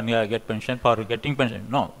much you can get pension for getting pension.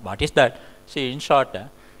 No, what is that? See, in short,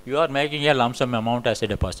 you are making a lump sum amount as a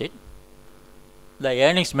deposit. The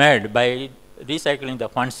earnings made by recycling the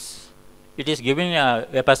funds, it is giving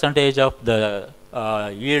a percentage of the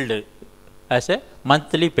yield as a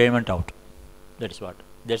monthly payment out. That is what.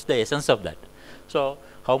 That's the essence of that. So,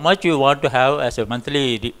 how much you want to have as a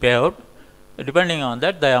monthly payout, depending on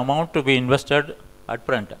that, the amount to be invested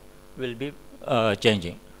upfront will be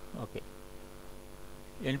changing. Okay.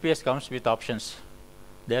 NPS comes with options.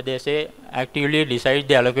 There they say actively decide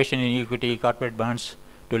the allocation in equity, corporate bonds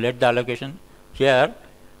to let the allocation. Here,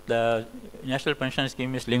 the national pension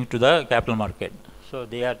scheme is linked to the capital market. So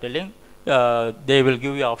they are telling they will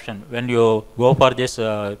give you option when you go for this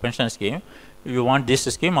pension scheme. You want this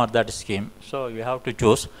scheme or that scheme. So you have to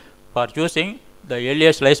choose. For choosing, the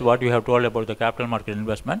earlier slice what you have told about the capital market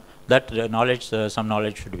investment, that knowledge, some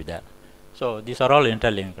knowledge should be there. So these are all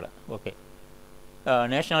interlinked. Okay.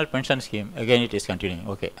 National pension scheme, again it is continuing.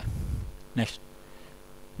 Okay. Next.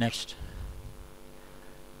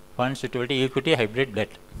 Fund suitability, equity, hybrid, debt.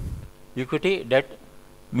 Equity, debt,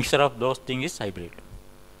 mixture of those things is hybrid.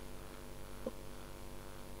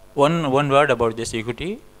 One word about this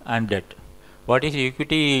equity and debt. What is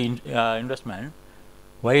equity investment?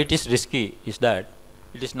 Why it is risky is that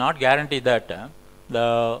it is not guaranteed that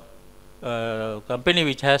the company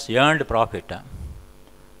which has earned profit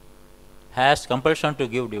has compulsion to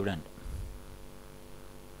give dividend.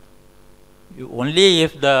 Only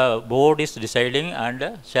if the board is deciding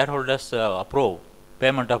and shareholders approve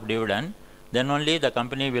payment of dividend, then only the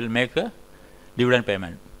company will make a dividend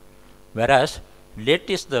payment. Whereas debt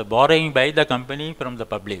is the borrowing by the company from the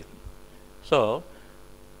public. So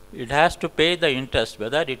it has to pay the interest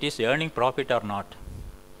whether it is earning profit or not.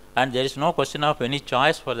 And there is no question of any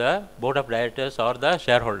choice for the board of directors or the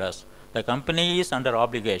shareholders. The company is under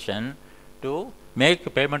obligation to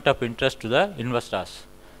make payment of interest to the investors.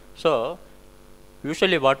 So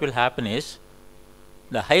usually what will happen is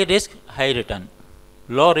the high risk, high return,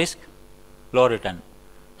 low risk, low return.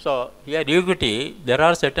 So here equity, there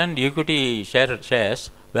are certain equity shares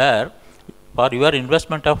where for your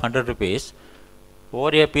investment of 100 rupees,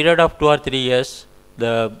 over a period of 2 or 3 years,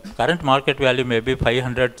 the current market value may be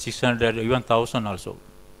 500, 600, even 1000 also.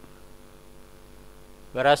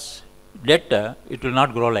 Whereas debt, it will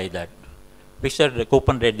not grow like that. Fixed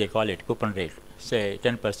coupon rate, they call it coupon rate, say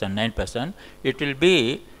 10%, 9%. It will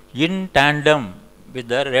be in tandem with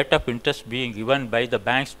the rate of interest being given by the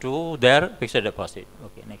banks to their fixed deposit.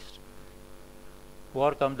 Okay, next.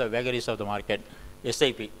 Overcome the vagaries of the market.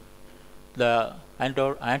 SIP. The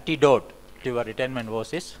antidote to your retirement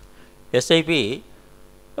woes is SIP.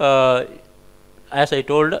 As I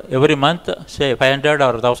told, every month, say 500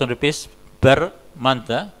 or 1000 rupees per month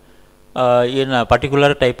in a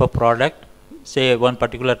particular type of product, say one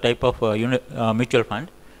particular type of mutual fund.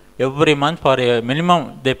 Every month for a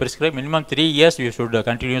minimum, they prescribe minimum 3 years you should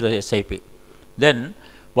continue the SIP. Then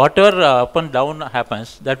whatever up and down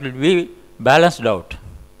happens, that will be balanced out,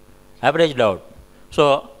 averaged out.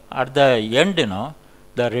 So at the end,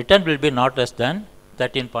 the return will be not less than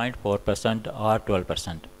 13.4% or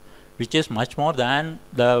 12%, which is much more than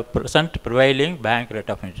the present prevailing bank rate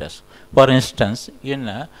of interest. For instance,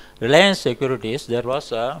 in Reliance Securities, there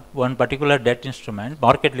was one particular debt instrument,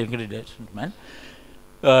 market linked debt instrument.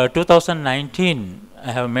 2019,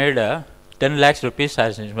 I have made 10 lakhs rupees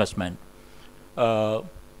as investment.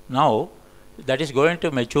 Now, that is going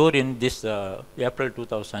to mature in this April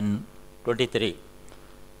 2023.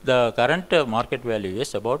 The current market value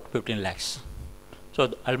is about 15 lakhs.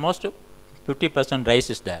 So almost 50% rise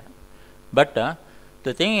is there. But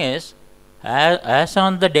the thing is, as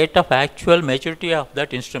on the date of actual maturity of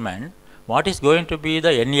that instrument, what is going to be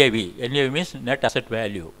the NAV? NAV means net asset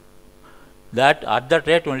value. That at that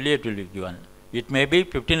rate only it will be given. It may be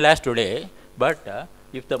 15 lakhs today, but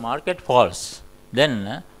if the market falls,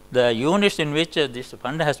 then the units in which this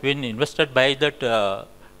fund has been invested by that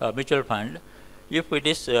mutual fund, if it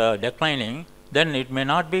is declining, then it may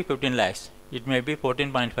not be 15 lakhs. It may be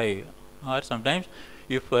 14.5, or sometimes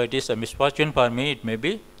if it is a misfortune for me, it may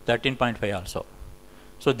be 13.5 also.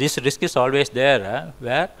 So this risk is always there,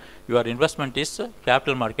 where your investment is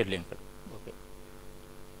capital market linked. Okay.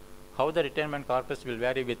 How the retirement corpus will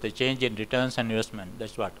vary with the change in returns and investment,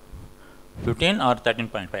 that's what? 15 or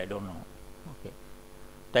 13.5, I don't know. Okay.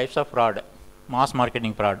 Types of fraud, mass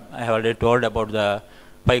marketing fraud. I have already told about the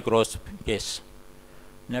 5 crores case.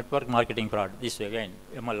 Network marketing fraud, this again,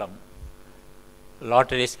 MLM.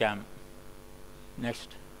 Lottery scam. Next.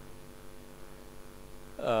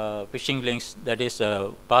 Phishing links, that is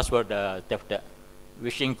password theft.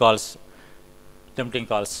 Wishing calls, tempting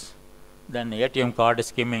calls. Then ATM card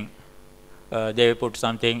skimming. They put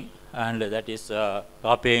something and that is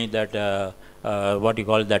copying that what you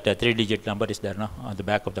call that 3-digit number is there, no? On the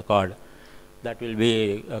back of the card. That will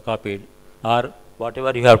be copied, or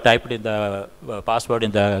whatever you have typed in the password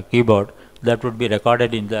in the keyboard, that would be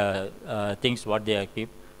recorded in the things what they keep.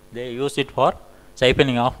 They use it for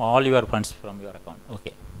siphoning off all your funds from your account.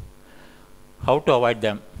 Okay. How to avoid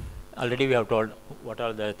them? Already we have told what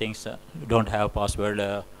are the things. You don't have password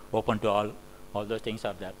open to all those things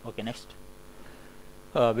are there. Okay, next.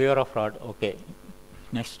 Beware of fraud. Okay,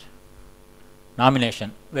 next.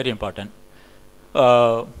 Nomination, very important.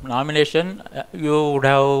 Nomination you would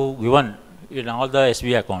have given in all the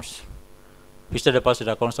SB accounts. Fixed deposit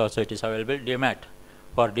accounts also it is available. Demat.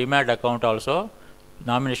 For Demat account also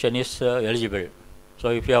nomination is eligible. So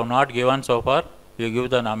if you have not given so far, you give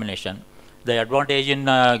the nomination. The advantage in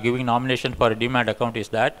giving nomination for a Demat account is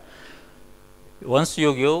that once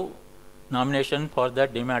you give nomination for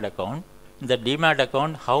that Demat account, the Demat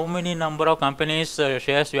account, how many number of companies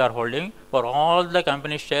shares you are holding, for all the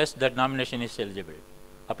company shares that nomination is eligible,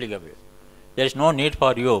 applicable. There is no need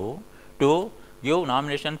for you to give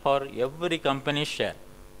nomination for every company's share.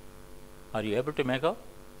 Are you able to make out?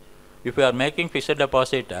 If you are making fixed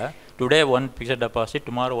deposit, today one fixed deposit,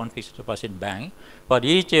 tomorrow one fixed deposit bank, for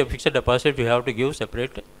each fixed deposit you have to give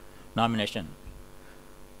separate nomination.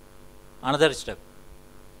 Another step,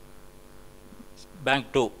 bank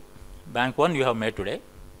 2. Bank 1 you have made today,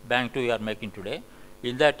 bank 2 you are making today.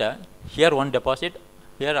 In that, here one deposit,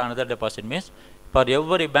 here another deposit means for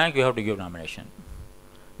every bank you have to give nomination.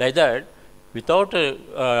 Like that, without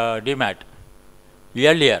Demat,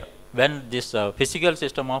 earlier when this physical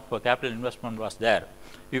system of capital investment was there,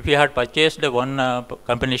 if you had purchased one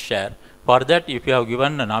company's share, for that if you have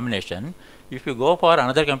given a nomination, if you go for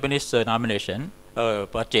another company's nomination,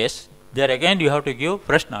 purchase, there again you have to give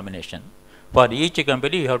fresh nomination. For each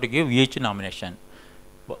company you have to give each nomination.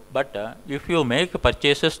 But if you make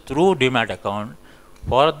purchases through Demat account,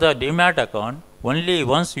 for the Demat account only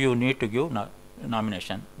once you need to give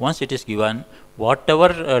nomination. Once it is given,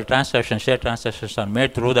 whatever transactions, share transactions are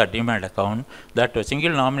made through the Demat account, that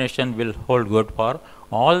single nomination will hold good for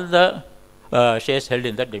all the shares held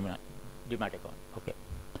in the Demat account. Okay.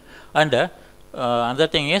 And another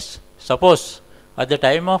thing is, suppose at the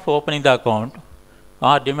time of opening the account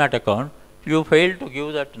or Demat account, you fail to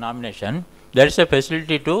give that nomination, there is a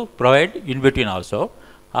facility to provide in between also.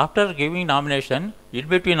 After giving nomination, in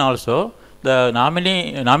between also, the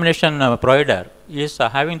nomination provider is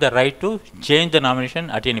having the right to change the nomination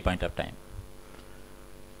at any point of time.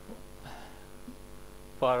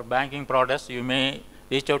 For banking products, you may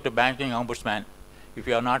reach out to banking ombudsman if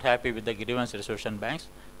you are not happy with the grievance resolution banks.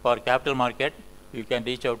 For capital market, you can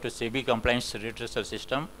reach out to SEBI compliance redressal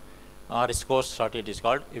system, or SCORS, what it is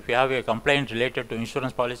called. If you have a complaint related to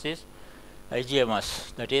insurance policies,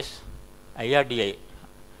 IGMS, that is IRDA,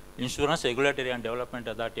 Insurance Regulatory and Development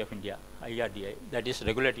Authority of India, IRDA, that is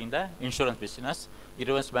regulating the insurance business,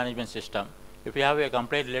 grievance management system. If you have a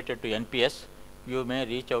complaint related to NPS, you may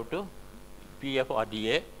reach out to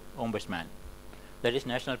PFRDA Ombudsman, that is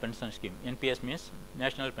National Pension Scheme. NPS means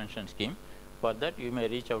National Pension Scheme. For that, you may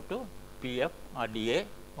reach out to PFRDA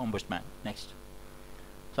Ombudsman. Next.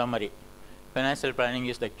 Summary. Financial planning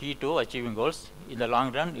is the key to achieving goals. In the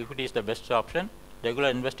long run, equity is the best option. Regular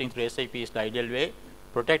investing through SIP is the ideal way.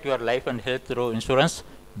 Protect your life and health through insurance.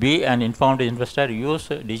 Be an informed investor. Use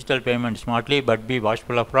digital payment smartly, but be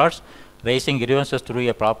watchful of frauds. Raising grievances through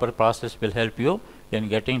a proper process will help you in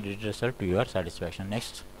getting redressal to your satisfaction.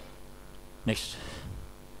 Next. Next.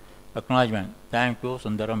 Acknowledgement. Thank you,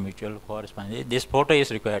 Sundaram Mutual, for sponsoring. This photo is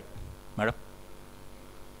required, madam.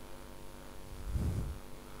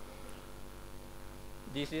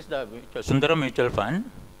 This is the Sundaram Mutual Fund,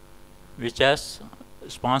 which has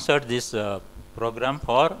sponsored this program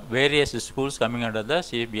for various schools coming under the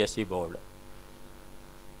CBSE board.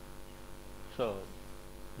 So,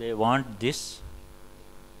 they want this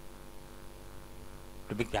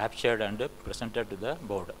to be captured and presented to the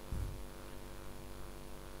board.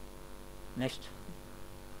 Next.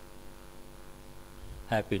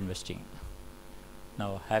 Happy investing.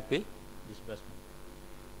 Now, happy disbursement.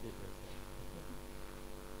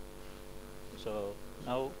 So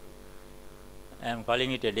now I am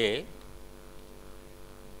calling it a day,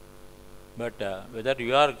 but whether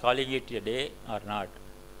you are calling it a day or not,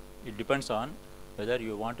 it depends on whether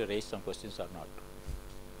you want to raise some questions or not.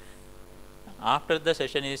 After the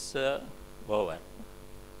session is over,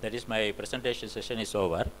 that is my presentation session is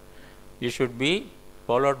over, you should be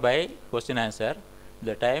followed by question answer.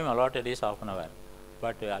 The time allotted is half an hour,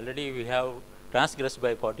 but already we have transgressed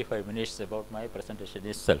by 45 minutes about my presentation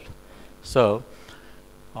itself. So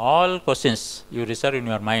all questions you reserve in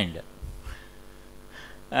your mind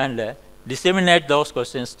and disseminate those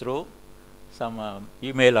questions through some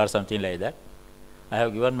email or something like that. I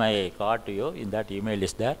have given my card to you. In that email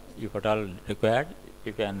is there. If at all required,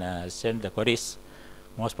 you can send the queries.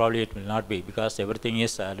 Most probably it will not be, because everything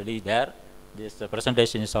is already there. This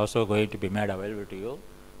presentation is also going to be made available to you.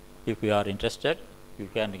 If you are interested, you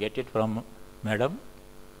can get it from Madam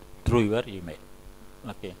through your email.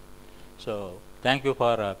 Okay. So thank you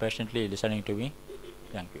for patiently listening to me.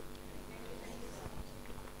 Thank you.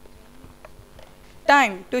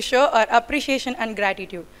 Time to show our appreciation and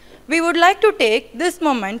gratitude. We would like to take this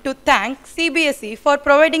moment to thank CBSE for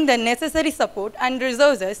providing the necessary support and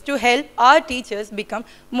resources to help our teachers become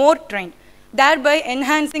more trained, thereby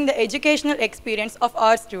enhancing the educational experience of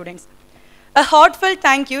our students. A heartfelt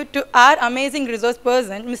thank you to our amazing resource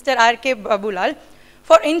person, Mr. R.K. Babulal,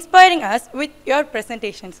 for inspiring us with your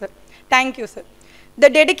presentation, sir. Thank you, sir. The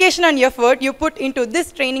dedication and effort you put into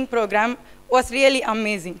this training program was really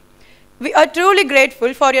amazing. We are truly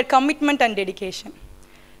grateful for your commitment and dedication.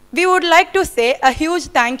 We would like to say a huge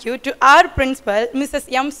thank you to our principal,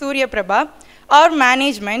 Mrs. M. Surya Prabha, our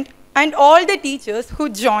management, and all the teachers who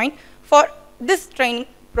joined for this training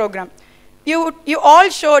program. You all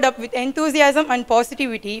showed up with enthusiasm and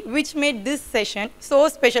positivity, which made this session so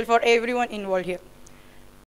special for everyone involved here.